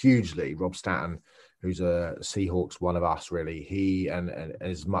trust hugely, Rob Stanton, who's a Seahawks one of us, really. He and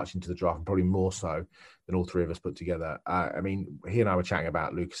is much into the draft, and probably more so than all 3 of us put together. I mean, he and I were chatting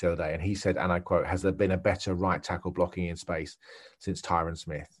about Lucas the other day, and he said, and I quote, "Has there been a better right tackle blocking in space since Tyron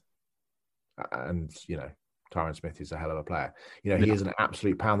Smith?" And, Tyron Smith is a hell of a player. You know, he is an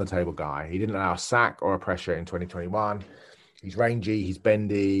absolute pound the table guy. He didn't allow a sack or a pressure in 2021. He's rangy, he's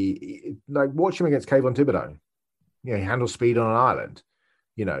bendy. Like, watch him against Kayvon Thibodeau. You know, he handles speed on an island.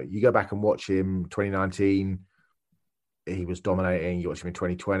 You know, you go back and watch him 2019, he was dominating. You watch him in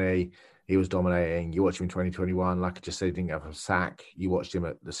 2020, he was dominating. You watch him in 2021, like I just said, he didn't have a sack. You watched him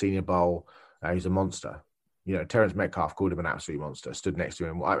at the Senior Bowl. He's a monster. You know, Terrence Metcalf called him an absolute monster, stood next to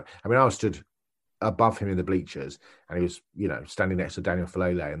him. I was stood above him in the bleachers, and he was, you know, standing next to Daniel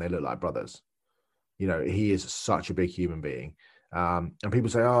Falele, and they look like brothers. You know, he is such a big human being. And people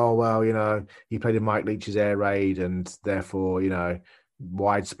say, oh, well, you know, he played in Mike Leach's air raid, and therefore, you know,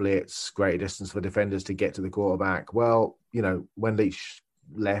 wide splits, greater distance for defenders to get to the quarterback. Well, you know, when Leach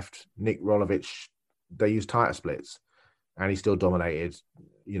left, Nick Rolovich, they used tighter splits, and he still dominated,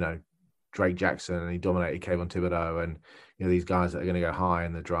 you know, Drake Jackson, and he dominated Kayvon Thibodeau, and, you know, these guys that are going to go high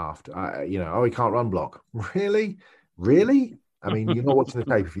in the draft. You know, oh, he can't run block. Really? I mean, you're not watching the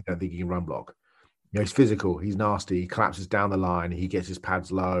tape if you don't think he can run block. You know, he's physical, he's nasty, he collapses down the line, he gets his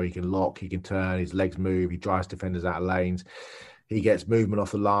pads low, he can lock, he can turn, his legs move, he drives defenders out of lanes, he gets movement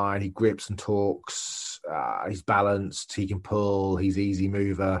off the line, he grips and talks, he's balanced, he can pull, he's easy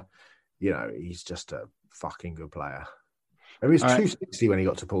mover. You know, he's just a fucking good player. I mean, he was 260 when he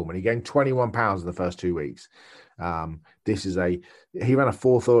got to Pullman. He gained 21 pounds in the first 2 weeks. He ran a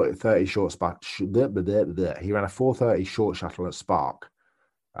 4:30 short spark. He ran a 4:30 short shuttle at Spark.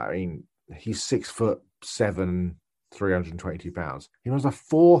 I mean, he's 6'7", 322 pounds. He runs a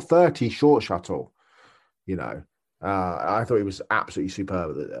 4:30 short shuttle. You know, I thought he was absolutely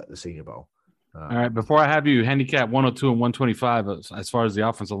superb at the Senior Bowl. All right, before I have you handicap 102 and 125 as far as the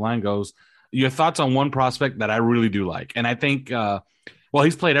offensive line goes, your thoughts on one prospect that I really do like, and I think,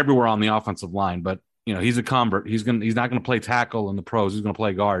 he's played everywhere on the offensive line, but you know, he's a convert. He's not going to play tackle in the pros. He's going to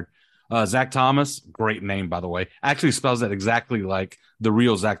play guard. Zach Thomas, great name, by the way. Actually spells that exactly like the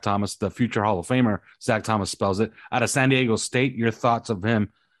real Zach Thomas, the future Hall of Famer. Zach Thomas spells it. Out of San Diego State, your thoughts of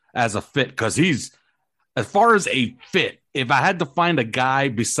him as a fit? Because he's, as far as a fit, if I had to find a guy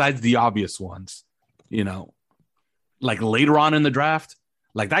besides the obvious ones, you know, like later on in the draft,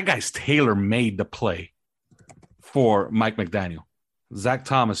 like that guy's tailor-made to play for Mike McDaniel. Zach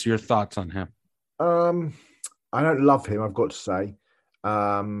Thomas, your thoughts on him? I don't love him, I've got to say.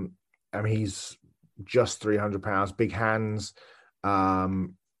 I mean, he's just 300 pounds, big hands,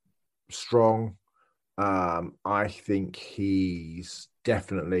 strong. I think he's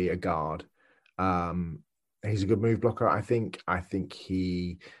definitely a guard. He's a good move blocker. I think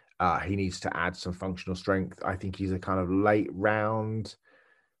he needs to add some functional strength. I think he's a kind of late round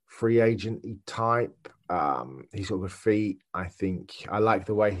free agent type. He's got good feet. I like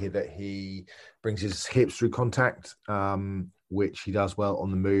the way that he brings his hips through contact, which he does well on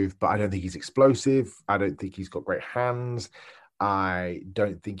the move, but I don't think he's explosive. I don't think he's got great hands. I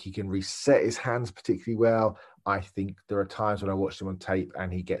don't think he can reset his hands particularly well. I think there are times when I watched him on tape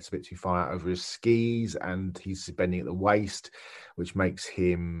and he gets a bit too far out over his skis and he's bending at the waist, which makes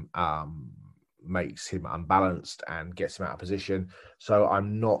him unbalanced and gets him out of position. So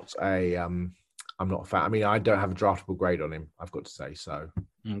I'm not a fan. I mean, I don't have a draftable grade on him, I've got to say. So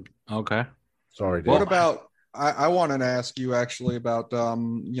okay, sorry, dude. What about? I wanted to ask you actually about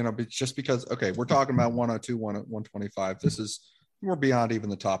just because we're talking about 102, 125. We're beyond even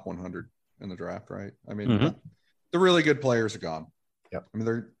the top 100 in the draft, right? I mean, the really good players are gone. Yep. I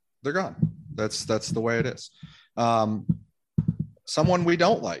mean, they're gone. That's the way it is. Someone we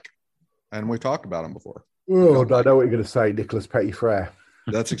don't like, and we've talked about him before. Oh, I know what you're going to say, Nicholas Petty-Frere.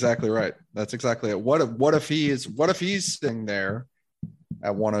 That's exactly right. That's exactly it. What if he's sitting there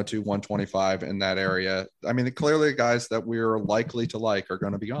at 102, 125 in that area? I mean, clearly the guys that we're likely to like are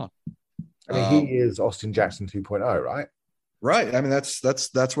going to be gone. I mean, he is Austin Jackson 2.0, right? Right. I mean, that's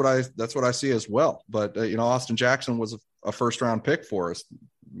what I see as well. But Austin Jackson was a first round pick for us.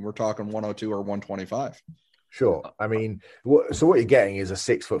 We're talking 102 or 125. Sure. I mean, what you're getting is a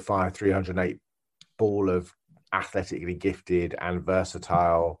 6'5", 308 ball of athletically gifted and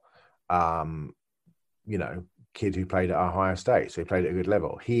versatile, kid who played at Ohio State. So he played at a good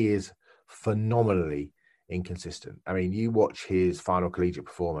level. He is phenomenally inconsistent. I mean, you watch his final collegiate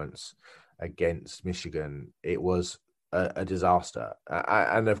performance against Michigan, it was a disaster.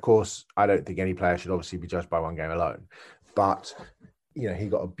 And of course, I don't think any player should obviously be judged by one game alone. But, he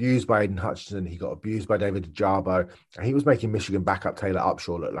got abused by Aiden Hutchinson. He got abused by David Ajabo. And he was making Michigan backup Taylor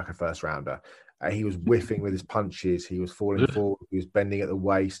Upshaw look like a first rounder. He was whiffing with his punches. He was falling forward. He was bending at the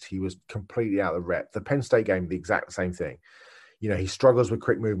waist. He was completely out of the rep. The Penn State game, the exact same thing. He struggles with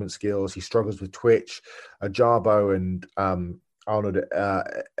quick movement skills. He struggles with twitch. Ajabo and Arnold,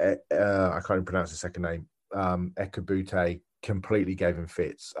 I can't even pronounce his second name. Ekabute completely gave him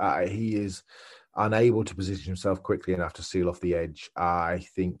fits. He is unable to position himself quickly enough to seal off the edge. I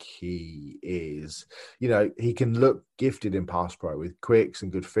think he is, he can look gifted in pass pro with quicks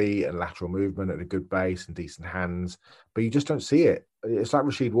and good feet and lateral movement and a good base and decent hands, but you just don't see it. It's like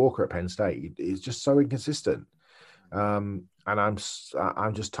Rasheed Walker at Penn State. It's just so inconsistent. And I'm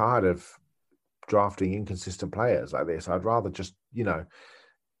just tired of drafting inconsistent players like this. I'd rather just, he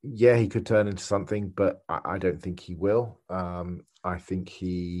could turn into something, but I don't think he will. I think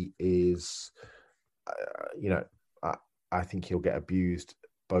he is, I think he'll get abused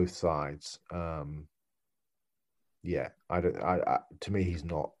both sides. To me, he's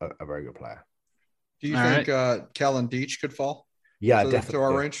not a very good player. Do you think Kellen Deach could fall? Yeah, definitely. To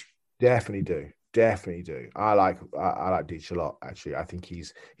our range? Definitely do. I like Deach a lot, actually. I think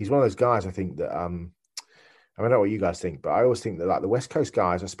he's one of those guys, I think that, I don't know what you guys think, but I always think that like the West Coast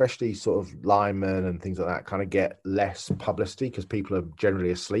guys, especially sort of linemen and things like that, kind of get less publicity because people are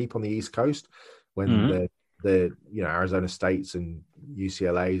generally asleep on the East Coast when the Arizona States and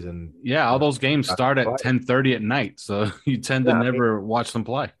UCLA's and all those games start at 10:30 at night, so you tend to never watch them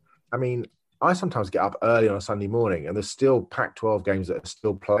play. I mean, I sometimes get up early on a Sunday morning and there's still Pac-12 games that are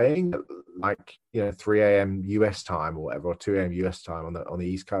still playing, like 3 a.m. US time or whatever, or 2 a.m. US time on the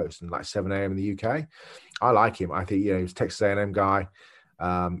East Coast, and like 7 a.m. in the UK. I like him. I think he's a Texas A&M guy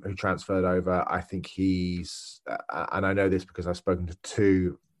who transferred over. I think he's, and I know this because I've spoken to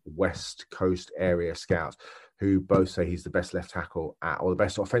 2 West Coast area scouts who both say he's the best left tackle or the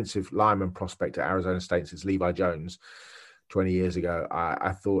best offensive lineman prospect at Arizona State since Levi Jones 20 years ago.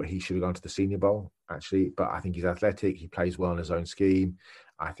 I thought he should have gone to the Senior Bowl, actually, but I think he's athletic. He plays well in his own scheme.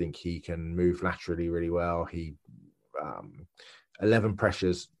 I think he can move laterally really well. He 11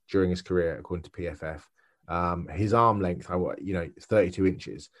 pressures during his career, according to PFF. His arm length, 32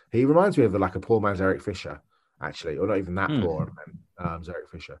 inches. He reminds me of like a poor man's Eric Fisher, actually, or not even that poor as Eric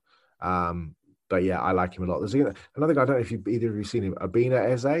Fisher. But yeah, I like him a lot. There's another guy, I don't know if either of you seen him, Abina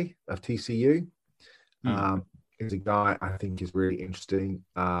Eze of TCU. He's a guy I think is really interesting.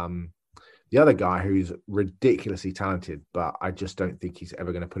 The other guy who's ridiculously talented, but I just don't think he's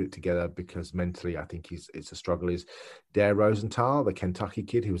ever going to put it together because mentally I think it's a struggle, is Dare Rosenthal, the Kentucky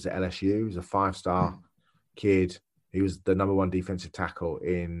kid who was at LSU. He's a 5-star kid. He was the number 1 defensive tackle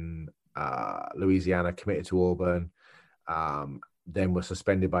in Louisiana, committed to Auburn, then was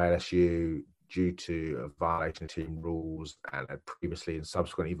suspended by LSU due to a violation of team rules and had previously and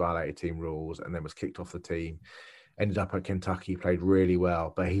subsequently violated team rules, and then was kicked off the team. Ended up at Kentucky, played really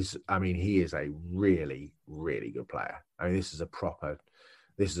well, but he is a really, really good player. I mean, this is a proper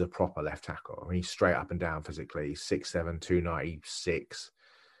left tackle. I mean, he's straight up and down physically, 6'7", 296.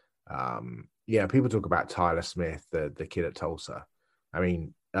 People talk about Tyler Smith, the kid at Tulsa. I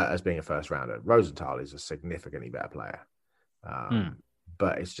mean, as being a first rounder. Rosenthal is a significantly better player.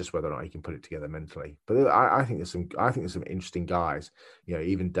 But it's just whether or not he can put it together mentally. But I think there's some interesting guys.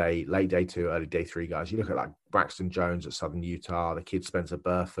 Even late day 2, early day 3 guys. You look at like Braxton Jones at Southern Utah, the kid Spencer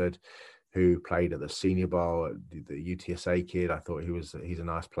Burford, who played at the Senior Bowl, the UTSA kid. I thought he's a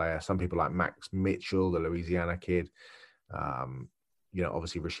nice player. Some people like Max Mitchell, the Louisiana kid.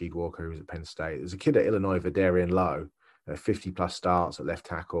 Obviously Rasheed Walker, who's at Penn State. There's a kid at Illinois, Vidarian Lowe, 50 plus starts at left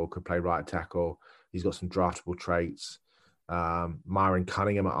tackle, could play right tackle. He's got some draftable traits. Myron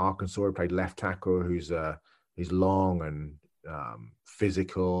Cunningham at Arkansas, who played left tackle, he's long and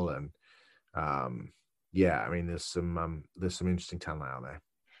physical, and there's some interesting talent out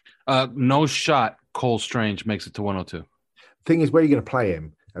there. No shot. Cole Strange makes it to 102. Thing is, where are you going to play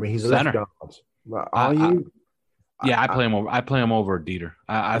him? I mean, he's a left guard. Are you? I play him over. I play him over Dieter.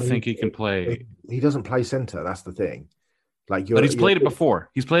 I think he can play. He doesn't play center. That's the thing. But he's played it before.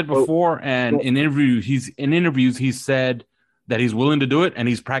 He's played it before, and in interviews, he's said that he's willing to do it and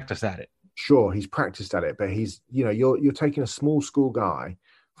he's practiced at it. Sure, he's practiced at it, but he's, you're taking a small school guy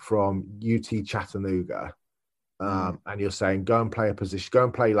from UT Chattanooga, and you're saying, go and play a position, go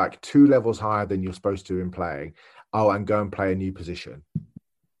and play like 2 levels higher than you're supposed to in playing. Oh, and go and play a new position.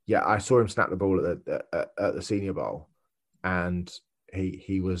 Yeah, I saw him snap the ball at the Senior Bowl, and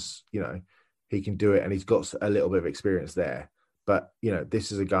he was, he can do it, and he's got a little bit of experience there. But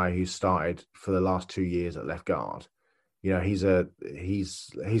this is a guy who's started for the last 2 years at left guard. He's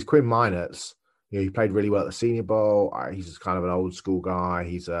Quinn Meinerz. He played really well at the Senior Bowl. He's kind of an old school guy.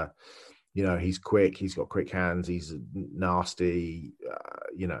 He's he's quick. He's got quick hands. He's nasty.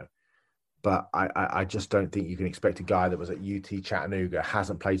 But I just don't think you can expect a guy that was at UT Chattanooga,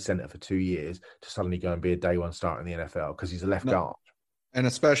 hasn't played center for 2 years, to suddenly go and be a day 1 starter in the NFL because he's a left guard. And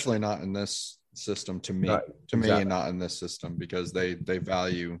especially not in this system, to me, exactly. Not in this system, because they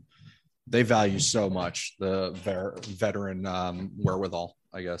value They value so much the veteran wherewithal,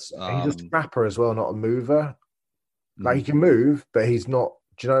 I guess. He's a scrapper as well, not a mover. Like, Mm. he can move, but he's not.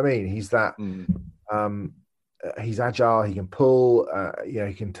 Do you know what I mean? He's that. He's agile. He can pull.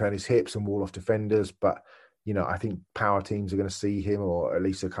 He can turn his hips and wall off defenders. But I think power teams are going to see him, or at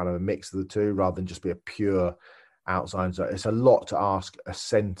least a kind of a mix of the two, rather than just be a pure outside. So it's a lot to ask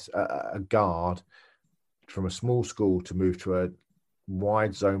a guard from a small school to move to a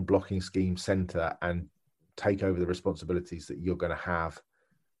wide zone blocking scheme center and take over the responsibilities that you're going to have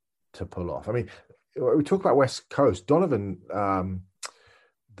to pull off. I mean, we talk about West Coast. Donovan,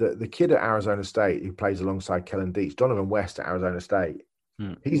 the kid at Arizona State who plays alongside Kellen Dietz, Donovan West at Arizona State,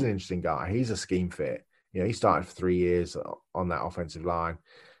 he's an interesting guy. He's a scheme fit. He started for 3 years on that offensive line.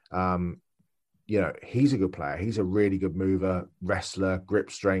 He's a good player. He's a really good mover, wrestler, grip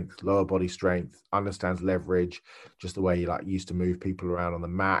strength, lower body strength, understands leverage, just the way he used to move people around on the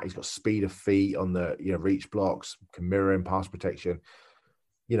mat. He's got speed of feet on the reach blocks, can mirror in pass protection.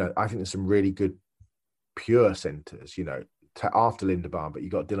 I think there's some really good pure centers, after Linderbaum, but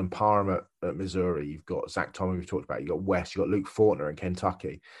you've got Dylan Parham at Missouri, you've got Zach Thomas we've talked about, you've got West, you've got Luke Fortner in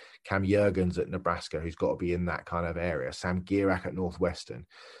Kentucky, Cam Jurgens at Nebraska, who's got to be in that kind of area, Sam Gierak at Northwestern.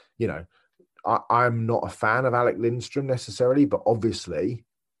 I'm not a fan of Alec Lindstrom necessarily, but obviously,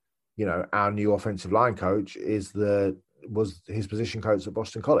 our new offensive line coach was his position coach at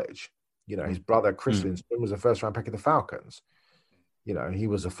Boston College. His brother Chris Lindstrom was a first-round pick of the Falcons. He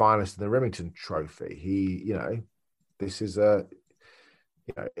was a finalist in the Remington Trophy. This is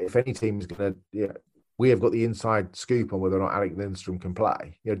if any team is going to, we have got the inside scoop on whether or not Alec Lindstrom can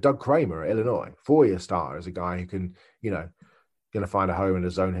play. Doug Kramer at Illinois, 4-year starter, is a guy who can, going to find a home in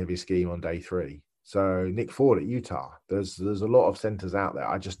a zone heavy scheme on day 3. So Nick Ford at Utah, there's a lot of centers out there.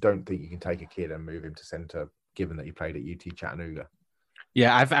 I just don't think you can take a kid and move him to center, given that he played at UT Chattanooga.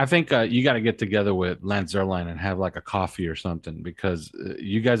 Yeah, I think you got to get together with Lance Zierlein and have like a coffee or something, because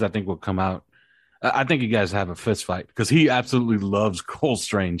you guys, I think, will come out. I think you guys have a fist fight, because he absolutely loves Cole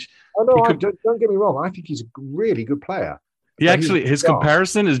Strange. Oh, no, don't get me wrong. I think he's a really good player. His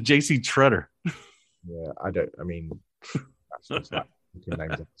comparison is J.C. Treader. Yeah, that's just like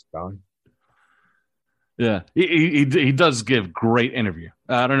names of this guy. Yeah, he does give great interview.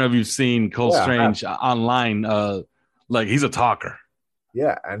 I don't know if you've seen Cole Strange online. He's a talker.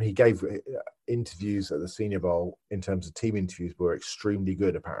 Yeah, and he gave interviews at the Senior Bowl in terms of team interviews were extremely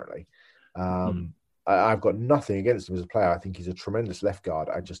good, apparently. I've got nothing against him as a player. I think he's a tremendous left guard.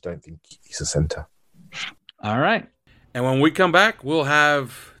 I just don't think he's a center. All right. And when we come back, we'll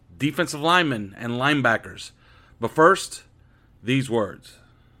have defensive linemen and linebackers. But first, these words.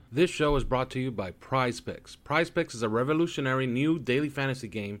 This show is brought to you by Prize Picks. Prize Picks is a revolutionary new daily fantasy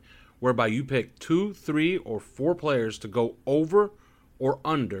game whereby you pick 2, 3, or 4 players to go over or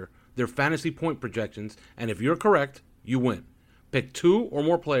under their fantasy point projections, and if you're correct, you win. Pick 2 or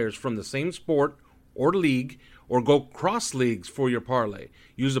more players from the same sport or league, or go cross leagues for your parlay.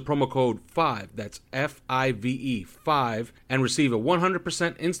 Use the promo code 5, that's FIVE 5, and receive a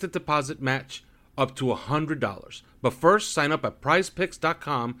 100% instant deposit match up to $100. But first, sign up at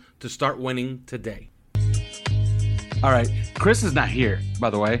prizepicks.com to start winning today. All right, Chris is not here, by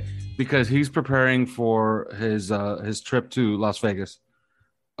the way, because he's preparing for his trip to Las Vegas,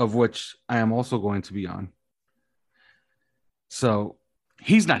 of which I am also going to be on. So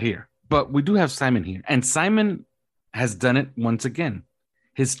he's not here, but we do have Simon here. And Simon has done it once again.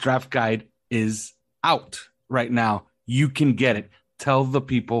 His draft guide is out right now. You can get it. Tell the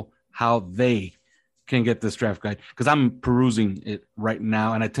people how they can get this draft guide, because I'm perusing it right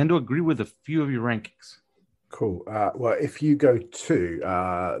now, and I tend to agree with a few of your rankings. Cool. Well, if you go to,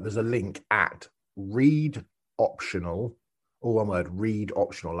 there's a link at Read Optional, all one word, Read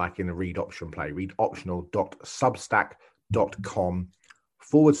Optional, like in a read option play,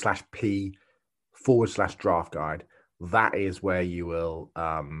 readoptional.substack.com/P/draft guide. That is where you will,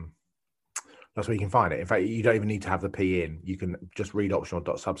 that's where you can find it. In fact, you don't even need to have the P in. You can just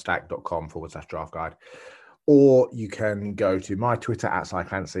readoptional.substack.com/draft guide. Or you can go to my Twitter at Cy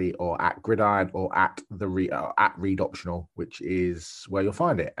Clancy, or at Gridiron, or at Read Optional, which is where you'll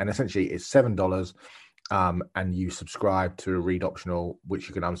find it. And essentially, it's $7, and you subscribe to a Read Optional, which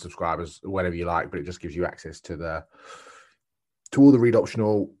you can unsubscribe as whenever you like, but it just gives you access to all the Read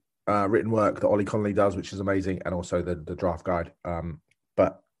Optional written work that Ollie Connolly does, which is amazing, and also the draft guide.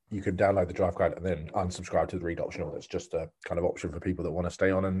 But you can download the draft guide and then unsubscribe to the Read Optional. That's just a kind of option for people that want to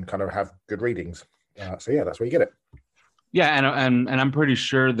stay on and kind of have good readings. So yeah, that's where you get it. Yeah, and I'm pretty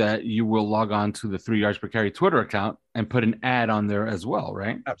sure that you will log on to the 3 Yards Per Carry Twitter account and put an ad on there as well,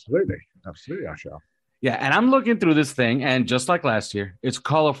 right? Absolutely, I shall. Yeah, and I'm looking through this thing, and just like last year, it's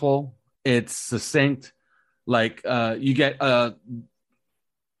colorful, It's succinct. Like you get I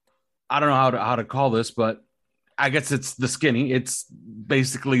don't know how to call this, but I guess it's the skinny. It's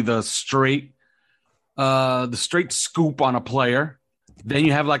basically the straight scoop on a player. Then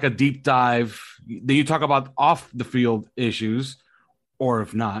you have like a deep dive. Then you talk about off the field issues, or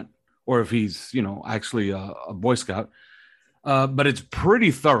if not, or if he's actually a Boy Scout. But it's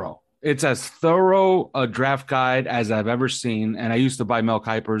pretty thorough. It's as thorough a draft guide as I've ever seen. And I used to buy Mel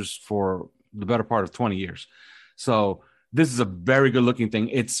Kiper's for the better part of 20 years. So this is a very good looking thing.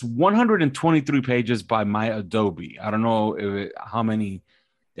 It's 123 pages by my Adobe. I don't know how many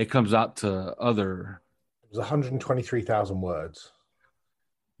it comes out to other. It was 123,000 words.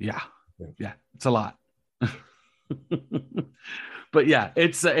 Yeah. It's a lot. But yeah,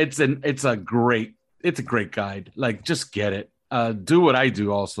 it's a great guide. Like, just get it. Do what I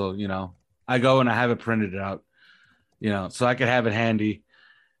do also, I go and I have it printed out, so I can have it handy.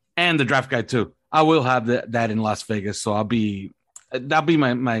 And the draft guide too. I will have that in Las Vegas, so that'll be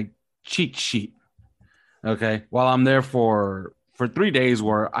my cheat sheet. Okay, while I'm there for 3 days,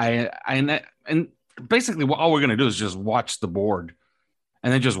 where and basically all we're gonna do is just watch the board,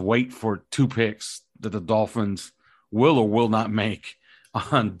 and then just wait for 2 picks that the Dolphins will or will not make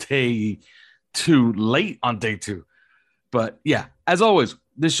on day 2, late on day 2. But yeah, as always,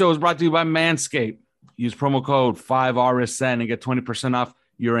 this show is brought to you by Manscaped. Use promo code 5RSN and get 20% off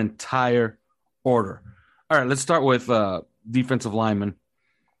your entire order. All right, let's start with defensive lineman.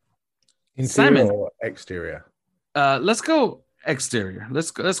 Interior Simon, or exterior? Let's go exterior.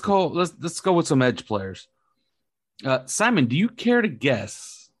 Let's go with some edge players. Simon, do you care to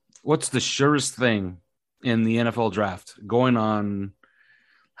guess what's the surest thing in the NFL draft going on?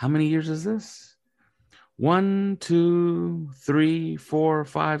 How many years is this? 1, 2, 3, 4,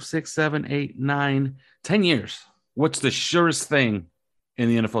 5, 6, 7, 8, 9, 10 years. What's the surest thing in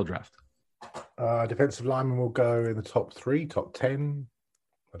the NFL draft? Defensive lineman will go in the top 3, top 10.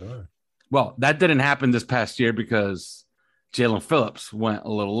 I don't know. Well, that didn't happen this past year because Jalen Phillips went a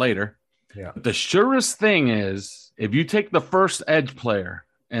little later. Yeah. The surest thing is if you take the first edge player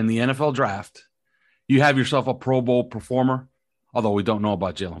in the NFL draft, you have yourself a Pro Bowl performer, although we don't know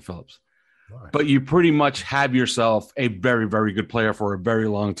about Jalen Phillips. Right. But you pretty much have yourself a very, very good player for a very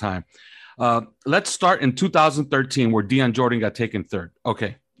long time. Let's start in 2013 where Deion Jordan got taken 3rd.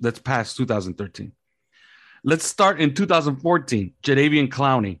 Okay, let's pass 2013. Let's start in 2014, Jadeveon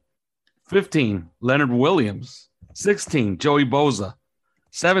Clowney. 15, Leonard Williams. 16, Joey Bosa.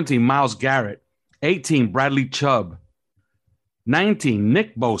 17, Myles Garrett. 18, Bradley Chubb. 19,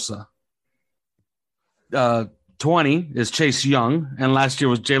 Nick Bosa. 20 is Chase Young, and last year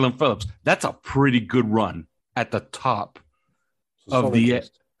was Jalen Phillips. That's a pretty good run at the top of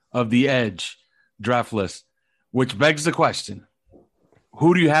the edge draft list, which begs the question: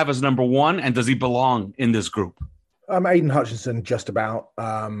 who do you have as number 1, and does he belong in this group? Aiden Hutchinson, just about.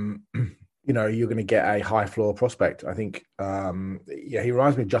 You're going to get a high floor prospect. I think, he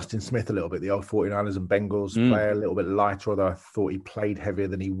reminds me of Justin Smith a little bit, the old 49ers and Bengals player, a little bit lighter, although I thought he played heavier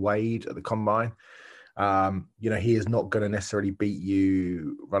than he weighed at the combine. He is not going to necessarily beat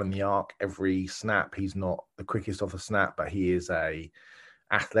you running the arc every snap. He's not the quickest off a snap, but he is a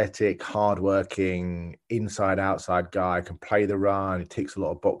athletic, hardworking, inside-outside guy, can play the run. He ticks a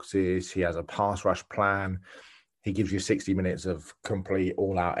lot of boxes. He has a pass rush plan. He gives you 60 minutes of complete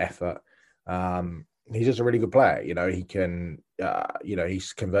all-out effort. He's just a really good player. He can, he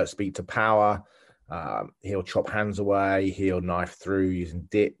converts speed to power. He'll chop hands away. He'll knife through using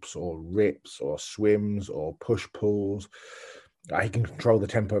dips or rips or swims or push pulls. He can control the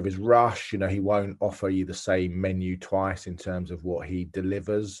tempo of his rush. He won't offer you the same menu twice in terms of what he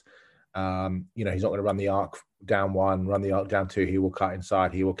delivers. He's not going to run the arc down 1, run the arc down 2. He will cut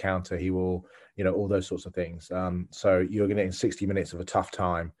inside. He will counter. He will, all those sorts of things. So you're going to get in 60 minutes of a tough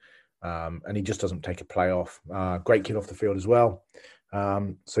time. And he just doesn't take a play off. Great kid off the field as well.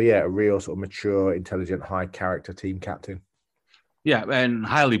 A real sort of mature, intelligent, high character team captain. Yeah, and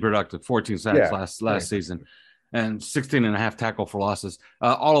highly productive. 14 sacks last season, and 16 and a half tackle for losses.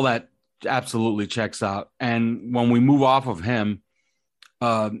 All of that absolutely checks out. And when we move off of him,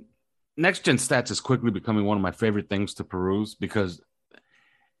 Next Gen Stats is quickly becoming one of my favorite things to peruse, because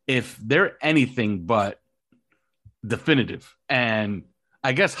if they're anything but definitive, and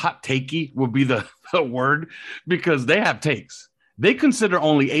I guess hot takey would be the word, because they have takes. They consider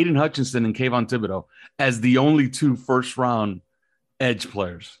only Aiden Hutchinson and Kayvon Thibodeau as the only 2 first-round edge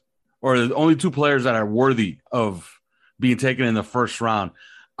players, or the only 2 players that are worthy of being taken in the first round.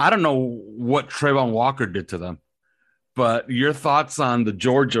 I don't know what Trayvon Walker did to them, but your thoughts on the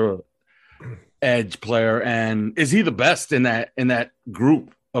Georgia edge player, and is he the best in that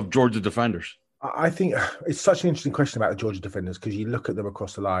group of Georgia defenders? I think it's such an interesting question about the Georgia defenders because you look at them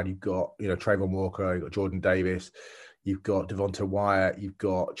across the line. You've got, Trayvon Walker, you've got Jordan Davis, you've got Devonta Wyatt, you've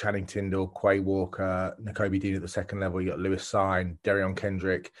got Channing Tindall, Quay Walker, Nakobe Dean at the second level. You've got Lewis Sine, Derion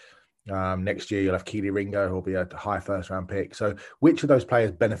Kendrick. Next year, you'll have Keely Ringo, who'll be a high first-round pick. So which of those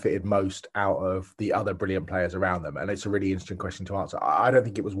players benefited most out of the other brilliant players around them? And it's a really interesting question to answer. I don't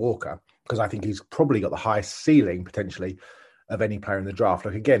think it was Walker because I think he's probably got the highest ceiling, potentially, of any player in the draft.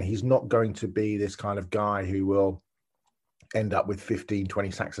 Like, again, he's not going to be this kind of guy who will end up with 15,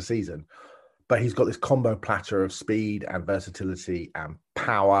 20 sacks a season. But he's got this combo platter of speed and versatility and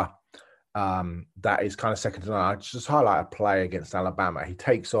power that is kind of second to none. I just highlight a play against Alabama. He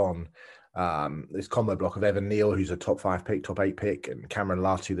takes on this combo block of Evan Neal, who's a top 5 pick, top 8 pick, and Cameron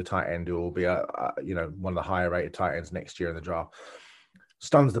Latu, the tight end, who will be one of the higher rated tight ends next year in the draft.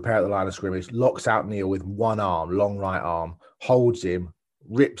 Stuns the pair at the line of scrimmage, locks out Neal with one arm, long right arm, holds him,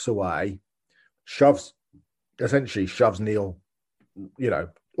 rips away, essentially shoves Neal,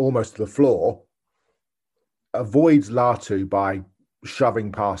 almost to the floor, avoids Latu by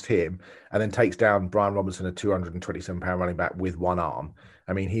shoving past him, and then takes down Brian Robinson, a 227-pound running back, with one arm.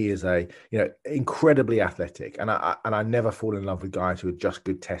 I mean, he is incredibly athletic, and I never fall in love with guys who are just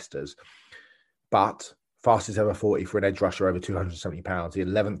good testers, but fastest ever 40 for an edge rusher over 270 pounds, the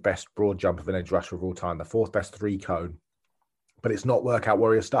 11th best broad jump of an edge rusher of all time, the 4th best 3-cone. But it's not workout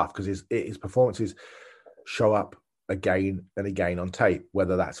warrior stuff because his performances show up again and again on tape,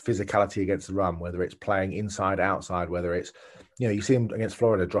 whether that's physicality against the run, whether it's playing inside, outside, whether it's, you see him against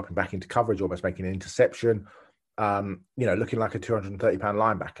Florida dropping back into coverage, almost making an interception, looking like a 230-pound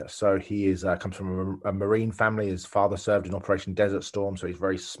linebacker. So he is comes from a Marine family. His father served in Operation Desert Storm, so he's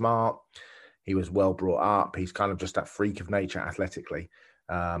very smart. He was well brought up. He's kind of just that freak of nature athletically.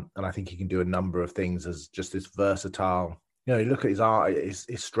 And I think he can do a number of things as just this versatile. You look at his art, his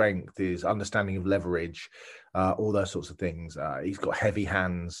strength, his understanding of leverage, all those sorts of things. He's got heavy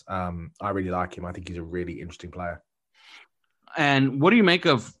hands. I really like him. I think he's a really interesting player. And what do you make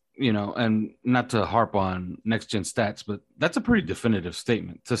of, and not to harp on next gen stats, but that's a pretty definitive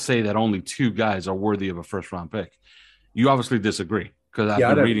statement to say that only 2 guys are worthy of a first round pick. You obviously disagree because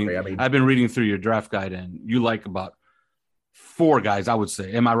I've been reading through your draft guide, and you like about 4 guys, I would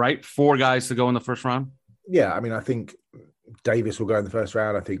say. Am I right? 4 guys to go in the first round? Yeah. I mean, I think Davis will go in the first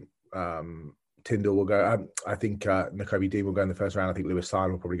round. I think Tyndall will go. I think Nakobe Dean will go in the first round. I think Lewis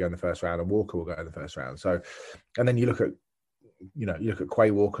Sine will probably go in the first round, and Walker will go in the first round. So, and then you look at Quay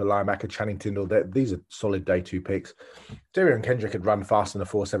Walker, linebacker, Channing Tindall. These are solid day 2 picks. Derion Kendrick had run faster than a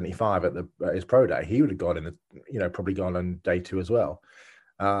 4.75 at his pro day. He would have gone in, probably gone on day 2 as well.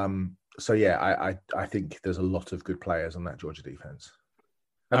 So yeah, I think there's a lot of good players on that Georgia defense.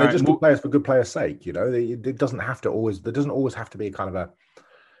 And they're just good players for good players' sake. It doesn't have to always. There doesn't always have to be a kind of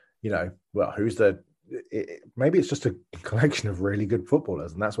a, who's the? Maybe it's just a collection of really good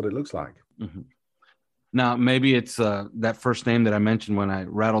footballers, and that's what it looks like. Mm-hmm. Now, maybe it's that first name that I mentioned when I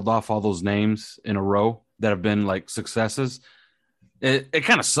rattled off all those names in a row that have been like successes. It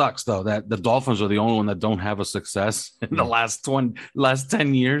kind of sucks though that the Dolphins are the only one that don't have a success in the last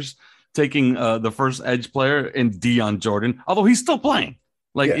 10 years, taking the first edge player in Deion Jordan, although he's still playing.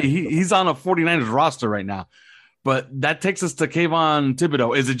 He's on a 49ers roster right now. But that takes us to Kayvon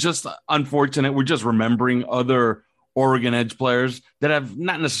Thibodeaux. Is it just unfortunate we're just remembering other Oregon edge players that have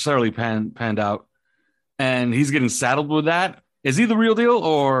not necessarily panned out, and he's getting saddled with that? Is he the real deal,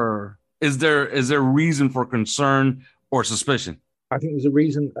 or is there reason for concern or suspicion? I think there's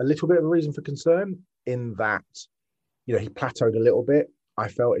a little bit of a reason for concern in that, he plateaued a little bit. I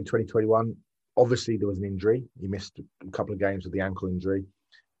felt in 2021, obviously there was an injury. He missed a couple of games with the ankle injury.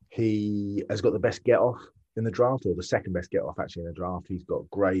 He has got the best get off in the draft, or the second best get off actually in the draft. He's got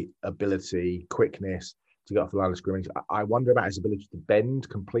great ability, quickness to get off the line of scrimmage. I wonder about his ability to bend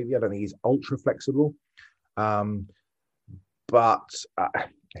completely. I don't think he's ultra flexible. But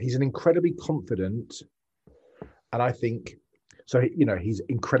he's an incredibly confident, and I think, so, he's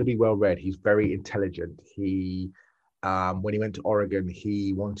incredibly well read. He's very intelligent. He, when he went to Oregon,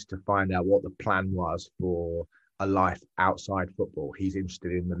 he wanted to find out what the plan was for a life outside football. He's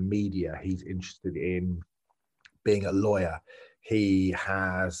interested in the media. He's interested in being a lawyer. He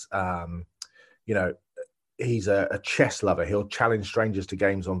has, he's a chess lover. He'll challenge strangers to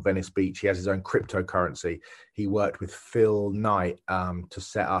games on Venice Beach. He has his own cryptocurrency. He worked with Phil Knight to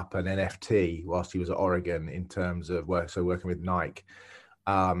set up an NFT whilst he was at Oregon in terms of working with Nike.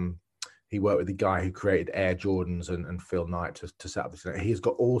 He worked with the guy who created Air Jordans and Phil Knight to set up this. He's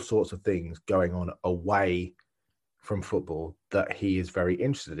got all sorts of things going on away from football that he is very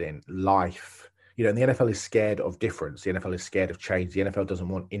interested in. Life, You know, and the NFL is scared of difference. The NFL is scared of change. The NFL doesn't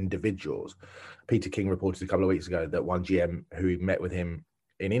want individuals. Peter King reported a couple of weeks ago that one GM who met with him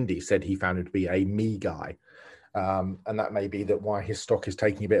in Indy said he found him to be a me guy. And that may be that why his stock is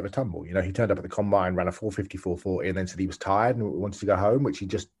taking a bit of a tumble. You know, he turned up at the combine, ran a 4.50, 4.40, and then said he was tired and wanted to go home, which he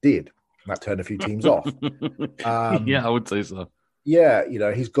just did. And that turned a few teams off. Yeah, I would say so. Yeah, you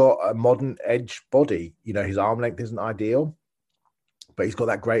know, he's got a modern edge body. You know, his arm length isn't ideal, but he's got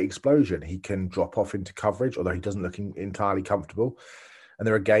that great explosion. He can drop off into coverage, although he doesn't look entirely comfortable. And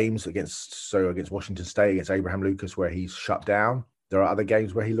there are games against Washington State, against Abraham Lucas, where he's shut down. There are other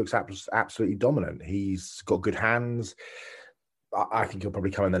games where he looks absolutely dominant. He's got good hands. I think he'll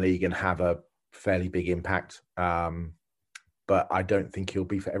probably come in the league and have a fairly big impact. But I don't think he'll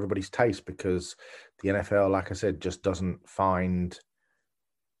be for everybody's taste because the NFL, like I said, just doesn't find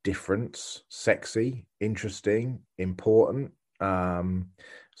difference sexy, interesting, important.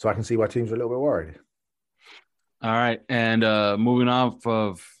 So I can see why teams are a little bit worried. All right. And moving off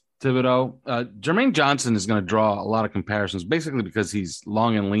of Thibodeau, Jermaine Johnson is going to draw a lot of comparisons, basically because he's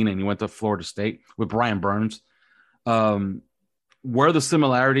long and lean and he went to Florida State with Brian Burns. Where are the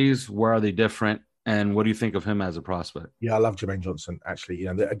similarities? Where are they different? And what do you think of him as a prospect? Yeah, I love Jermaine Johnson, actually.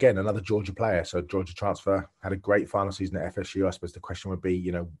 You know, again, another Georgia player. So Georgia transfer, had a great final season at FSU. I suppose the question would be,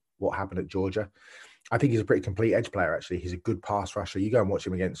 you know, what happened at Georgia? I think he's a pretty complete edge player, actually. He's a good pass rusher. You go and watch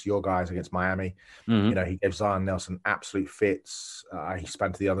him against your guys, against Miami. Mm-hmm. You know, he gave Zion Nelson absolute fits. He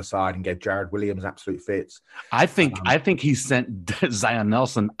spun to the other side and gave Jared Williams absolute fits. I think he sent Zion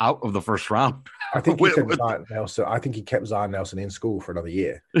Nelson out of the first round. I think he sent Zion Nelson. I think he kept Zion Nelson in school for another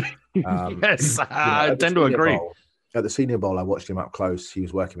year. Yes, I tend to agree. At the Senior Bowl, I watched him up close. He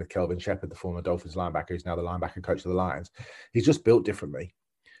was working with Kelvin Shepherd, the former Dolphins linebacker. He's now the linebacker coach of the Lions. He's just built differently.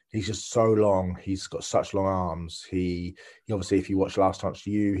 He's just so long. He's got such long arms. He obviously, if you watch Last Chance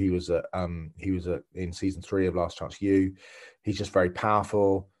U, he was in season 3 of Last Chance U. He's just very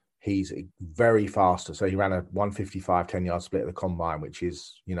powerful. He's very fast. So he ran a 155 10-yard split at the combine, which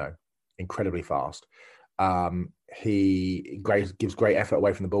is, you know, incredibly fast. He gives great effort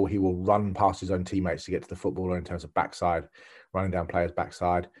away from the ball. He will run past his own teammates to get to the footballer in terms of backside, running down players'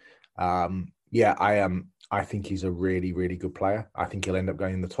 backside. I think he's a really, really good player. I think he'll end up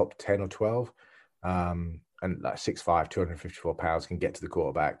going in the top 10 or 12. And like 6'5", 254 pounds, can get to the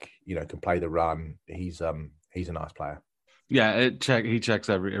quarterback, you know, can play the run. He's a nice player. Yeah, he checks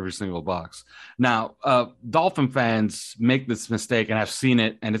every single box. Now, Dolphin fans make this mistake, and I've seen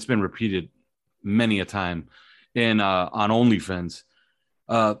it, and it's been repeated many a time on OnlyFans.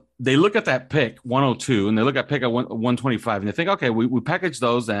 They look at that pick 102, and they look at pick at 125, and they think, okay, we package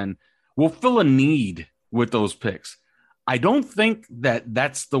those, and we'll fill a need with those picks. I don't think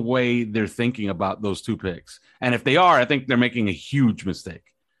that's the way they're thinking about those two picks. And if they are, I think they're making a huge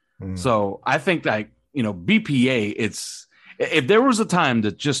mistake. So I think that, you know, BPA, if there was a time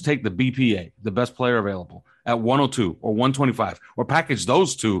to just take the BPA, the best player available, at 102 or 125, or package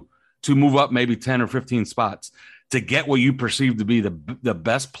those two to move up maybe 10 or 15 spots to get what you perceive to be the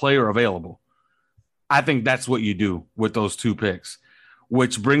best player available, I think that's what you do with those two picks.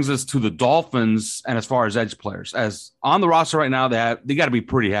 Which brings us to the Dolphins, and as far as edge players, as on the roster right now, they got to be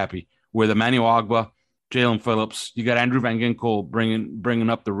pretty happy with Emmanuel Ogbah, Jalen Phillips. You got Andrew Van Ginkel bringing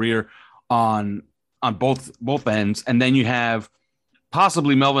up the rear on both ends, and then you have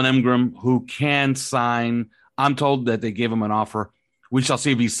possibly Melvin Ingram, who can sign. I'm told that they gave him an offer. We shall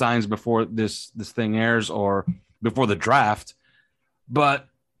see if he signs before this thing airs or before the draft. But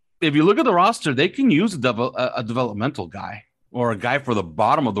if you look at the roster, they can use a developmental guy, or a guy for the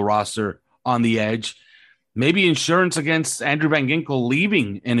bottom of the roster on the edge. Maybe insurance against Andrew Van Ginkel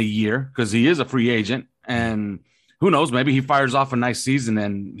leaving in a year because he is a free agent. And who knows, maybe he fires off a nice season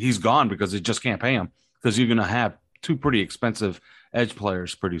and he's gone because they just can't pay him because you're going to have two pretty expensive edge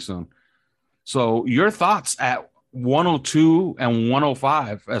players pretty soon. So your thoughts at 102 and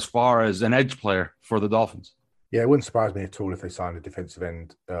 105 as far as an edge player for the Dolphins? Yeah, it wouldn't surprise me at all if they signed a defensive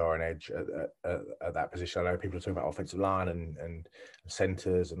end or an edge at that position. I know people are talking about offensive line and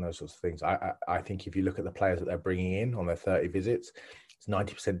centers and those sorts of things. I think if you look at the players that they're bringing in on their 30 visits, it's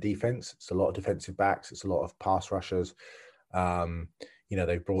 90% defense. It's a lot of defensive backs. It's a lot of pass rushers. You know,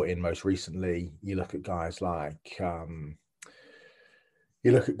 they've brought in most recently, you look at guys like who's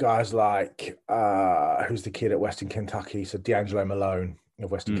the kid at Western Kentucky? So D'Angelo Malone of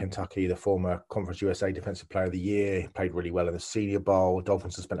Western Kentucky, the former Conference USA Defensive Player of the Year. He played really well in the Senior Bowl.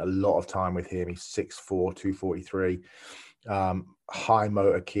 Dolphins have spent a lot of time with him. He's 6'4", 243. High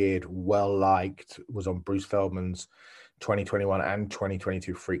motor kid, well-liked, was on Bruce Feldman's 2021 and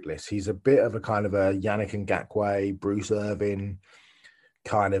 2022 freak list. He's a bit of a kind of a Yannick Ngakoue, Bruce Irvin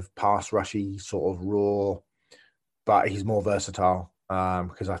kind of pass rushy, sort of raw, but he's more versatile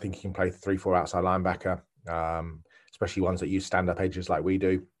because I think he can play 3-4 outside linebacker, especially ones that use stand-up edges like we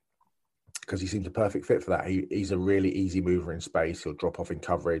do, because he seems a perfect fit for that. He's a really easy mover in space. He'll drop off in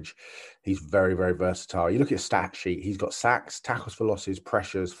coverage. He's very, very versatile. You look at his stat sheet, he's got sacks, tackles for losses,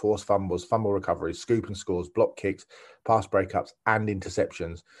 pressures, forced fumbles, fumble recoveries, scoop and scores, block kicks, pass breakups, and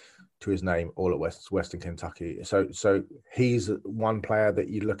interceptions to his name, all at Western Kentucky. So he's one player that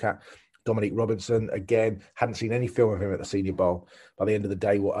you look at. Dominique Robinson, again, hadn't seen any film of him at the Senior Bowl. By the end of the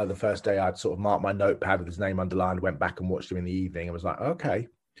day, the first day, I'd sort of marked my notepad with his name underlined, went back and watched him in the evening and was like, okay,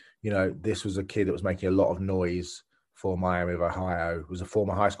 this was a kid that was making a lot of noise for Miami of Ohio. Was a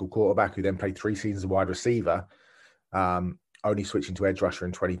former high school quarterback who then played 3 seasons as wide receiver, only switching to edge rusher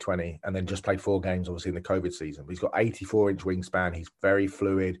in 2020, and then just played 4 games, obviously, in the COVID season. But he's got 84-inch wingspan. He's very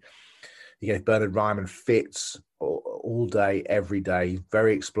fluid. He gave Bernard Ryman fits all day, every day. He's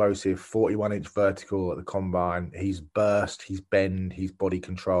very explosive, 41-inch vertical at the combine. He's burst, he's bend, he's body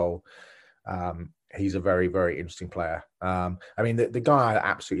control. He's a very, very interesting player. I mean, the guy I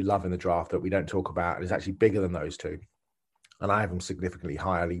absolutely love in the draft that we don't talk about and is actually bigger than those two, and I have him significantly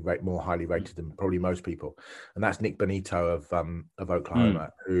more highly rated than probably most people, and that's Nick Bonito of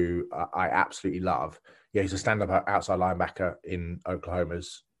Oklahoma, who I absolutely love. Yeah, he's a stand-up outside linebacker in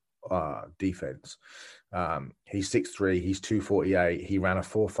Oklahoma's defense. He's 6'3", he's 248, he ran a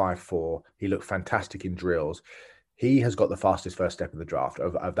 4.54, he looked fantastic in drills. He has got the fastest first step in the draft.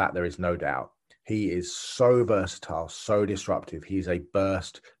 Of that, there is no doubt. He is so versatile, so disruptive. He's a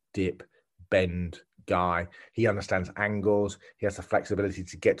burst, dip, bend guy. He understands angles. He has the flexibility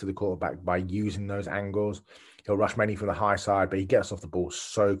to get to the quarterback by using those angles. He'll rush many from the high side, but he gets off the ball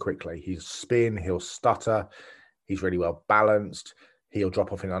so quickly. He'll spin, he'll stutter. He's really well balanced. He'll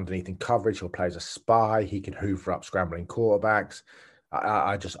drop off in underneath in coverage. He'll play as a spy. He can hoover up scrambling quarterbacks.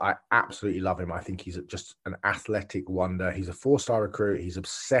 I absolutely love him. I think he's just an athletic wonder. He's a 4-star recruit. He's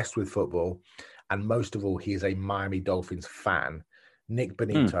obsessed with football. And most of all, he is a Miami Dolphins fan. Nick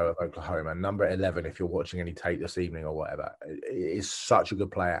Bonito of Oklahoma, number 11, if you're watching any tape this evening or whatever, is such a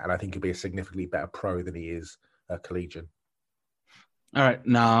good player. And I think he'll be a significantly better pro than he is a collegian. All right.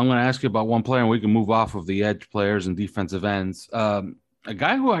 Now I'm going to ask you about one player, and we can move off of the edge players and defensive ends. A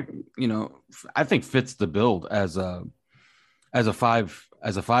guy who I think fits the build as a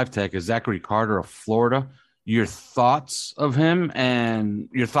 5 tech is Zachary Carter of Florida. Your thoughts of him and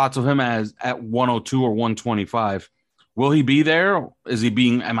your thoughts of him as at 102 or 125. Will he be there?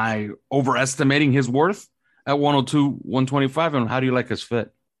 Am I overestimating his worth at 102, 125? And how do you like his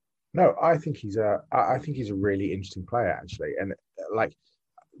fit? No, I think he's a really interesting player, actually. And like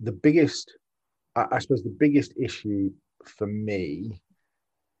the biggest issue for me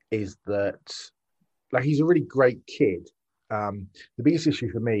is that, like, he's a really great kid. The biggest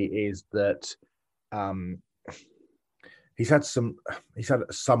issue for me is that he's had some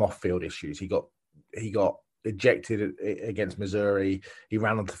off-field issues. He got ejected against Missouri. He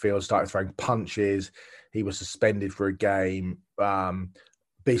ran onto the field, started throwing punches. He was suspended for a game.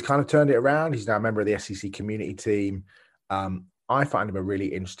 But he's kind of turned it around. He's now a member of the SEC community team. I find him a really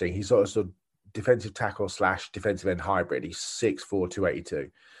interesting. He's sort of defensive tackle / defensive end hybrid. He's 6'4",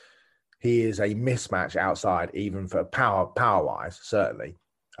 282. He is a mismatch outside, even for power-wise, certainly.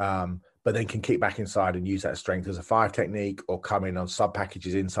 But then can kick back inside and use that strength as a 5 technique, or come in on sub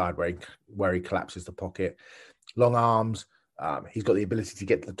packages inside where he collapses the pocket. Long arms. He's got the ability to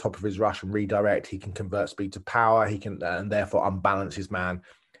get to the top of his rush and redirect. He can convert speed to power. He can, and therefore unbalance his man.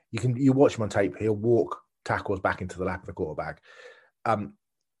 You watch him on tape. He'll walk tackles back into the lap of the quarterback.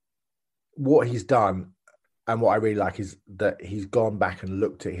 What he's done, and what I really like, is that he's gone back and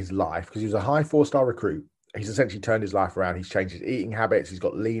looked at his life, because he was a high 4-star recruit. He's essentially turned his life around. He's changed his eating habits. He's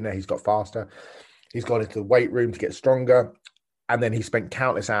got leaner. He's got faster. He's gone into the weight room to get stronger. And then he spent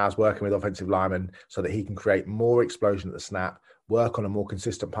countless hours working with offensive linemen so that he can create more explosion at the snap, work on a more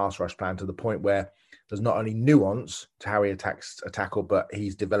consistent pass rush plan, to the point where there's not only nuance to how he attacks a tackle, but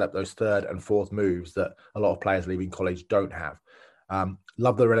he's developed those 3rd and 4th moves that a lot of players leaving college don't have.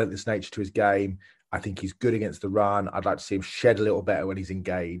 Love the relentless nature to his game. I think he's good against the run. I'd like to see him shed a little better when he's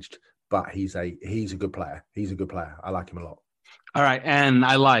engaged, but he's a good player. He's a good player. I like him a lot. All right. And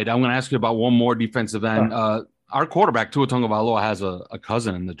I lied. I'm going to ask you about one more defensive end. Our quarterback, Tua Tagovailoa, has a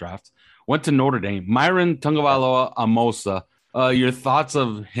cousin in the draft. Went to Notre Dame. Myron Tagovailoa Amosa. Your thoughts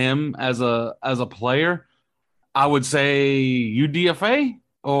of him as a player? I would say UDFA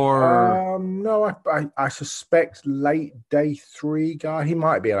or no. I suspect late day 3 guy. He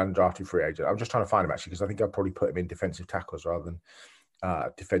might be an undrafted free agent. I'm just trying to find him, actually, because I think I'd probably put him in defensive tackles rather than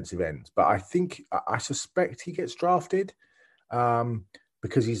defensive ends. But I suspect he gets drafted.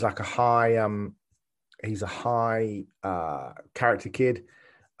 because he's like he's a high character kid.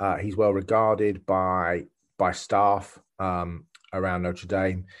 He's well regarded by staff around Notre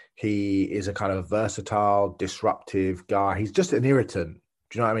Dame. He is a kind of versatile, disruptive guy. He's just an irritant.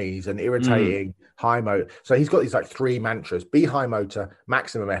 Do you know what I mean? He's an irritating high motor. So he's got these like 3 mantras: be high motor,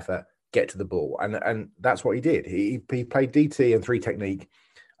 maximum effort, get to the ball. And that's what he did. He played DT and 3 technique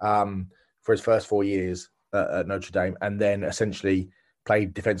for his first 4 years at Notre Dame, and then essentially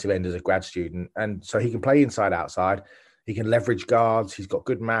played defensive end as a grad student. And so he can play inside, outside. He can leverage guards. He's got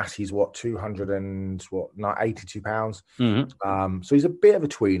good mass. He's 82 pounds. So he's a bit of a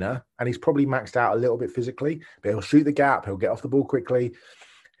tweener, and he's probably maxed out a little bit physically, but he'll shoot the gap. He'll get off the ball quickly.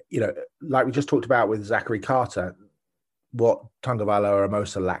 You know, like we just talked about with Zachary Carter, what Tagovailoa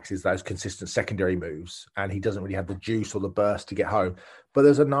Amosa lacks is those consistent secondary moves, and he doesn't really have the juice or the burst to get home. But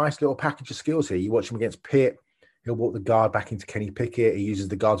there's a nice little package of skills here. You watch him against Pitt. He'll walk the guard back into Kenny Pickett. He uses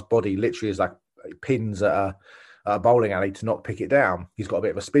the guard's body literally as like pins at a bowling alley to knock Pickett down. He's got a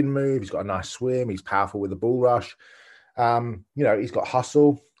bit of a spin move. He's got a nice swim. He's powerful with the ball rush. You know, he's got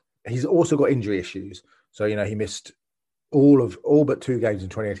hustle. He's also got injury issues. So, you know, he missed all but 2 games in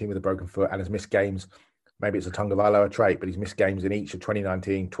 2018 with a broken foot, and has missed games. Maybe it's a Tagovailoa trait, but he's missed games in each of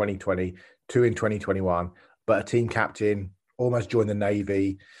 2019, 2020, 2 in 2021. But a team captain, almost joined the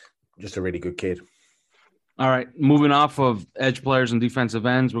Navy. Just a really good kid. All right. Moving off of edge players and defensive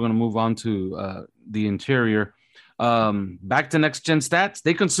ends, we're going to move on to the interior. Back to next gen stats.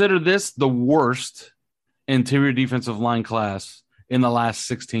 They consider this the worst interior defensive line class in the last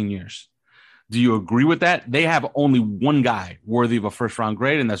 16 years. Do you agree with that? They have only one guy worthy of a first round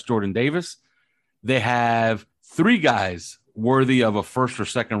grade, and that's Jordan Davis. They have 3 guys worthy of a first or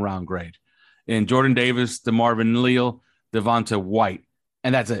second round grade, in Jordan Davis, DeMarvin Leal, Devonta Wyatt,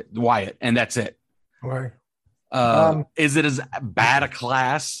 and that's it. Right. Is it as bad a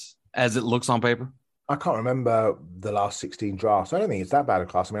class as it looks on paper? I can't remember the last 16 drafts. I don't think it's that bad a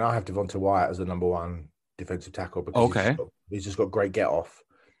class. I mean, I have Devonta Wyatt as the number 1 defensive tackle because he's just got great get off.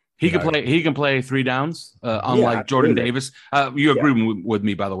 He can play 3 downs, unlike Jordan Davis. You agree with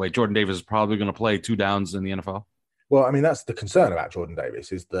me, by the way. Jordan Davis is probably going to play 2 downs in the NFL. Well, I mean, that's the concern about Jordan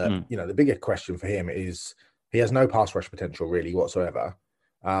Davis is that, you know, the bigger question for him is he has no pass rush potential really whatsoever.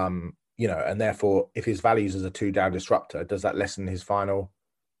 You know, and therefore, if his values as a 2-down disruptor, does that lessen his final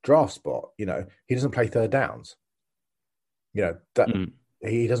draft spot? You know, he doesn't play 3rd downs. You know,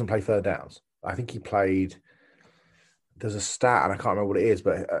 he doesn't play 3rd downs. I think he played... There's a stat, and I can't remember what it is,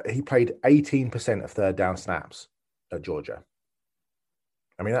 but he played 18% of 3rd down snaps at Georgia.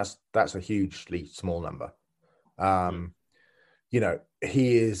 I mean, that's a hugely small number. You know,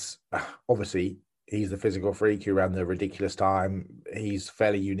 he is obviously he's the physical freak who ran the ridiculous time. He's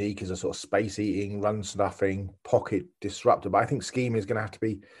fairly unique as a sort of space-eating, run-stuffing, pocket disruptor. But I think scheme is going to have to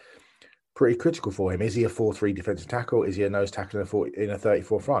be pretty critical for him. Is he a 4-3 defensive tackle? Is he a nose tackle in a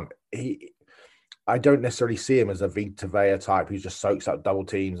 34 front? I don't necessarily see him as a Vita Vea type who just soaks up double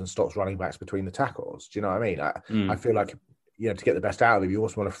teams and stops running backs between the tackles. Do you know what I mean? I feel like, you know, to get the best out of him, you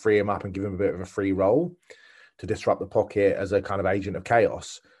also want to free him up and give him a bit of a free role to disrupt the pocket as a kind of agent of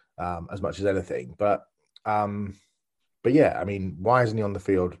chaos, as much as anything. But yeah, I mean, why isn't he on the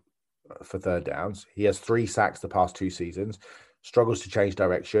field for 3rd downs? He has 3 sacks the past 2 seasons, struggles to change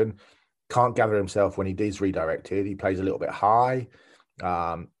direction, can't gather himself when he is redirected. He plays a little bit high.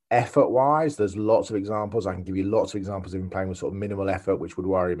 Effort-wise, there's lots of examples. I can give you lots of examples of him playing with sort of minimal effort, which would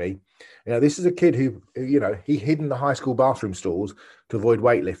worry me. You know, this is a kid who, you know, he hid in the high school bathroom stalls to avoid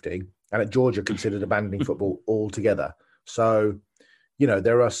weightlifting, and at Georgia considered abandoning football altogether. So, you know,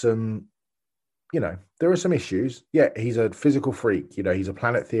 there are some issues. Yeah, he's a physical freak. You know, he's a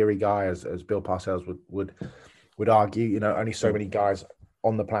Planet Theory guy, as Bill Parcells would argue. You know, only so many guys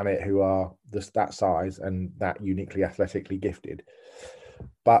on the planet who are that size and that uniquely athletically gifted.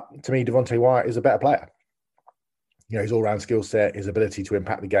 But to me, Devonta Wyatt is a better player. You know, his all-round skill set, his ability to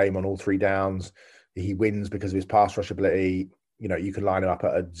impact the game on all 3 downs. He wins because of his pass rush ability. You know, you can line him up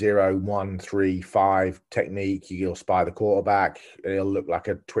at a 0, 1, 3, 5 technique. You'll spy the quarterback. He'll look like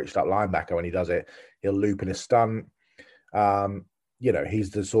a twitched-up linebacker when he does it. He'll loop in a stunt. You know,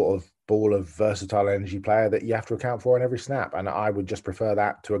 he's the sort of ball of versatile energy player that you have to account for in every snap. And I would just prefer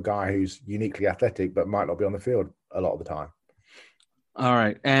that to a guy who's uniquely athletic but might not be on the field a lot of the time. All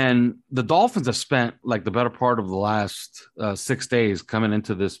right. And the Dolphins have spent like the better part of the last 6 days coming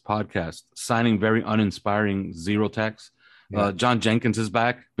into this podcast, signing very uninspiring zero techs. Yeah. John Jenkins is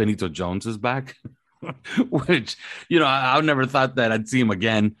back. Benito Jones is back, which, you know, I never thought that I'd see him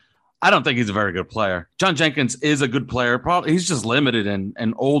again. I don't think he's a very good player. John Jenkins is a good player. Probably he's just limited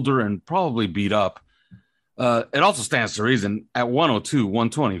and older and probably beat up. It also stands to reason at 102,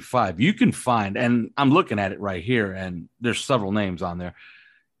 125, you can find, and I'm looking at it right here, and there's several names on there.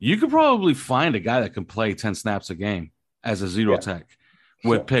 You could probably find a guy that can play 10 snaps a game as a zero tech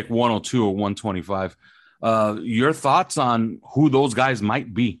with pick 102 or 125. Your thoughts on who those guys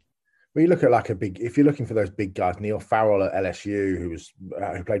might be? Well, you look at if you're looking for those big guys, Neil Farrell at LSU,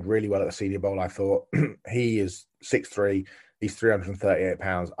 who played really well at the Senior Bowl, I thought. He is 6'3", he's 338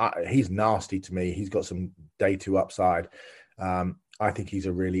 pounds. He's nasty to me. He's got some day two upside. I think he's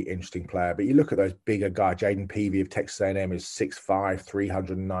a really interesting player. But you look at those bigger guys, Jaden Peavy of Texas A&M is 6'5",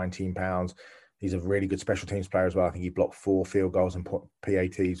 319 pounds. He's a really good special teams player as well. I think he blocked 4 field goals and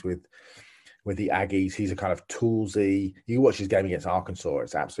PATs with the Aggies. He's a kind of toolsy. You watch his game against Arkansas,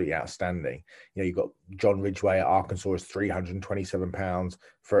 it's absolutely outstanding. You've got John Ridgway at Arkansas is 327 pounds.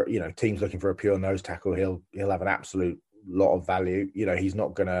 For teams looking for a pure nose tackle, he'll have an absolute lot of value. He's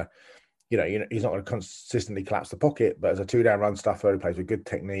not gonna he's not gonna consistently collapse the pocket, but as a 2-down run stuffer who plays with good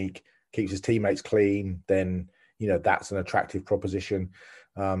technique, keeps his teammates clean, then that's an attractive proposition.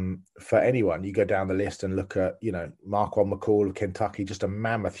 For anyone, you go down the list and look at, Marquand McCall of Kentucky, just a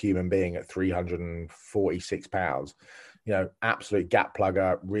mammoth human being at 346 pounds, absolute gap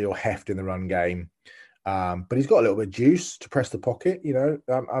plugger, real heft in the run game. But he's got a little bit of juice to press the pocket,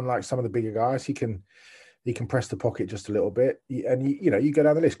 unlike some of the bigger guys, he can press the pocket just a little bit. And you go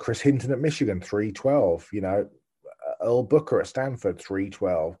down the list, Chris Hinton at Michigan, 312, Earl Booker at Stanford,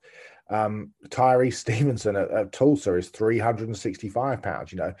 312. Tyree Stevenson at Tulsa is 365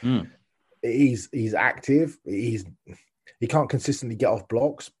 pounds. He's active. He can't consistently get off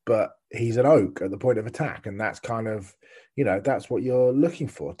blocks, but he's an oak at the point of attack, and that's kind of that's what you're looking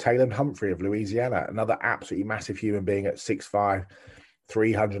for. Taylor Humphrey of Louisiana, another absolutely massive human being at 6'5",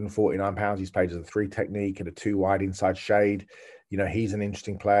 349 pounds. He's played as a 3 technique and a 2 wide inside shade. He's an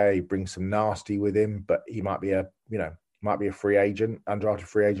interesting player. He brings some nasty with him, but he might be a free agent, undrafted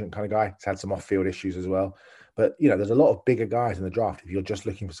free agent kind of guy. He's had some off-field issues as well. But, there's a lot of bigger guys in the draft if you're just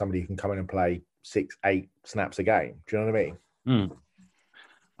looking for somebody who can come in and play 6-8 snaps a game. Do you know what I mean?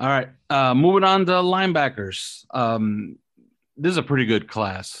 All right. Moving on to linebackers. This is a pretty good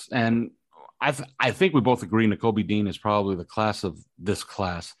class. And I think we both agree Nakobe Dean is probably the class of this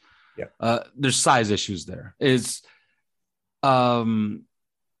class. Yeah. There's size issues there. Let's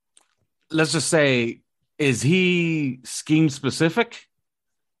just say, is he scheme specific,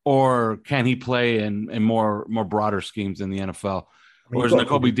 or can he play in more broader schemes in the NFL? Or is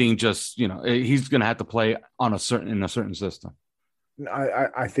Nakobe Dean just, he's going to have to play in a certain system?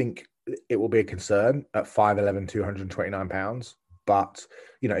 I think it will be a concern at 5'11", 229 pounds. But,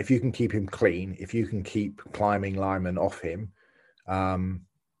 if you can keep him clean, if you can keep climbing linemen off him,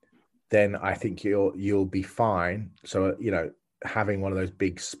 then I think you'll be fine. So, having one of those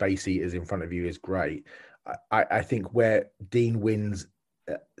big space eaters in front of you is great. I think where Dean wins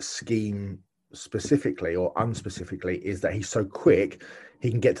scheme specifically or unspecifically is that he's so quick,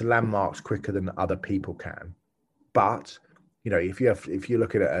 he can get to landmarks quicker than other people can. But, if you're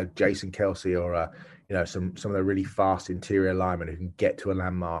looking at a Jason Kelsey or some of the really fast interior linemen who can get to a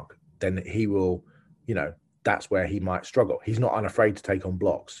landmark, then he will, that's where he might struggle. He's not unafraid to take on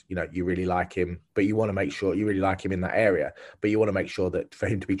blocks. You really like him, but you want to make sure you really like him in that area, but you want to make sure that for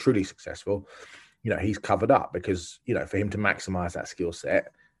him to be truly successful, he's covered up, because, for him to maximize that skill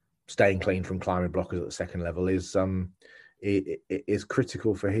set, staying clean from climbing blockers at the second level is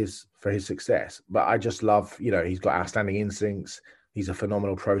critical for his success. But I just love, he's got outstanding instincts. He's a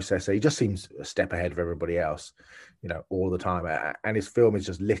phenomenal processor. He just seems a step ahead of everybody else, all the time. And his film is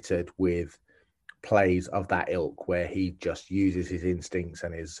just littered with plays of that ilk where he just uses his instincts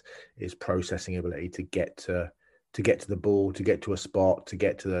and his processing ability to get to the ball, to get to a spot, to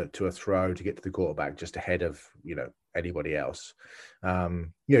get to a throw, to get to the quarterback just ahead of anybody else.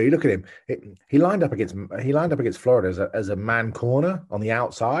 You look at him. He lined up against Florida as a man corner on the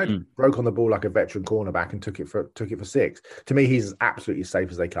outside, broke on the ball like a veteran cornerback, and took it for 6. To me, he's absolutely as safe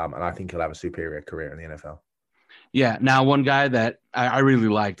as they come, and I think he'll have a superior career in the NFL. Yeah. Now, one guy that I really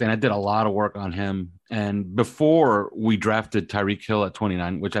liked, and I did a lot of work on him, and before we drafted Tyreek Hill at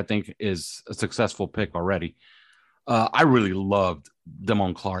 29, which I think is a successful pick already, I really loved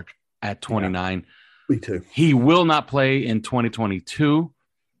Damone Clark at 29. Yeah, me too. He will not play in 2022.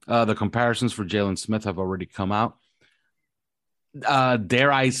 The comparisons for Jalen Smith have already come out.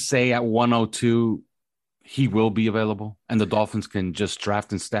 Dare I say at 102, he will be available, and the Dolphins can just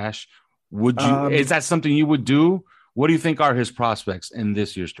draft and stash. Would you? Is that something you would do? What do you think are his prospects in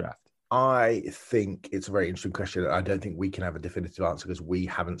this year's draft? I think it's a very interesting question. I don't think we can have a definitive answer because we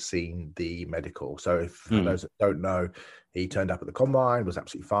haven't seen the medical. So if for those that don't know, he turned up at the combine, was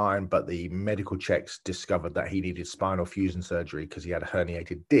absolutely fine, but the medical checks discovered that he needed spinal fusion surgery because he had a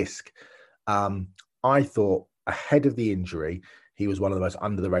herniated disc. I thought ahead of the injury, he was one of the most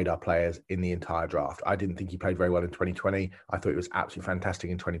under the radar players in the entire draft. I didn't think he played very well in 2020. I thought he was absolutely fantastic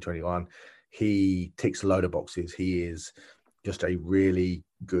in 2021. He ticks a load of boxes. He is just a really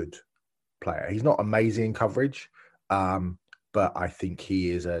good player. He's not amazing in coverage, but I think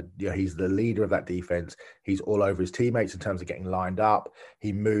he is he's the leader of that defense. He's all over his teammates in terms of getting lined up.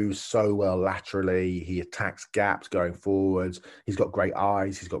 He moves so well laterally. He attacks gaps going forwards. He's got great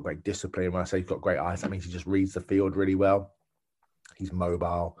eyes. He's got great discipline. When I say he's got great eyes, that means he just reads the field really well. He's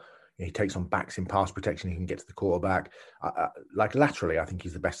mobile. He takes on backs in pass protection. He can get to the quarterback. Like laterally, I think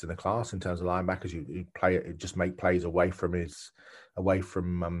he's the best in the class in terms of linebackers. You just make plays away from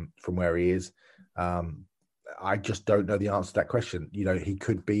where he is. I just don't know the answer to that question. He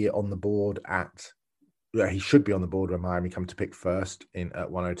could be on the board he should be on the board when Miami come to pick first at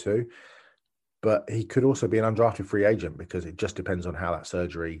 102, but he could also be an undrafted free agent because it just depends on how that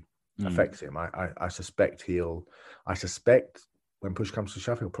surgery affects him. I suspect when push comes to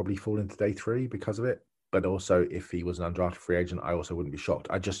shove, he'll probably fall into day 3 because of it. But also, if he was an undrafted free agent, I also wouldn't be shocked.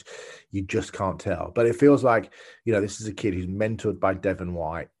 You just can't tell. But it feels like, this is a kid who's mentored by Devin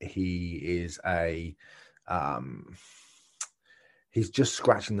White. He is he's just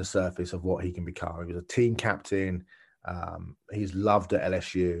scratching the surface of what he can become. He was a team captain. He's loved at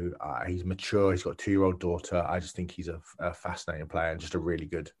LSU. He's mature. He's got a 2-year-old daughter. I just think he's a fascinating player and just a really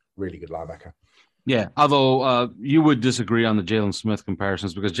good linebacker. Yeah, although you would disagree on the Jalen Smith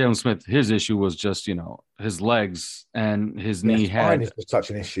comparisons because Jalen Smith, his issue was just, his legs and his knee spine is just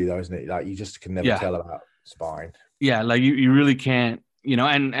such an issue, though, isn't it? Like, you just can never tell about spine. Yeah, like you really can't,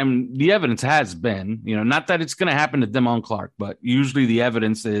 and the evidence has been, not that it's going to happen to Damon Clark, but usually the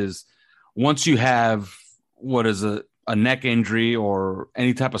evidence is once you have what is a neck injury or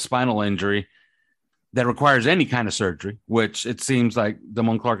any type of spinal injury that requires any kind of surgery, which it seems like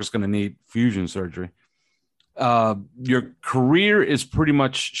Damon Clark is going to need fusion surgery. Your career is pretty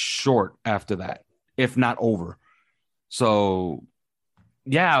much short after that, if not over. So,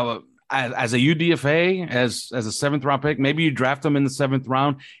 yeah, as a UDFA, as a 7th round pick, maybe you draft him in the 7th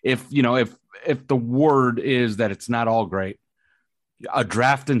round. If the word is that it's not all great, a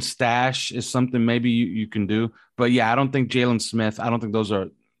draft and stash is something maybe you can do. But yeah, I don't think Jalen Smith. I don't think those are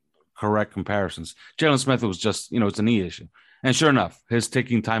correct comparisons. Jalen Smith was just, it's a knee issue. And sure enough, his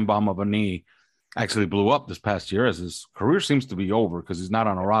ticking time bomb of a knee actually blew up this past year as his career seems to be over because he's not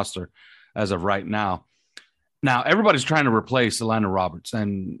on a roster as of right now. Now, everybody's trying to replace Elandon Roberts,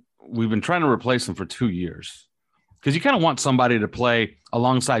 and we've been trying to replace him for 2 years because you kind of want somebody to play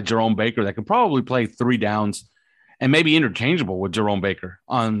alongside Jerome Baker that can probably play 3 downs and maybe interchangeable with Jerome Baker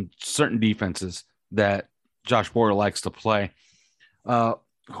on certain defenses that Josh Boyer likes to play.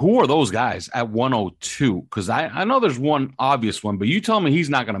 Who are those guys at 102? Because I know there's one obvious one, but you tell me he's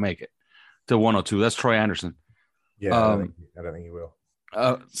not going to make it to 102. That's Troy Anderson. Yeah, I don't think he will.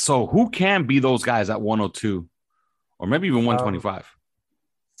 So who can be those guys at 102 or maybe even 125?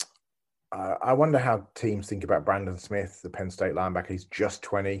 I wonder how teams think about Brandon Smith, the Penn State linebacker. He's just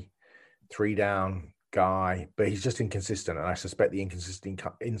 20, 3-down guy, but he's just inconsistent. And I suspect the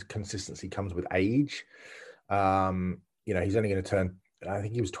inconsistency comes with age. He's only going to turn, I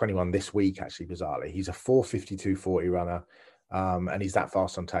think he was 21 this week, actually, bizarrely. He's a 4.52 40 runner, and he's that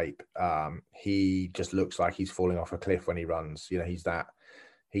fast on tape. He just looks like he's falling off a cliff when he runs. He's that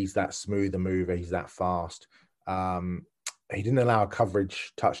smooth a mover. He's that fast. He didn't allow a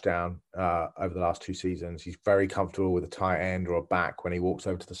coverage touchdown over the last 2 seasons. He's very comfortable with a tight end or a back when he walks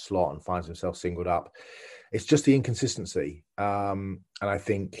over to the slot and finds himself singled up. It's just the inconsistency. And I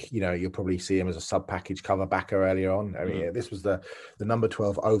think, you'll probably see him as a sub-package cover backer earlier on. I mean, this was the number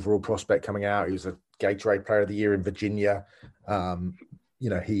 12 overall prospect coming out. He was a Gatorade Player of the Year in Virginia.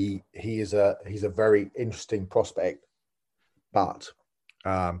 He's a very interesting prospect, but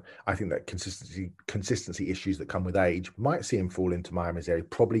I think that consistency issues that come with age might see him fall into Miami's area.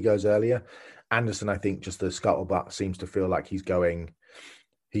 Probably goes earlier. Anderson, I think, just the scuttlebutt seems to feel like he's going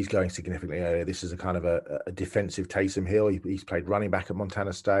significantly earlier. This is a kind of a defensive Taysom Hill. He's played running back at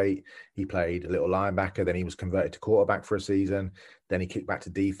Montana State. He played a little linebacker. Then he was converted to quarterback for a season. Then he kicked back to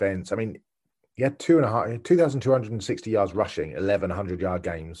defense. I mean, he had 2,260 yards rushing, 1,100-yard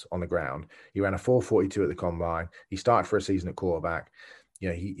games on the ground. He ran a 4.42 at the combine. He started for a season at quarterback.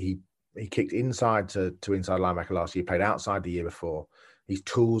 He kicked inside to inside linebacker last year. Played outside the year before. He's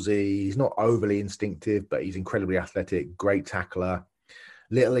toolsy. He's not overly instinctive, but he's incredibly athletic. Great tackler.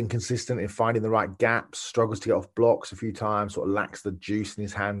 little inconsistent in finding the right gaps, struggles to get off blocks a few times, sort of lacks the juice in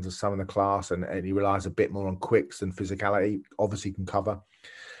his hands of some in the class, and he relies a bit more on quicks than physicality. Obviously can cover.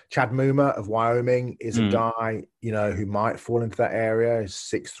 Chad Muma of Wyoming is a guy, who might fall into that area. He's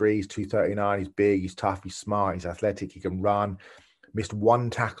 6'3", he's 239, he's big, he's tough, he's smart, he's athletic, he can run. Missed one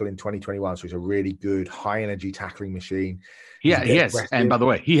tackle in 2021, so he's a really good, high-energy tackling machine. Yeah, he has. And by the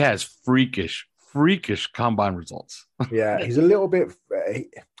way, he has freakish combine results. Yeah, he's a little bit...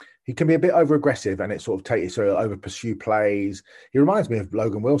 He can be a bit over-aggressive, and it sort of takes over-pursue plays. He reminds me of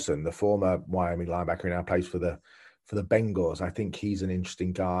Logan Wilson, the former Wyoming linebacker who now plays for the Bengals. I think he's an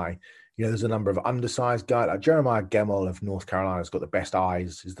interesting guy. There's a number of undersized guys. Like Jeremiah Gemmel of North Carolina has got the best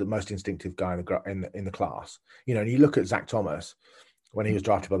eyes, is the most instinctive guy in the class. And you look at Zach Thomas when he was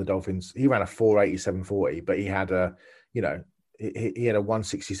drafted by the Dolphins, he ran a 4.80, 7.40, but he had a, he had a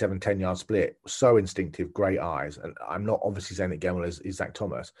 167 10-yard split. So instinctive, great eyes. And I'm not obviously saying that Gemmel is Zach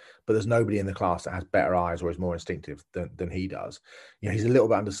Thomas, but there's nobody in the class that has better eyes or is more instinctive than he does. He's a little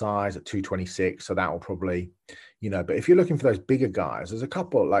bit undersized at 226, so that will probably, but if you're looking for those bigger guys, there's a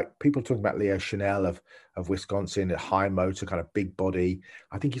couple, like people talking about Leo Chanel of Wisconsin, a high motor, kind of big body.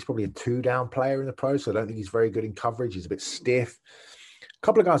 I think he's probably a 2-down player in the pros, so I don't think he's very good in coverage. He's a bit stiff. A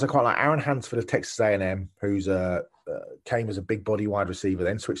couple of guys I quite like. Aaron Hansford of Texas A&M, who's came as a big body wide receiver,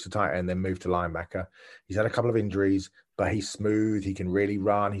 then switched to tight end, then moved to linebacker. He's had a couple of injuries, but he's smooth. He can really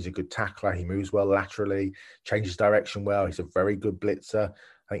run. He's a good tackler. He moves well laterally, changes direction well. He's a very good blitzer.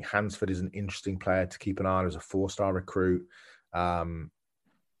 I think Hansford is an interesting player to keep an eye on as a 4-star recruit.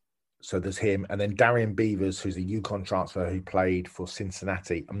 So there's him. And then Darian Beavers, who's a UConn transfer who played for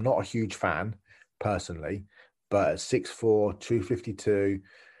Cincinnati. I'm not a huge fan personally, but at 6'4", 252,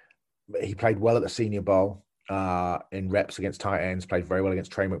 he played well at the Senior Bowl in reps against tight ends, played very well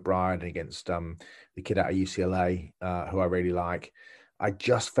against Trey McBride and against the kid out of UCLA, who I really like. I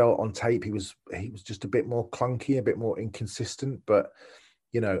just felt on tape he was just a bit more clunky, a bit more inconsistent, but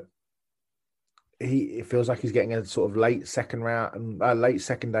it feels like he's getting a sort of late second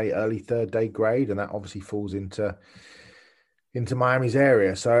day, early third day grade, and that obviously falls into Miami's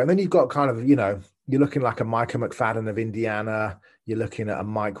area. So, and then you've got kind of, you're looking like a Micah McFadden of Indiana. You're looking at a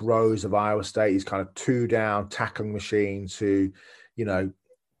Mike Rose of Iowa State. He's kind of 2-down tackling machines who,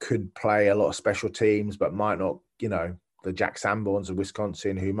 could play a lot of special teams, but might not, the Jack Sanborns of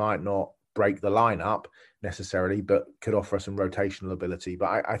Wisconsin, who might not break the lineup necessarily, but could offer some rotational ability.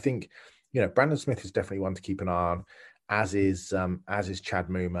 But I think, Brandon Smith is definitely one to keep an eye on, as is Chad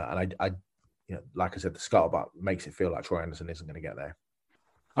Muma. And I like I said, the scuttlebutt makes it feel like Troy Anderson isn't going to get there.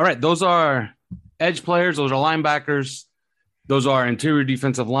 All right. Those are edge players. Those are linebackers. Those are interior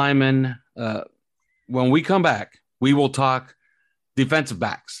defensive linemen. When we come back, we will talk defensive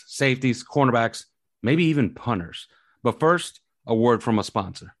backs, safeties, cornerbacks, maybe even punters. But first, a word from a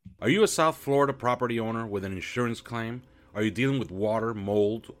sponsor. Are you a South Florida property owner with an insurance claim? Are you dealing with water,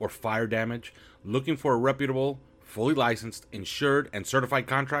 mold, or fire damage? Looking for a reputable, fully licensed, insured, and certified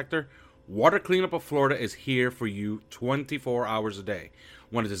contractor? Water Cleanup of Florida is here for you 24 hours a day.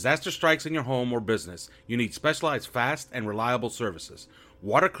 When a disaster strikes in your home or business, you need specialized, fast, and reliable services.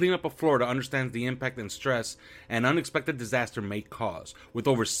 Water Cleanup of Florida understands the impact and stress an unexpected disaster may cause. With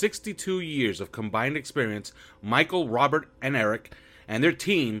over 62 years of combined experience, Michael, Robert, and Eric and their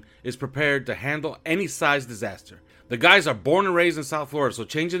team is prepared to handle any size disaster. The guys are born and raised in South Florida, so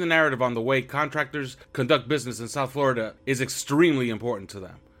changing the narrative on the way contractors conduct business in South Florida is extremely important to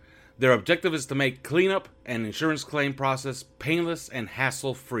them. Their objective is to make cleanup and insurance claim process painless and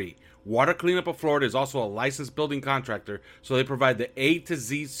hassle-free. Water Cleanup of Florida is also a licensed building contractor, so they provide the A to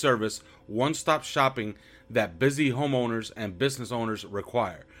Z service, one-stop shopping that busy homeowners and business owners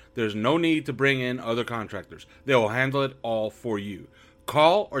require. There's no need to bring in other contractors. They will handle it all for you.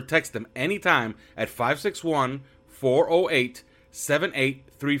 Call or text them anytime at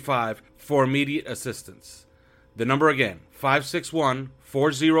 561-408-7835 for immediate assistance. The number again,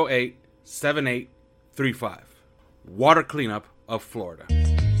 561-408-7835. Water Cleanup of Florida.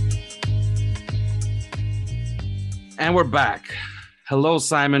 And we're back. Hello,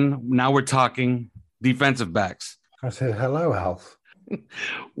 Simon. Now we're talking defensive backs. I said, hello, Alf.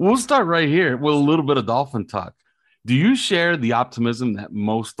 We'll start right here with a little bit of Dolphin talk. Do you share the optimism that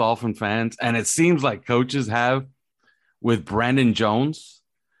most Dolphin fans, and it seems like coaches, have with Brandon Jones?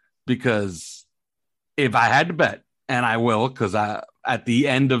 Because if I had to bet, and I will, because at the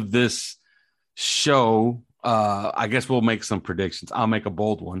end of this show, I guess we'll make some predictions. I'll make a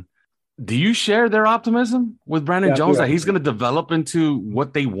bold one. Do you share their optimism with Brandon Jones that he's going to develop into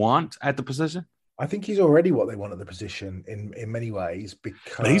what they want at the position? I think he's already what they want at the position in many ways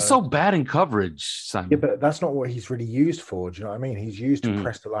because But he's so bad in coverage, Simon. Yeah, but that's not what he's really used for. Do you know what I mean? He's used to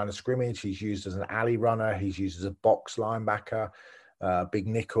press the line of scrimmage. He's used as an alley runner. He's used as a box linebacker, big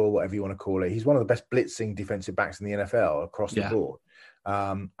nickel, whatever you want to call it. He's one of the best blitzing defensive backs in the NFL across the board.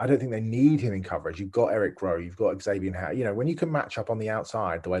 I don't think they need him in coverage. You've got Eric Rowe. You've got Xavier Howard. You know, when you can match up on the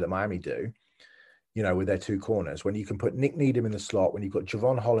outside the way that Miami do, you know, with their two corners, when you can put Nick Needham in the slot, when you've got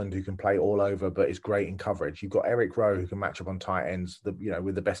Javon Holland who can play all over but is great in coverage, you've got Eric Rowe who can match up on tight ends,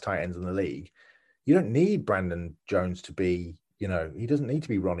 with the best tight ends in the league. You don't need Brandon Jones to be, he doesn't need to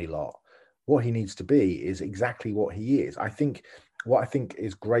be Ronnie Lott. What he needs to be is exactly what he is. What I think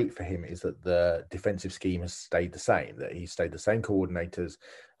is great for him is that the defensive scheme has stayed the same, that he's stayed the same coordinators,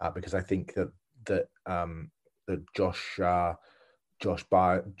 because I think that Josh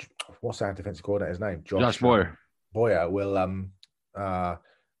Boyer, what's our defensive coordinator's name? Josh Boyer. Boyer will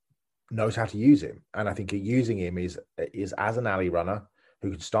knows how to use him, and I think using him is as an alley runner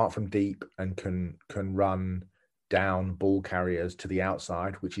who can start from deep and can run down ball carriers to the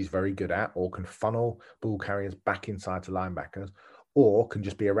outside, which he's very good at, or can funnel ball carriers back inside to linebackers, or can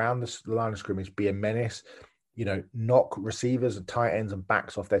just be around the line of scrimmage, be a menace, knock receivers and tight ends and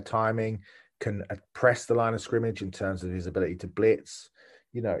backs off their timing, can press the line of scrimmage in terms of his ability to blitz.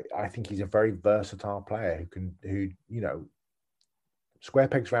 I think he's a very versatile player who square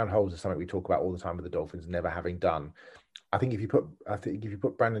pegs round holes is something we talk about all the time with the Dolphins never having done. I think if you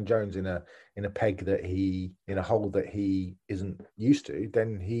put Brandon Jones in a hole that he isn't used to,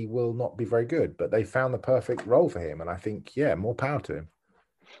 then he will not be very good. But they found the perfect role for him, and I think, more power to him.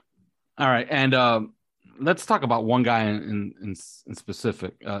 All right, and let's talk about one guy in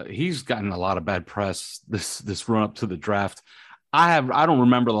specific. He's gotten a lot of bad press this run up to the draft. I don't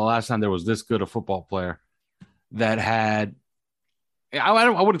remember the last time there was this good a football player that had. I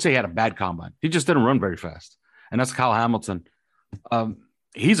wouldn't say he had a bad combine. He just didn't run very fast, and that's Kyle Hamilton.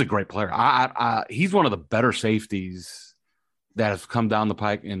 He's a great player. He's one of the better safeties that has come down the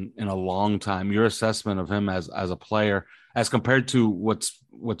pike in a long time. Your assessment of him as a player, as compared to what's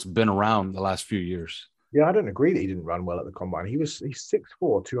been around the last few years. Yeah, I don't agree that he didn't run well at the combine. He's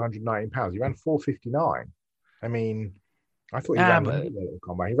 6'4", 290 pounds. He ran 4.59. I mean, I thought he ran well at the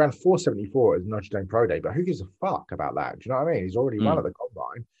combine. He ran 4.74 at Notre Dame Pro Day, but who gives a fuck about that? Do you know what I mean? He's already run at the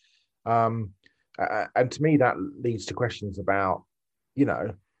combine. And to me, that leads to questions about,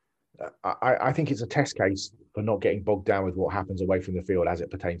 I think it's a test case for not getting bogged down with what happens away from the field as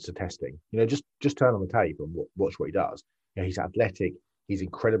it pertains to testing. Just turn on the tape and watch what he does. He's athletic. He's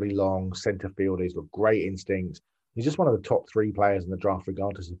incredibly long, center fielder. He's got great instincts. He's just one of the top 3 players in the draft,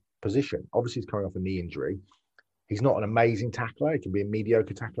 regardless of position. Obviously, he's coming off a knee injury. He's not an amazing tackler. He can be a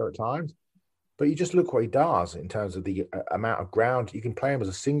mediocre tackler at times. But you just look what he does in terms of the amount of ground. You can play him as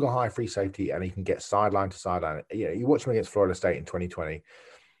a single high free safety, and he can get sideline to sideline. You watch him against Florida State in 2020.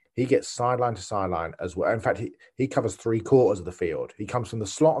 He gets sideline to sideline as well. In fact, he covers 3/4 of the field. He comes from the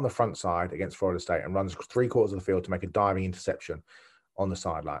slot on the front side against Florida State and runs 3/4 of the field to make a diving interception on the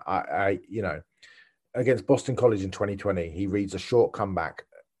sideline. Against Boston College in 2020, he reads a short comeback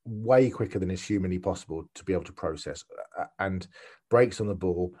way quicker than is humanly possible to be able to process, and breaks on the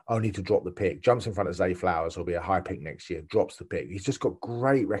ball only to drop the pick, jumps in front of Zay Flowers, will be a high pick next year, drops the pick. He's just got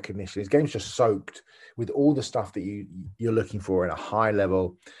great recognition. His game's just soaked with all the stuff that you're looking for in a high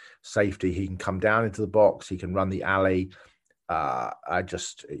level safety. He can come down into the box. He can run the alley. But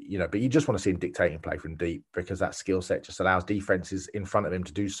you just want to see him dictating play from deep, because that skill set just allows defenses in front of him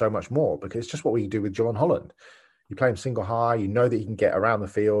to do so much more, because it's just what we do with Javon Holland. You play him single high, you know that he can get around the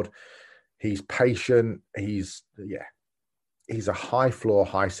field. He's patient. He's a high floor,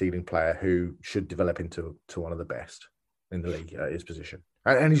 high ceiling player who should develop into one of the best in the league at his position.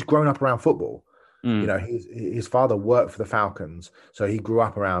 And he's grown up around football. His father worked for the Falcons, so he grew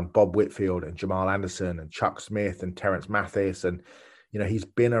up around Bob Whitfield and Jamal Anderson and Chuck Smith and Terrence Mathis, and he's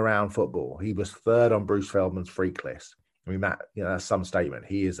been around football. He was 3rd on Bruce Feldman's freak list. I mean, that's some statement.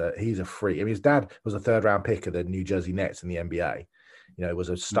 He's a freak. I mean, his dad was a 3rd round pick of the New Jersey Nets in the NBA. Was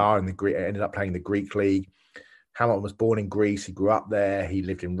a star in the Greek. Ended up playing the Greek league. Hamilton was born in Greece. He grew up there. He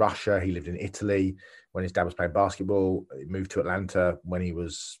lived in Russia. He lived in Italy when his dad was playing basketball. He moved to Atlanta when he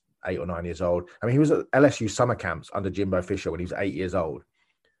was 8 or 9 years old. I mean, he was at LSU summer camps under Jimbo Fisher when he was 8 years old.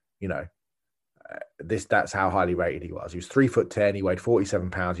 That's how highly rated he was. He was 3'10". He weighed 47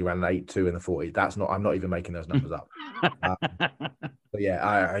 pounds. He ran an 8.2 in the 40. I'm not even making those numbers up. But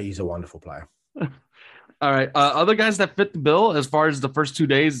yeah, he's a wonderful player. All right. Other guys that fit the bill as far as the first 2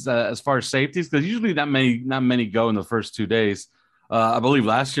 days, as far as safeties, because usually not many go in the first 2 days. I believe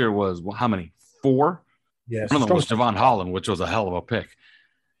last year was how many? 4? Yeah. One of them was Javon Holland, which was a hell of a pick.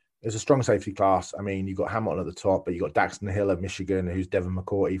 It's a strong safety class. I mean, you've got Hamilton at the top, but you've got Daxton Hill of Michigan, who's Devin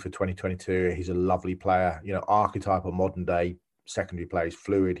McCourty for 2022. He's a lovely player, archetype of modern day secondary play. He's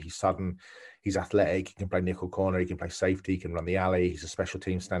fluid, he's sudden, he's athletic, he can play nickel corner, he can play safety, he can run the alley, he's a special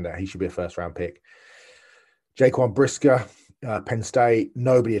team standout. He should be a first round pick. Jaquan Brisker, Penn State,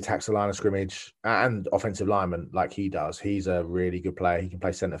 nobody attacks the line of scrimmage and offensive lineman like he does. He's a really good player. He can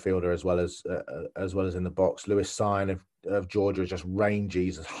play center fielder as well as in the box. Lewis Sign of Georgia is just rangy.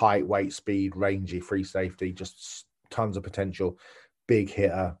 He's height, weight, speed, rangy, free safety, just tons of potential. Big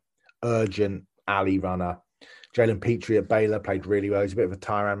hitter, urgent alley runner. Jalen Petrie at Baylor played really well. He's a bit of a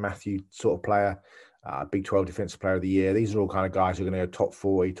Tyrann Mathieu sort of player. Big 12 Defensive Player of the Year. These are all kind of guys who are going to go top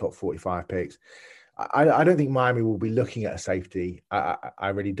 40, top 45 picks. I don't think Miami will be looking at a safety. I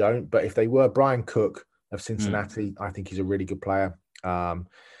really don't. But if they were, Brian Cook of Cincinnati, I think he's a really good player.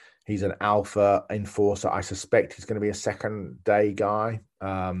 He's an alpha enforcer. I suspect he's going to be a second day guy,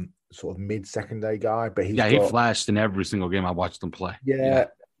 sort of mid-second day guy. But he flashed in every single game I watched him play. Yeah.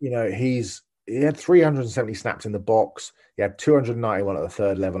 He had 370 snaps in the box. He had 291 at the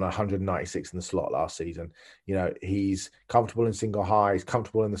third level and 196 in the slot last season. He's comfortable in single high. He's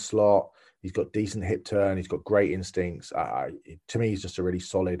comfortable in the slot. He's got decent hip turn. He's got great instincts. To me, he's just a really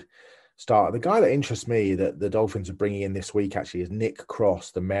solid starter. The guy that interests me that the Dolphins are bringing in this week actually is Nick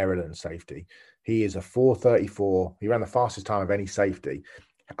Cross, the Maryland safety. He is a 4.34. He ran the fastest time of any safety.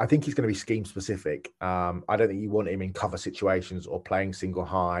 I think he's going to be scheme specific. I don't think you want him in cover situations or playing single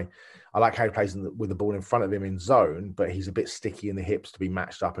high. I like how he plays with the ball in front of him in zone, but he's a bit sticky in the hips to be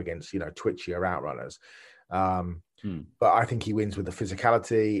matched up against, twitchier outrunners. But I think he wins with the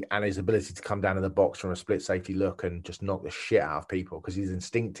physicality and his ability to come down in the box from a split safety look and just knock the shit out of people because he's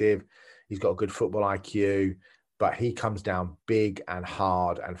instinctive. He's got a good football IQ, but he comes down big and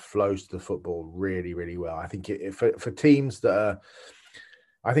hard and flows to the football really, really well. I think for teams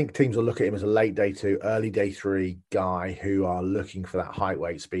teams will look at him as a late day 2, early day 3 guy who are looking for that height,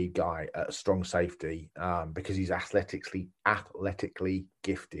 weight, speed guy at a strong safety because he's athletically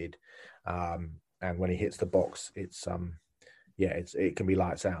gifted. And when he hits the box, it can be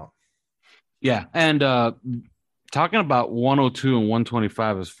lights out. Yeah. And talking about 102 and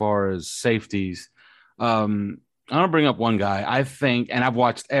 125 as far as safeties, I'm going to bring up one guy. I think, and I've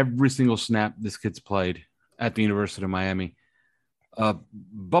watched every single snap this kid's played at the University of Miami.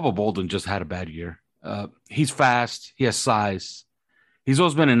 Bubba Bolden just had a bad year. He's fast. He has size. He's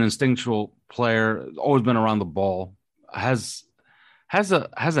always been an instinctual player, always been around the ball, has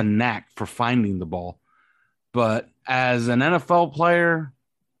a knack for finding the ball. But as an NFL player,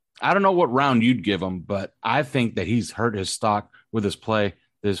 I don't know what round you'd give him, but I think that he's hurt his stock with his play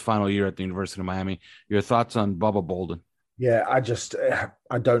this final year at the University of Miami. Your thoughts on Bubba Bolden? Yeah,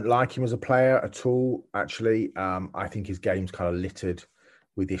 I don't like him as a player at all, actually. I think his game's kind of littered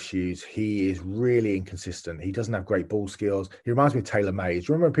with issues. He is really inconsistent. He doesn't have great ball skills. He reminds me of Taylor Mays.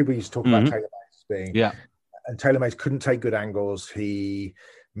 Remember when people used to talk about Taylor Mays being... Yeah. And Taylor Mays couldn't take good angles. He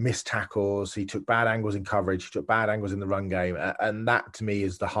missed tackles. He took bad angles in coverage. He took bad angles in the run game. And that, to me,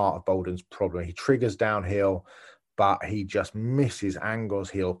 is the heart of Bolden's problem. He triggers downhill, but he just misses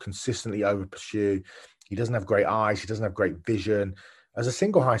angles. He'll consistently over pursue. He doesn't have great eyes. He doesn't have great vision. As a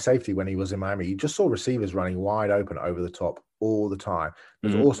single high safety when he was in Miami, you just saw receivers running wide open over the top all the time.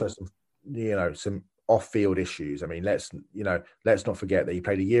 There's also some off-field issues. I mean, let's not forget that he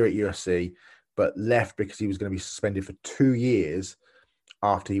played a year at USC, but left because he was going to be suspended for 2 years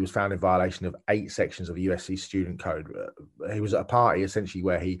after he was found in violation of 8 sections of USC student code. He was at a party essentially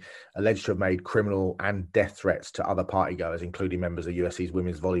where he alleged to have made criminal and death threats to other partygoers, including members of USC's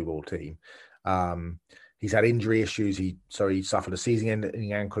women's volleyball team. He's had injury issues. He suffered a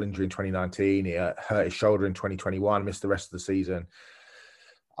season-ending ankle injury in 2019. He hurt his shoulder in 2021, missed the rest of the season.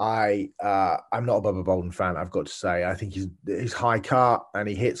 I'm not a Bubba Bolden fan, I've got to say. I think he's high cut and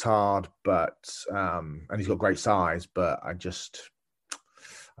he hits hard, but and he's got great size, but I just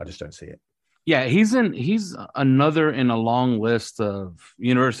don't see it. Yeah, he's another in a long list of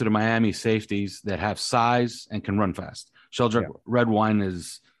University of Miami safeties that have size and can run fast. Sheldrick Redwine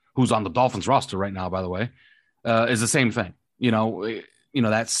who's on the Dolphins roster right now, by the way, is the same thing.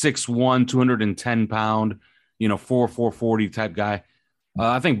 That 6'1", 210 pound, 4.40 type guy.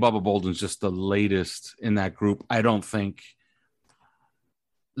 I think Bubba Bolden's just the latest in that group. I don't think,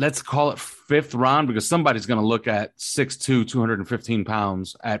 let's call it 5th round, because somebody's going to look at 6'2", 215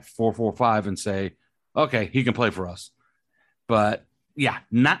 pounds at 4.45 and say, okay, he can play for us. But yeah,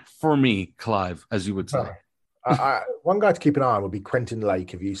 not for me, Clive, as you would say. One guy to keep an eye on would be Quentin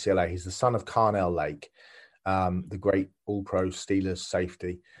Lake of UCLA. He's the son of Carnell Lake, the great All-Pro Steelers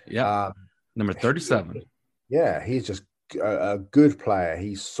safety. Yeah, number 37. Yeah, he's just a good player.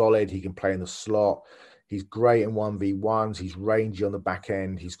 He's solid. He can play in the slot. He's great in 1v1s. He's rangy on the back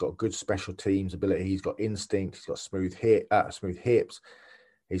end. He's got good special teams ability. He's got instinct. He's got smooth hips.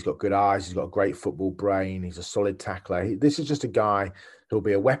 He's got good eyes. He's got a great football brain. He's a solid tackler. This is just a guy who'll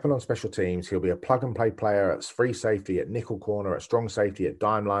be a weapon on special teams. He'll be a plug-and-play player at free safety, at nickel corner, at strong safety, at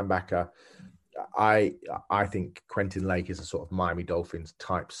dime linebacker. I think Quentin Lake is a sort of Miami Dolphins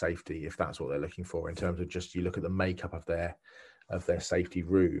type safety, if that's what they're looking for in terms of just you look at the makeup of their safety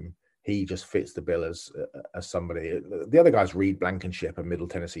room. He just fits the bill as somebody. The other guy's Reed Blankenship at Middle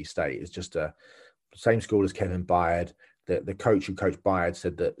Tennessee State. Is just a same school as Kevin Byard. The coach who coached Byard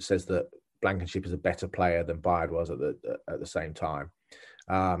says that Blankenship is a better player than Byard was at the same time.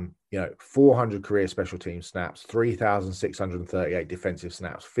 400 career special team snaps, 3,638 defensive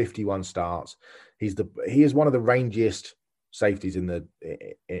snaps, 51 starts. He is one of the rangiest safeties in the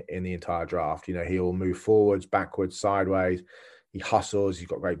entire draft. He'll move forwards, backwards, sideways. He hustles. He's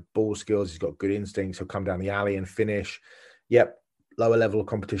got great ball skills. He's got good instincts. He'll come down the alley and finish. Yep, lower level of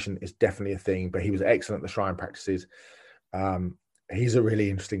competition is definitely a thing, but he was excellent at the Shrine practices. He's a really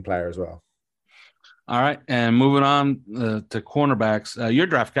interesting player as well. All right, and moving on to cornerbacks. Your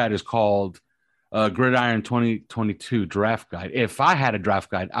draft guide is called Gridiron 2022 Draft Guide. If I had a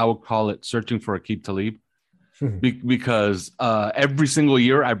draft guide, I would call it Searching for Aqib Talib, because every single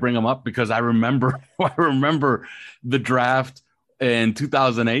year I bring him up because I remember the draft in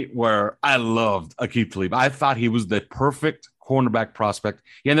 2008 where I loved Aqib Talib. I thought he was the perfect cornerback prospect.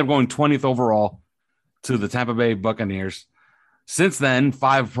 He ended up going 20th overall to the Tampa Bay Buccaneers. Since then,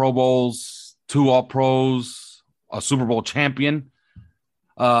 5 Pro Bowls, 2 All-Pros, a Super Bowl champion.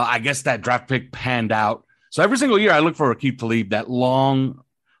 I guess that draft pick panned out. So every single year I look for Aqib Talib, that long,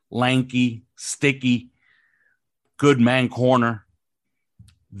 lanky, sticky, good man corner.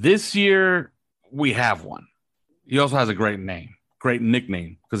 This year we have one. He also has a great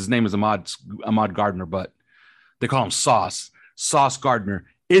nickname, because his name is Ahmad Gardner, but they call him Sauce Gardner.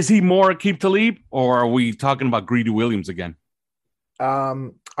 Is he more Aqib Talib, or are we talking about Greedy Williams again?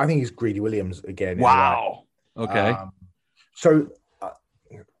 I think he's Greedy Williams again. Wow. Okay.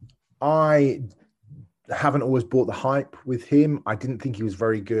 I haven't always bought the hype with him. I didn't think he was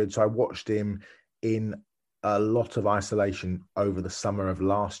very good. So I watched him in a lot of isolation over the summer of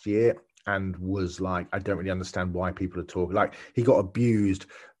last year and was like, I don't really understand why people are talking. Like, he got abused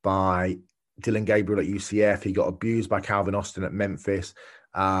by Dylan Gabriel at UCF. He got abused by Calvin Austin at Memphis.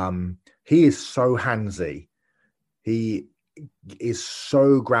 He is so handsy. He is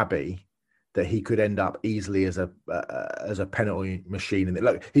so grabby that he could end up easily as a penalty machine. And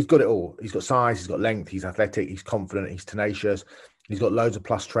look, he's got it all. He's got size, he's got length, he's athletic, he's confident, he's tenacious. He's got loads of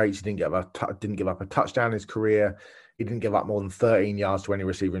plus traits. He didn't give up a touchdown in his career. He didn't give up more than 13 yards to any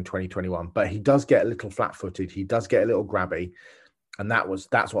receiver in 2021. But he does get a little flat-footed. He does get a little grabby. And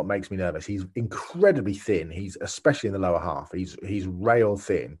that's what makes me nervous. He's incredibly thin. He's especially in the lower half. He's rail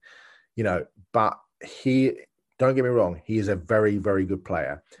thin, but don't get me wrong, he is a very, very good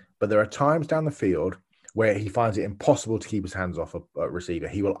player. But there are times down the field where he finds it impossible to keep his hands off a receiver.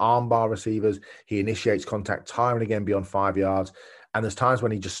 He will armbar receivers. He initiates contact time and again beyond 5 yards. And there's times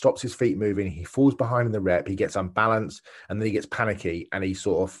when he just stops his feet moving. He falls behind in the rep. He gets unbalanced, and then he gets panicky, and he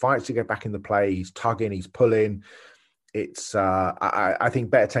sort of fights to get back in the play. He's tugging, he's pulling. It's I think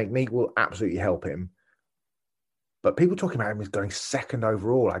better technique will absolutely help him. But people talking about him as going second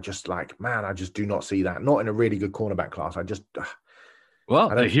overall, I just do not see that. Not in a really good cornerback class.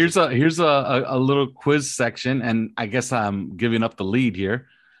 Here's a little quiz section, and I guess I'm giving up the lead here.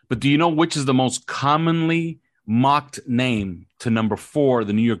 But do you know which is the most commonly mocked name to number 4,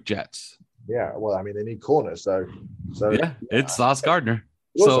 the New York Jets? Yeah, well, I mean, they need corners, so yeah, it's Sauce Gardner.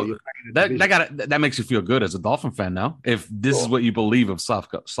 So that makes you feel good as a Dolphin fan now, if this is what you believe of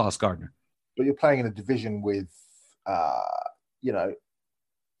Sauce Gardner. But you're playing in a division with,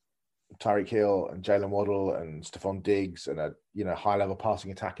 Tyreek Hill and Jalen Waddle and Stephon Diggs and a high-level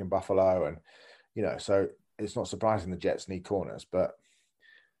passing attack in Buffalo, and so it's not surprising the Jets need corners. But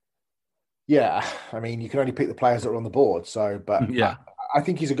yeah, I mean, you can only pick the players that are on the board. So, but yeah. I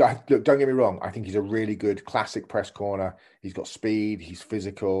think he's a guy. Look, don't get me wrong. I think he's a really good classic press corner. He's got speed. He's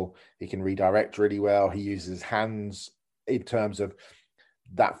physical. He can redirect really well. He uses his hands in terms of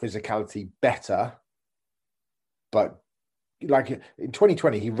that physicality better. But like in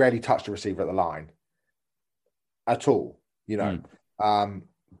 2020, he rarely touched a receiver at the line at all,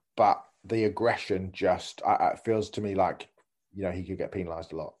 But the aggression just it feels to me like, he could get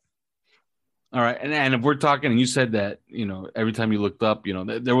penalized a lot. All right. And if we're talking, and you said that, every time you looked up,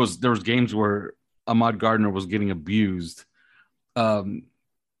 there was games where Ahmad Gardner was getting abused. Derek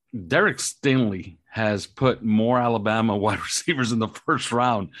Stingley has put more Alabama wide receivers in the first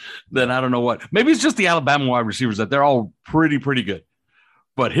round than I don't know what. Maybe it's just the Alabama wide receivers that they're all pretty good.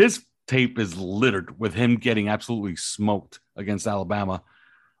 But his tape is littered with him getting absolutely smoked against Alabama.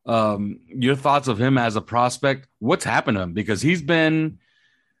 Your thoughts of him as a prospect? What's happened to him? Because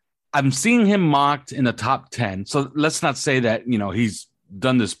I'm seeing him mocked in the top 10. So let's not say that, he's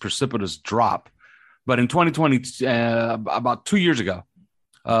done this precipitous drop. But in 2020, about 2 years ago,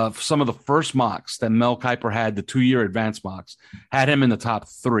 some of the first mocks that Mel Kiper had, the 2-year advanced mocks, had him in the top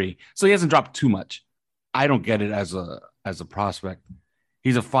 3. So he hasn't dropped too much. I don't get it as a prospect.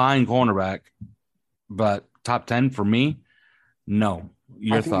 He's a fine cornerback, but top 10 for me, no.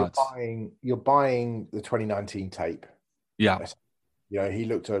 Your thoughts? You're buying the 2019 tape. Yeah. He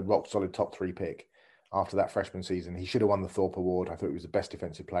looked a rock solid top 3 pick after that freshman season. He should have won the Thorpe Award. I thought he was the best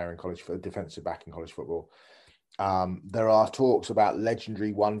defensive back in college football. There are talks about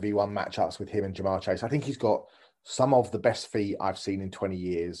legendary 1v1 matchups with him and Jamar Chase. I think he's got some of the best feet I've seen in 20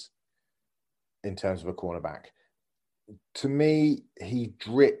 years in terms of a cornerback. To me, he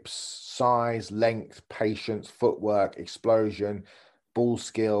drips size, length, patience, footwork, explosion, ball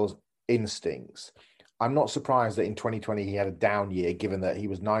skills, instincts. I'm not surprised that in 2020 he had a down year, given that he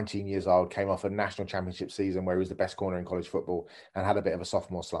was 19 years old, came off a national championship season where he was the best corner in college football and had a bit of a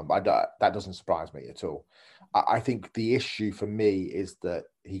sophomore slump. That doesn't surprise me at all. I think the issue for me is that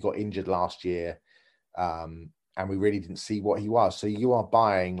he got injured last year and we really didn't see what he was. So you are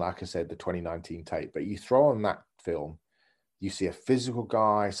buying, like I said, the 2019 tape, but you throw on that film, you see a physical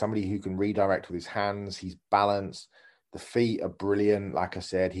guy, somebody who can redirect with his hands. He's balanced. The feet are brilliant. Like I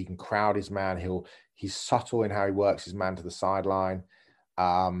said, he can crowd his man. He's subtle in how he works his man to the sideline.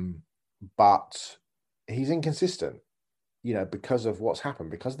 But he's inconsistent, because of what's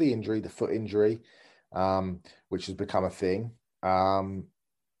happened, because of the injury, the foot injury, which has become a thing.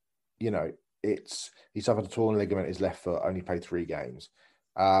 He suffered a torn ligament in his left foot, only played 3 games.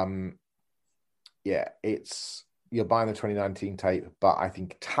 You're buying the 2019 tape, but I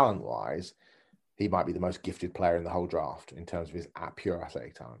think talent-wise, he might be the most gifted player in the whole draft in terms of his pure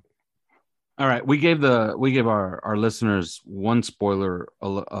athletic talent. All right, we gave our listeners one spoiler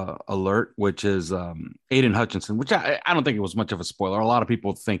alert, which is Aiden Hutchinson, which I don't think it was much of a spoiler. A lot of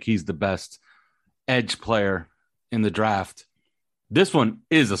people think he's the best edge player in the draft. This one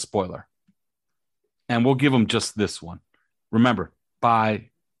is a spoiler, and we'll give him just this one. Remember,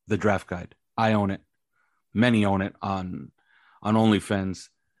 buy the draft guide. I own it. Many own it on OnlyFans.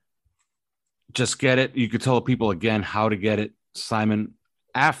 Just get it. You could tell people again how to get it, Simon,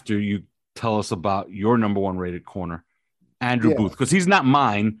 after you tell us about your number 1 rated corner, Andrew Booth, because he's not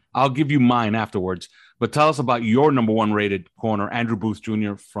mine. I'll give you mine afterwards. But tell us about your number 1 rated corner, Andrew Booth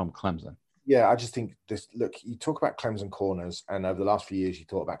Jr. from Clemson. Yeah, I just think you talk about Clemson corners, and over the last few years, you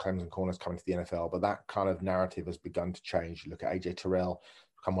talk about Clemson corners coming to the NFL, but that kind of narrative has begun to change. You look at AJ Terrell,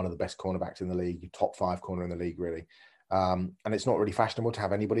 become one of the best cornerbacks in the league, top 5 corner in the league, really. And it's not really fashionable to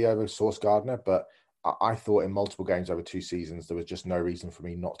have anybody over Sauce Gardner, but I thought in multiple games over 2 seasons, there was just no reason for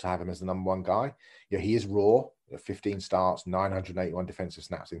me not to have him as the number 1 guy. He is raw, 15 starts, 981 defensive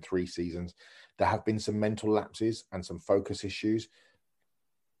snaps in 3 seasons. There have been some mental lapses and some focus issues,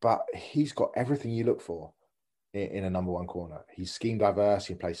 but he's got everything you look for in a number 1 corner. He's scheme diverse.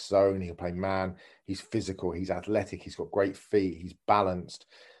 He plays zone. He'll play man. He's physical. He's athletic. He's got great feet. He's balanced.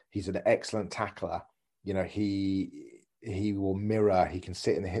 He's an excellent tackler. He will mirror. He can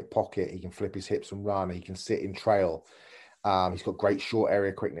sit in the hip pocket. He can flip his hips and run. He can sit in trail. He's got great short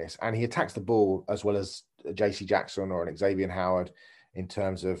area quickness, and he attacks the ball as well as J.C. Jackson or an Xavier Howard in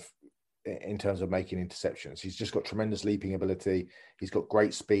terms of making interceptions. He's just got tremendous leaping ability. He's got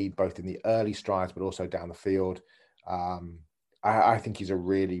great speed, both in the early strides, but also down the field. I think he's a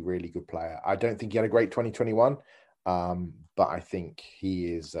really, really good player. I don't think he had a great 2021, but I think he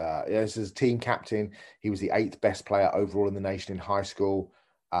is, as a team captain, he was the 8th best player overall in the nation in high school.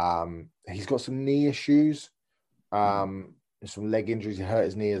 He's got some knee issues, some leg injuries. He hurt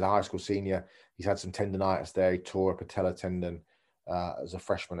his knee as a high school senior. He's had some tendonitis there. He tore a patella tendon as a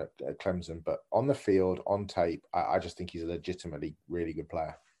freshman at Clemson. But on the field, on tape, I just think he's a legitimately really good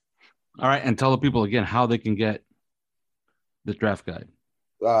player. All right, and tell the people again how they can get the draft guide.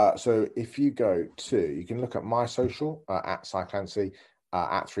 So if you you can look at my social at Cy Clancy,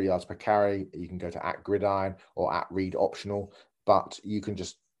 at 3 yards per carry. You can go to at Gridiron or at Read Optional, but you can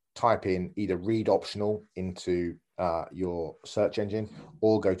just type in either Read Optional into your search engine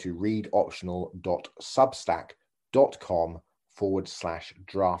or go to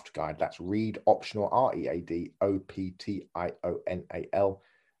readoptional.substack.com/draft guide. That's Read Optional,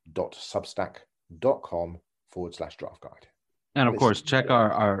 READOPTIONAL.substack.com/draft guide. And of course, check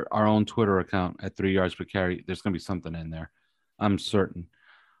our own Twitter account at 3 yards per carry. There's going to be something in there. I'm certain.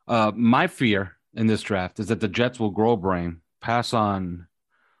 My fear in this draft is that the Jets will grow a brain, pass on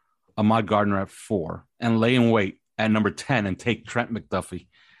Ahmad Gardner at 4, and lay in wait at number 10 and take Trent McDuffie.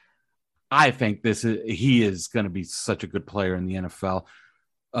 I think he is going to be such a good player in the NFL.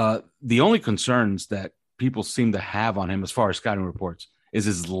 The only concerns that people seem to have on him as far as scouting reports is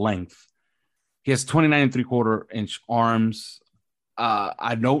his length. He has 29 and 3/4 inch arms.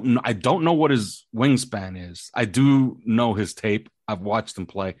 I don't know what his wingspan is. I do know his tape. I've watched him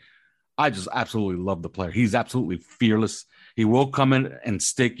play. I just absolutely love the player. He's absolutely fearless. He will come in and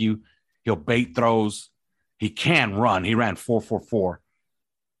stick you. He'll bait throws. He can run. He ran 4.44.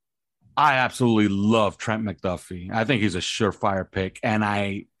 I absolutely love Trent McDuffie. I think he's a surefire pick, and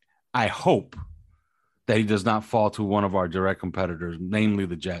I hope that he does not fall to one of our direct competitors, namely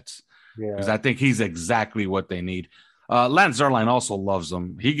the Jets, because I think he's exactly what they need. Lance Zierlein also loves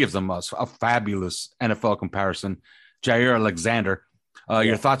them. He gives them a fabulous NFL comparison. Jair Alexander,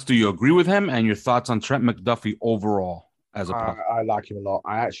 your thoughts? Do you agree with him? And your thoughts on Trent McDuffie overall as a player? I like him a lot.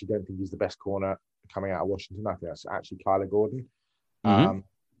 I actually don't think he's the best corner coming out of Washington. I think that's actually Kyler Gordon.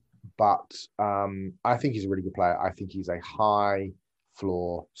 But I think he's a really good player. I think he's a high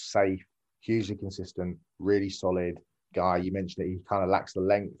floor, safe, hugely consistent, really solid guy. You mentioned it. He kind of lacks the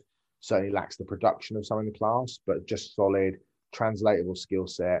length, certainly lacks the production of some in the class, but just solid, translatable skill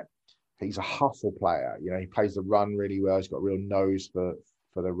set. He's a hustle player. You know, he plays the run really well. He's got a real nose for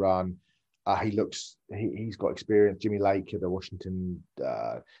the run. He's got experience. Jimmy Lake, the Washington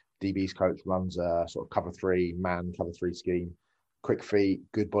DB's coach, runs a sort of cover three scheme. Quick feet,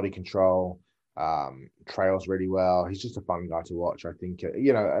 good body control, trails really well. He's just a fun guy to watch. I think,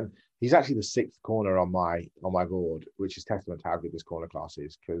 and he's actually the 6th corner on my board, which is testament to how good this corner class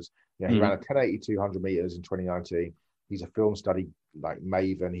is. Because he ran a 1080 200 meters in 2019. He's a film study like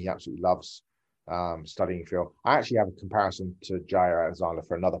maven. He absolutely loves studying film. I actually have a comparison to Jair Alexander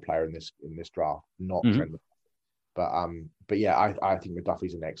for another player in this draft, not Trent. But yeah, I think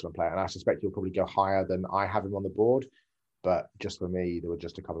McDuffie's an excellent player, and I suspect he'll probably go higher than I have him on the board. But just for me, there were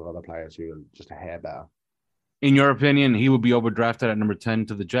just a couple of other players who are just a hair better. In your opinion, he would be overdrafted at number 10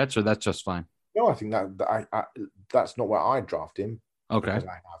 to the Jets, or that's just fine? No, I think that's not where I draft him. Okay. Because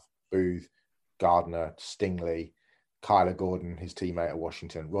I have Booth, Gardner, Stingley, Kyler Gordon, his teammate at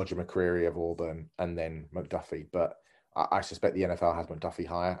Washington, Roger McCreary of Auburn, and then McDuffie. But I suspect the NFL has McDuffie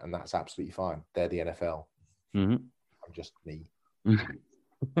higher, and that's absolutely fine. They're the NFL. Mm-hmm. I'm just me.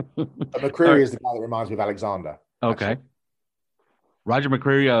 But McCreary is the guy that reminds me of Alexander. Okay. Actually. Roger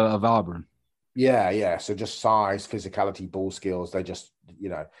McCreary of Auburn. Yeah. So just size, physicality, ball skills. They just,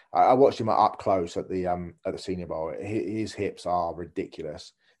 I watched him up close at the Senior Bowl. His hips are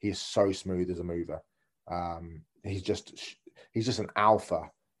ridiculous. He is so smooth as a mover. He's just an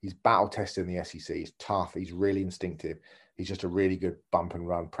alpha. He's battle tested in the SEC. He's tough. He's really instinctive. He's just a really good bump and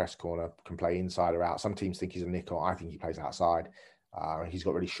run press corner. Can play inside or out. Some teams think he's a nickel. I think he plays outside. He's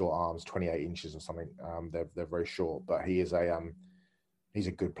got really short arms, 28 inches or something. They're very short, but he's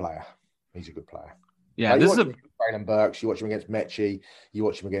a good player. He's a good player. Yeah, this is Braylon Burks. You watch him against Mechie. You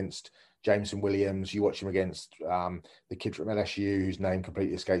watch him against Jameson Williams. You watch him against the kid from LSU, whose name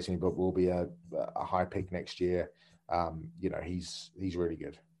completely escapes me, but will be a high pick next year. He's really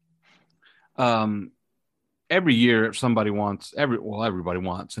good. Every year, everybody wants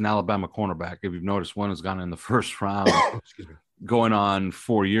an Alabama cornerback. If you've noticed, one has gone in the first round, going on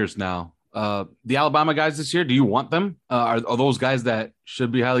 4 years now. The Alabama guys this year, do you want them? Are those guys that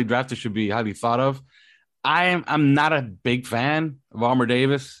should be highly drafted, should be highly thought of? I'm not a big fan of Armour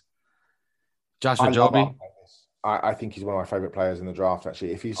Davis, Joshua Joby. I think he's one of my favorite players in the draft.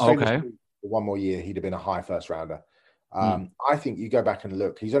 Actually, if he's for one more year, he'd have been a high first rounder. I think you go back and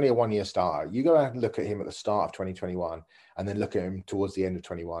look. He's only a 1-year starter. You go back and look at him at the start of 2021, and then look at him towards the end of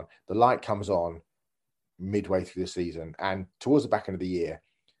 21. The light comes on midway through the season, and towards the back end of the year,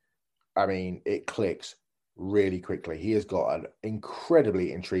 I mean, it clicks really quickly. He has got an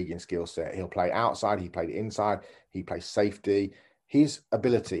incredibly intriguing skill set. He'll play outside. He played inside. He plays safety. His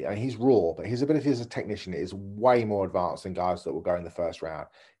ability, and he's raw, but his ability as a technician is way more advanced than guys that will go in the first round.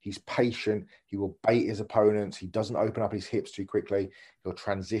 He's patient. He will bait his opponents. He doesn't open up his hips too quickly. He'll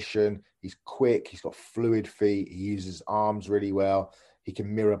transition. He's quick. He's got fluid feet. He uses arms really well. He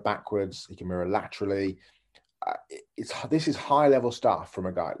can mirror backwards. He can mirror laterally. This is high level stuff from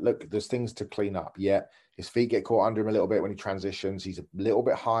a guy. Look, there's things to clean up. Yeah, his feet get caught under him a little bit when he transitions. He's a little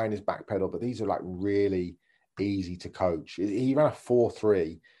bit high in his back pedal, but these are like really easy to coach. He ran a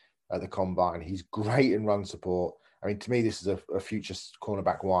 4.3 at the combine. He's great in run support. I mean, to me, this is a future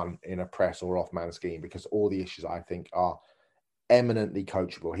cornerback one in a press or off man scheme, because all the issues I think are eminently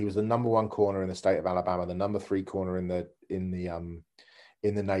coachable. He was the number 1 corner in the state of Alabama, the number 3 corner in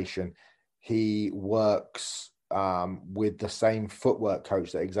the nation. He works with the same footwork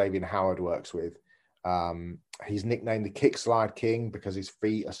coach that Xavier Howard works with. He's nicknamed the kick slide king because his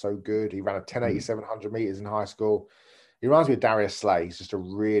feet are so good. He ran a 10.87 100 meters in high school. He reminds me of Darius Slay. He's just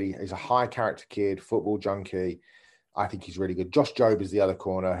he's a high character kid, football junkie. I think he's really good. Josh Jobe is the other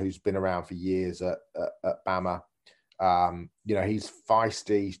corner who's been around for years at Bama. He's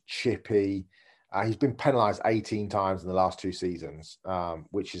feisty, chippy. He's been penalized 18 times in the last 2 seasons,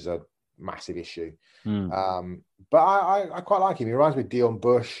 which is a massive issue. But I quite like him. He reminds me of Dion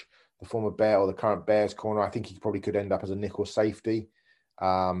Bush, the former Bear or the current Bears corner. I think he probably could end up as a nickel safety.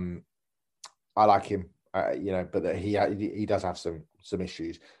 I like him, but that he does have some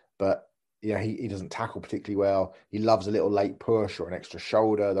issues. But he doesn't tackle particularly well. He loves a little late push or an extra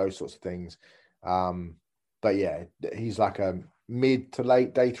shoulder, those sorts of things. But yeah, he's like a mid to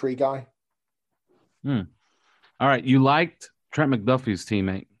late day 3 guy. All right. You liked Trent McDuffie's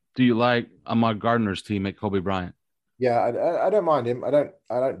teammate. Do you like Ahmad Gardner's teammate, Kobe Bryant? Yeah, I don't mind him. I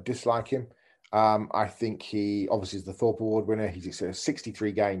don't dislike him. I think he obviously is the Thorpe Award winner. He's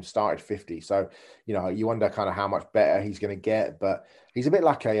 63 games, started 50. So, you wonder kind of how much better he's going to get. But he's a bit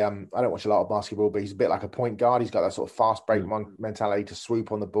like I don't watch a lot of basketball, but he's a bit like a point guard. He's got that sort of fast break mentality to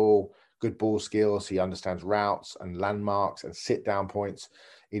swoop on the ball, good ball skills. He understands routes and landmarks and sit down points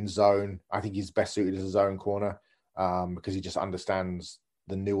in zone. I think he's best suited as a zone corner because he just understands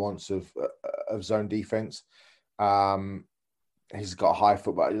the nuance of zone defense. He's got a high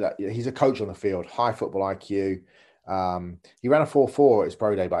football. He's a coach on the field, high football IQ. He ran a 4.4 at his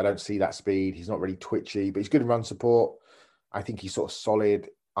pro day, but I don't see that speed. He's not really twitchy, but he's good in run support. I think he's sort of solid,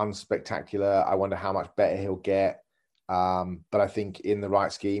 unspectacular. I wonder how much better he'll get. But I think in the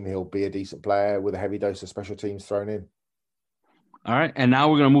right scheme, he'll be a decent player with a heavy dose of special teams thrown in. All right. And now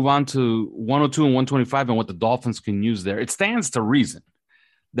we're going to move on to 102 and 125 and what the Dolphins can use there. It stands to reason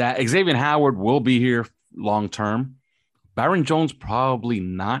that Xavier Howard will be here long term. Byron Jones, probably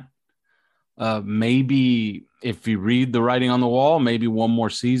not. Maybe if you read the writing on the wall, maybe one more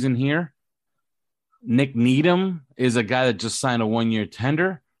season here. Nick Needham is a guy that just signed a 1-year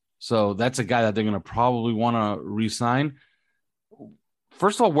tender. So that's a guy that they're going to probably want to re-sign.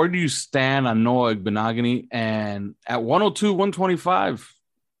 First of all, where do you stand on Noah Igbenogany? And at 102, 125,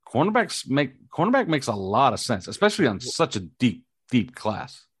 cornerback makes a lot of sense, especially on such a deep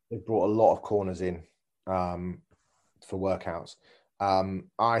class. They brought a lot of corners in for workouts.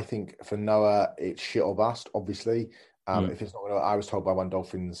 I think for Noah, it's shit or bust, obviously. If it's not going to, I was told by one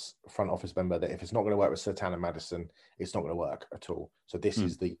Dolphins front office member that if it's not going to work with Surtain and Madison, it's not going to work at all. So this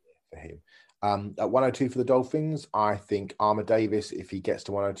is the year for him. At 102 for the Dolphins, I think Armour Davis, if he gets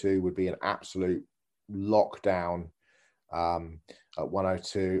to 102, would be an absolute lockdown. At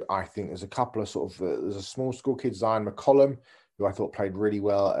 102, I think there's a couple of there's a small school kid, Zion McCollum, who I thought played really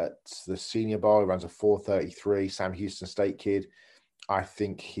well at the Senior Bowl. He runs a 4.33, Sam Houston State kid. I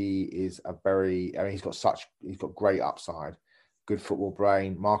think he is he's got great upside, good football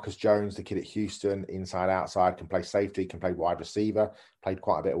brain. Marcus Jones, the kid at Houston, inside, outside, can play safety, can play wide receiver, played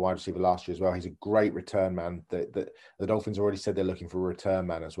quite a bit of wide receiver last year as well. He's a great return man. The Dolphins already said they're looking for a return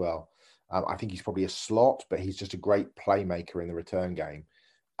man as well. I think he's probably a slot, but he's just a great playmaker in the return game.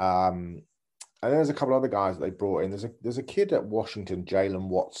 And there's a couple other guys that they brought in. There's a kid at Washington, Jalen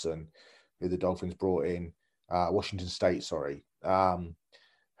Watson, who the Dolphins brought in, Washington State,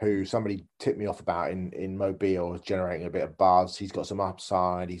 who somebody tipped me off about in Mobile, generating a bit of buzz. He's got some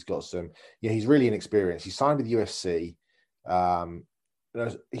upside. He's really inexperienced. He signed with USC.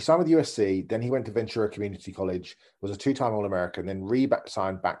 Then he went to Ventura Community College, was a 2-time All-American, then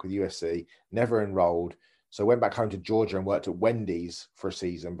signed back with USC, never enrolled. So went back home to Georgia and worked at Wendy's for a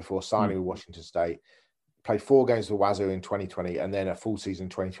season before signing with Washington State. Played 4 games for Wazoo in 2020 and then a full season in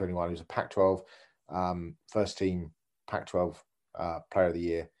 2021. He was a Pac-12 first team Pac-12 player of the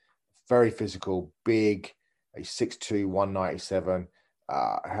year. Very physical, big, a 6'2", 197.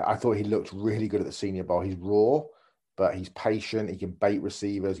 I thought he looked really good at the Senior Bowl. He's raw, but he's patient. He can bait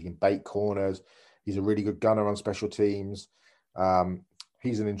receivers. He can bait corners. He's a really good gunner on special teams.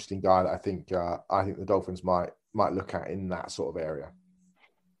 He's an interesting guy that I think the Dolphins might look at in that sort of area.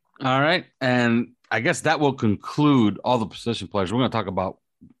 All right. And I guess that will conclude all the position players. We're going to talk about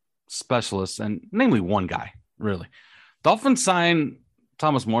specialists and namely one guy, really. Dolphins sign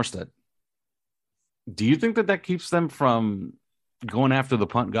Thomas Morstead. Do you think that keeps them from going after the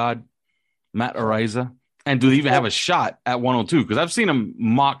punt god, Matt Araiza? And do they even have a shot at 102? Because I've seen him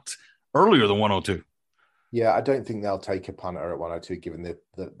mocked earlier than 102. Yeah, I don't think they'll take a punter at 102 given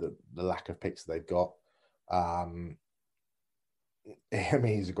the lack of picks they've got. I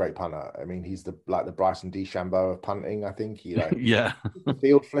mean, he's a great punter. I mean, he's the Bryson DeChambeau of punting. I think Yeah.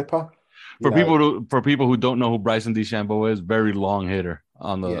 Field flipper. For people who don't know who Bryson DeChambeau is, very long hitter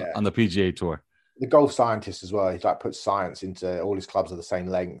on the PGA Tour. The golf scientist as well. He puts science into all his clubs are the same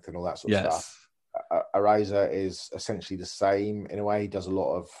length and all that sort of stuff. Araiza is essentially the same in a way. He does a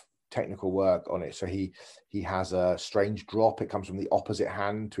lot of technical work on it. So he has a strange drop. It comes from the opposite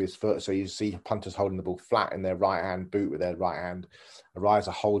hand to his foot. So you see punters holding the ball flat in their right hand, boot with their right hand.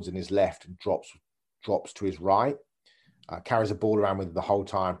 Araiza holds in his left and drops to his right. Carries a ball around with him the whole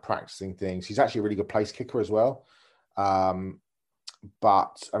time, practicing things. He's actually a really good place kicker as well.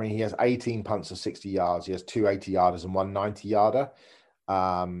 But I mean, he has 18 punts of 60 yards. He has 2 80-yarders and 1 90-yarder.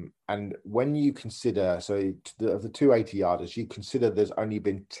 And when you consider, of the 2 80-yarders, you consider there's only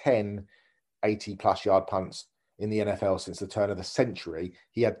been 10 80-plus yard punts in the NFL since the turn of the century.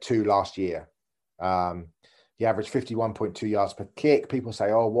 He had 2 last year. He averaged 51.2 yards per kick. People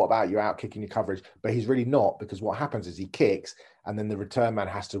say, oh, what about you out kicking your coverage? But he's really not, because what happens is he kicks and then the return man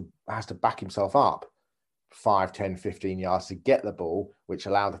has to back himself up 5, 10, 15 yards to get the ball, which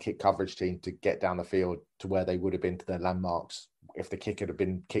allow the kick coverage team to get down the field to where they would have been to their landmarks if the kick had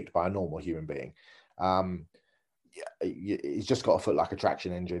been kicked by a normal human being. He's just got a foot like a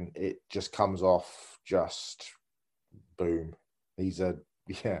traction engine. It just comes off, just boom. He's a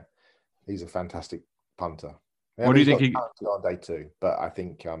fantastic punter. What do you think he got to go on day 2? But I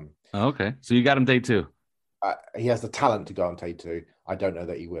think okay, so you got him day 2. He has the talent to go on day 2. I don't know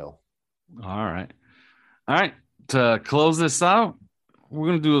that he will. All right. To close this out, we're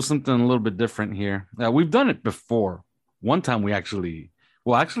gonna do something a little bit different here. We've done it before. One time we've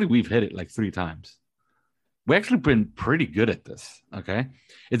hit it like 3 times. We actually been pretty good at this. Okay,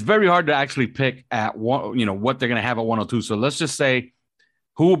 it's very hard to actually pick at what they're gonna have at 102. So let's just say,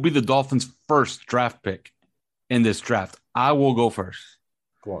 who will be the Dolphins' first draft pick in this draft? I will go first.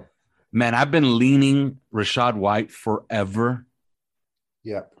 Go on. Man, I've been leaning Rachaad White forever.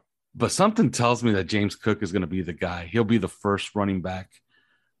 Yep. But something tells me that James Cook is going to be the guy. He'll be the first running back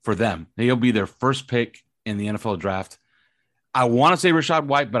for them. He'll be their first pick in the NFL draft. I want to say Rachaad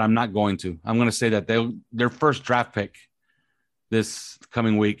White, but I'm not going to. I'm going to say that their first draft pick this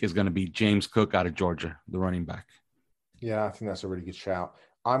coming week is going to be James Cook out of Georgia, the running back. Yeah, I think that's a really good shout.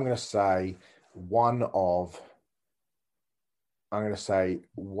 I'm going to say one of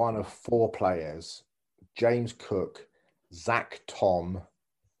 4 players: James Cook, Zach Tom,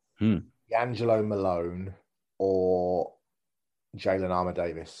 D'Angelo Malone, or Jalen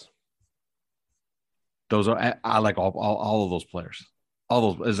Armour-Davis. Those are, I like all of those players.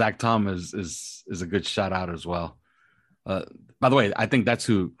 All those. Zach Tom is a good shout out as well. By the way, I think that's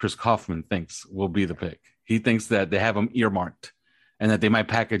who Chris Kaufman thinks will be the pick. He thinks that they have him earmarked and that they might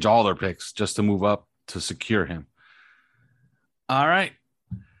package all their picks just to move up to secure him. All right.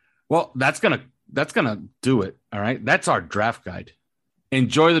 Well, that's gonna do it. All right. That's our draft guide.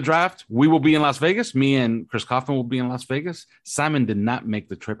 Enjoy the draft. We will be in Las Vegas. Me and Chris Kaufman will be in Las Vegas. Simon did not make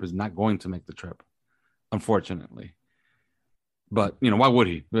the trip, is not going to make the trip, unfortunately. But, why would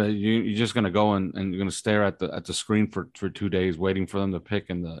he? You're just going to go and you're going to stare at the screen for 2 days waiting for them to pick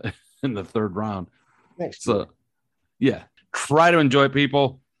in the 3rd round. So, yeah, try to enjoy it,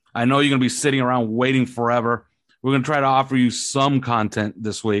 people. I know you're going to be sitting around waiting forever. We're going to try to offer you some content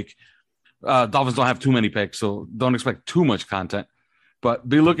this week. Dolphins don't have too many picks, so don't expect too much content. But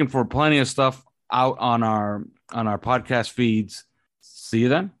be looking for plenty of stuff out on our podcast feeds. See you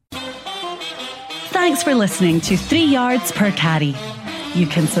then. Thanks for listening to 3 Yards Per Carry. You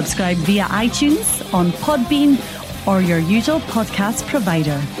can subscribe via iTunes, on Podbean, or your usual podcast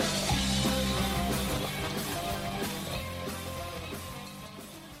provider.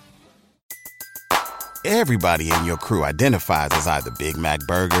 Everybody in your crew identifies as either Big Mac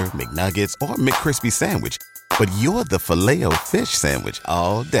Burger, McNuggets, or McCrispy Sandwich. But you're the Filet-O-Fish Sandwich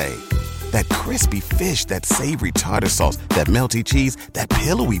all day. That crispy fish, that savory tartar sauce, that melty cheese, that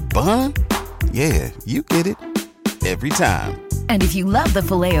pillowy bun. Yeah, you get it. Every time. And if you love the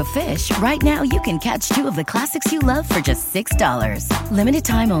Filet-O-Fish, right now you can catch 2 of the classics you love for just $6. Limited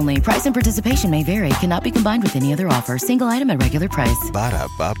time only. Price and participation may vary. Cannot be combined with any other offer. Single item at regular price.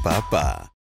 Ba-da-ba-ba-ba.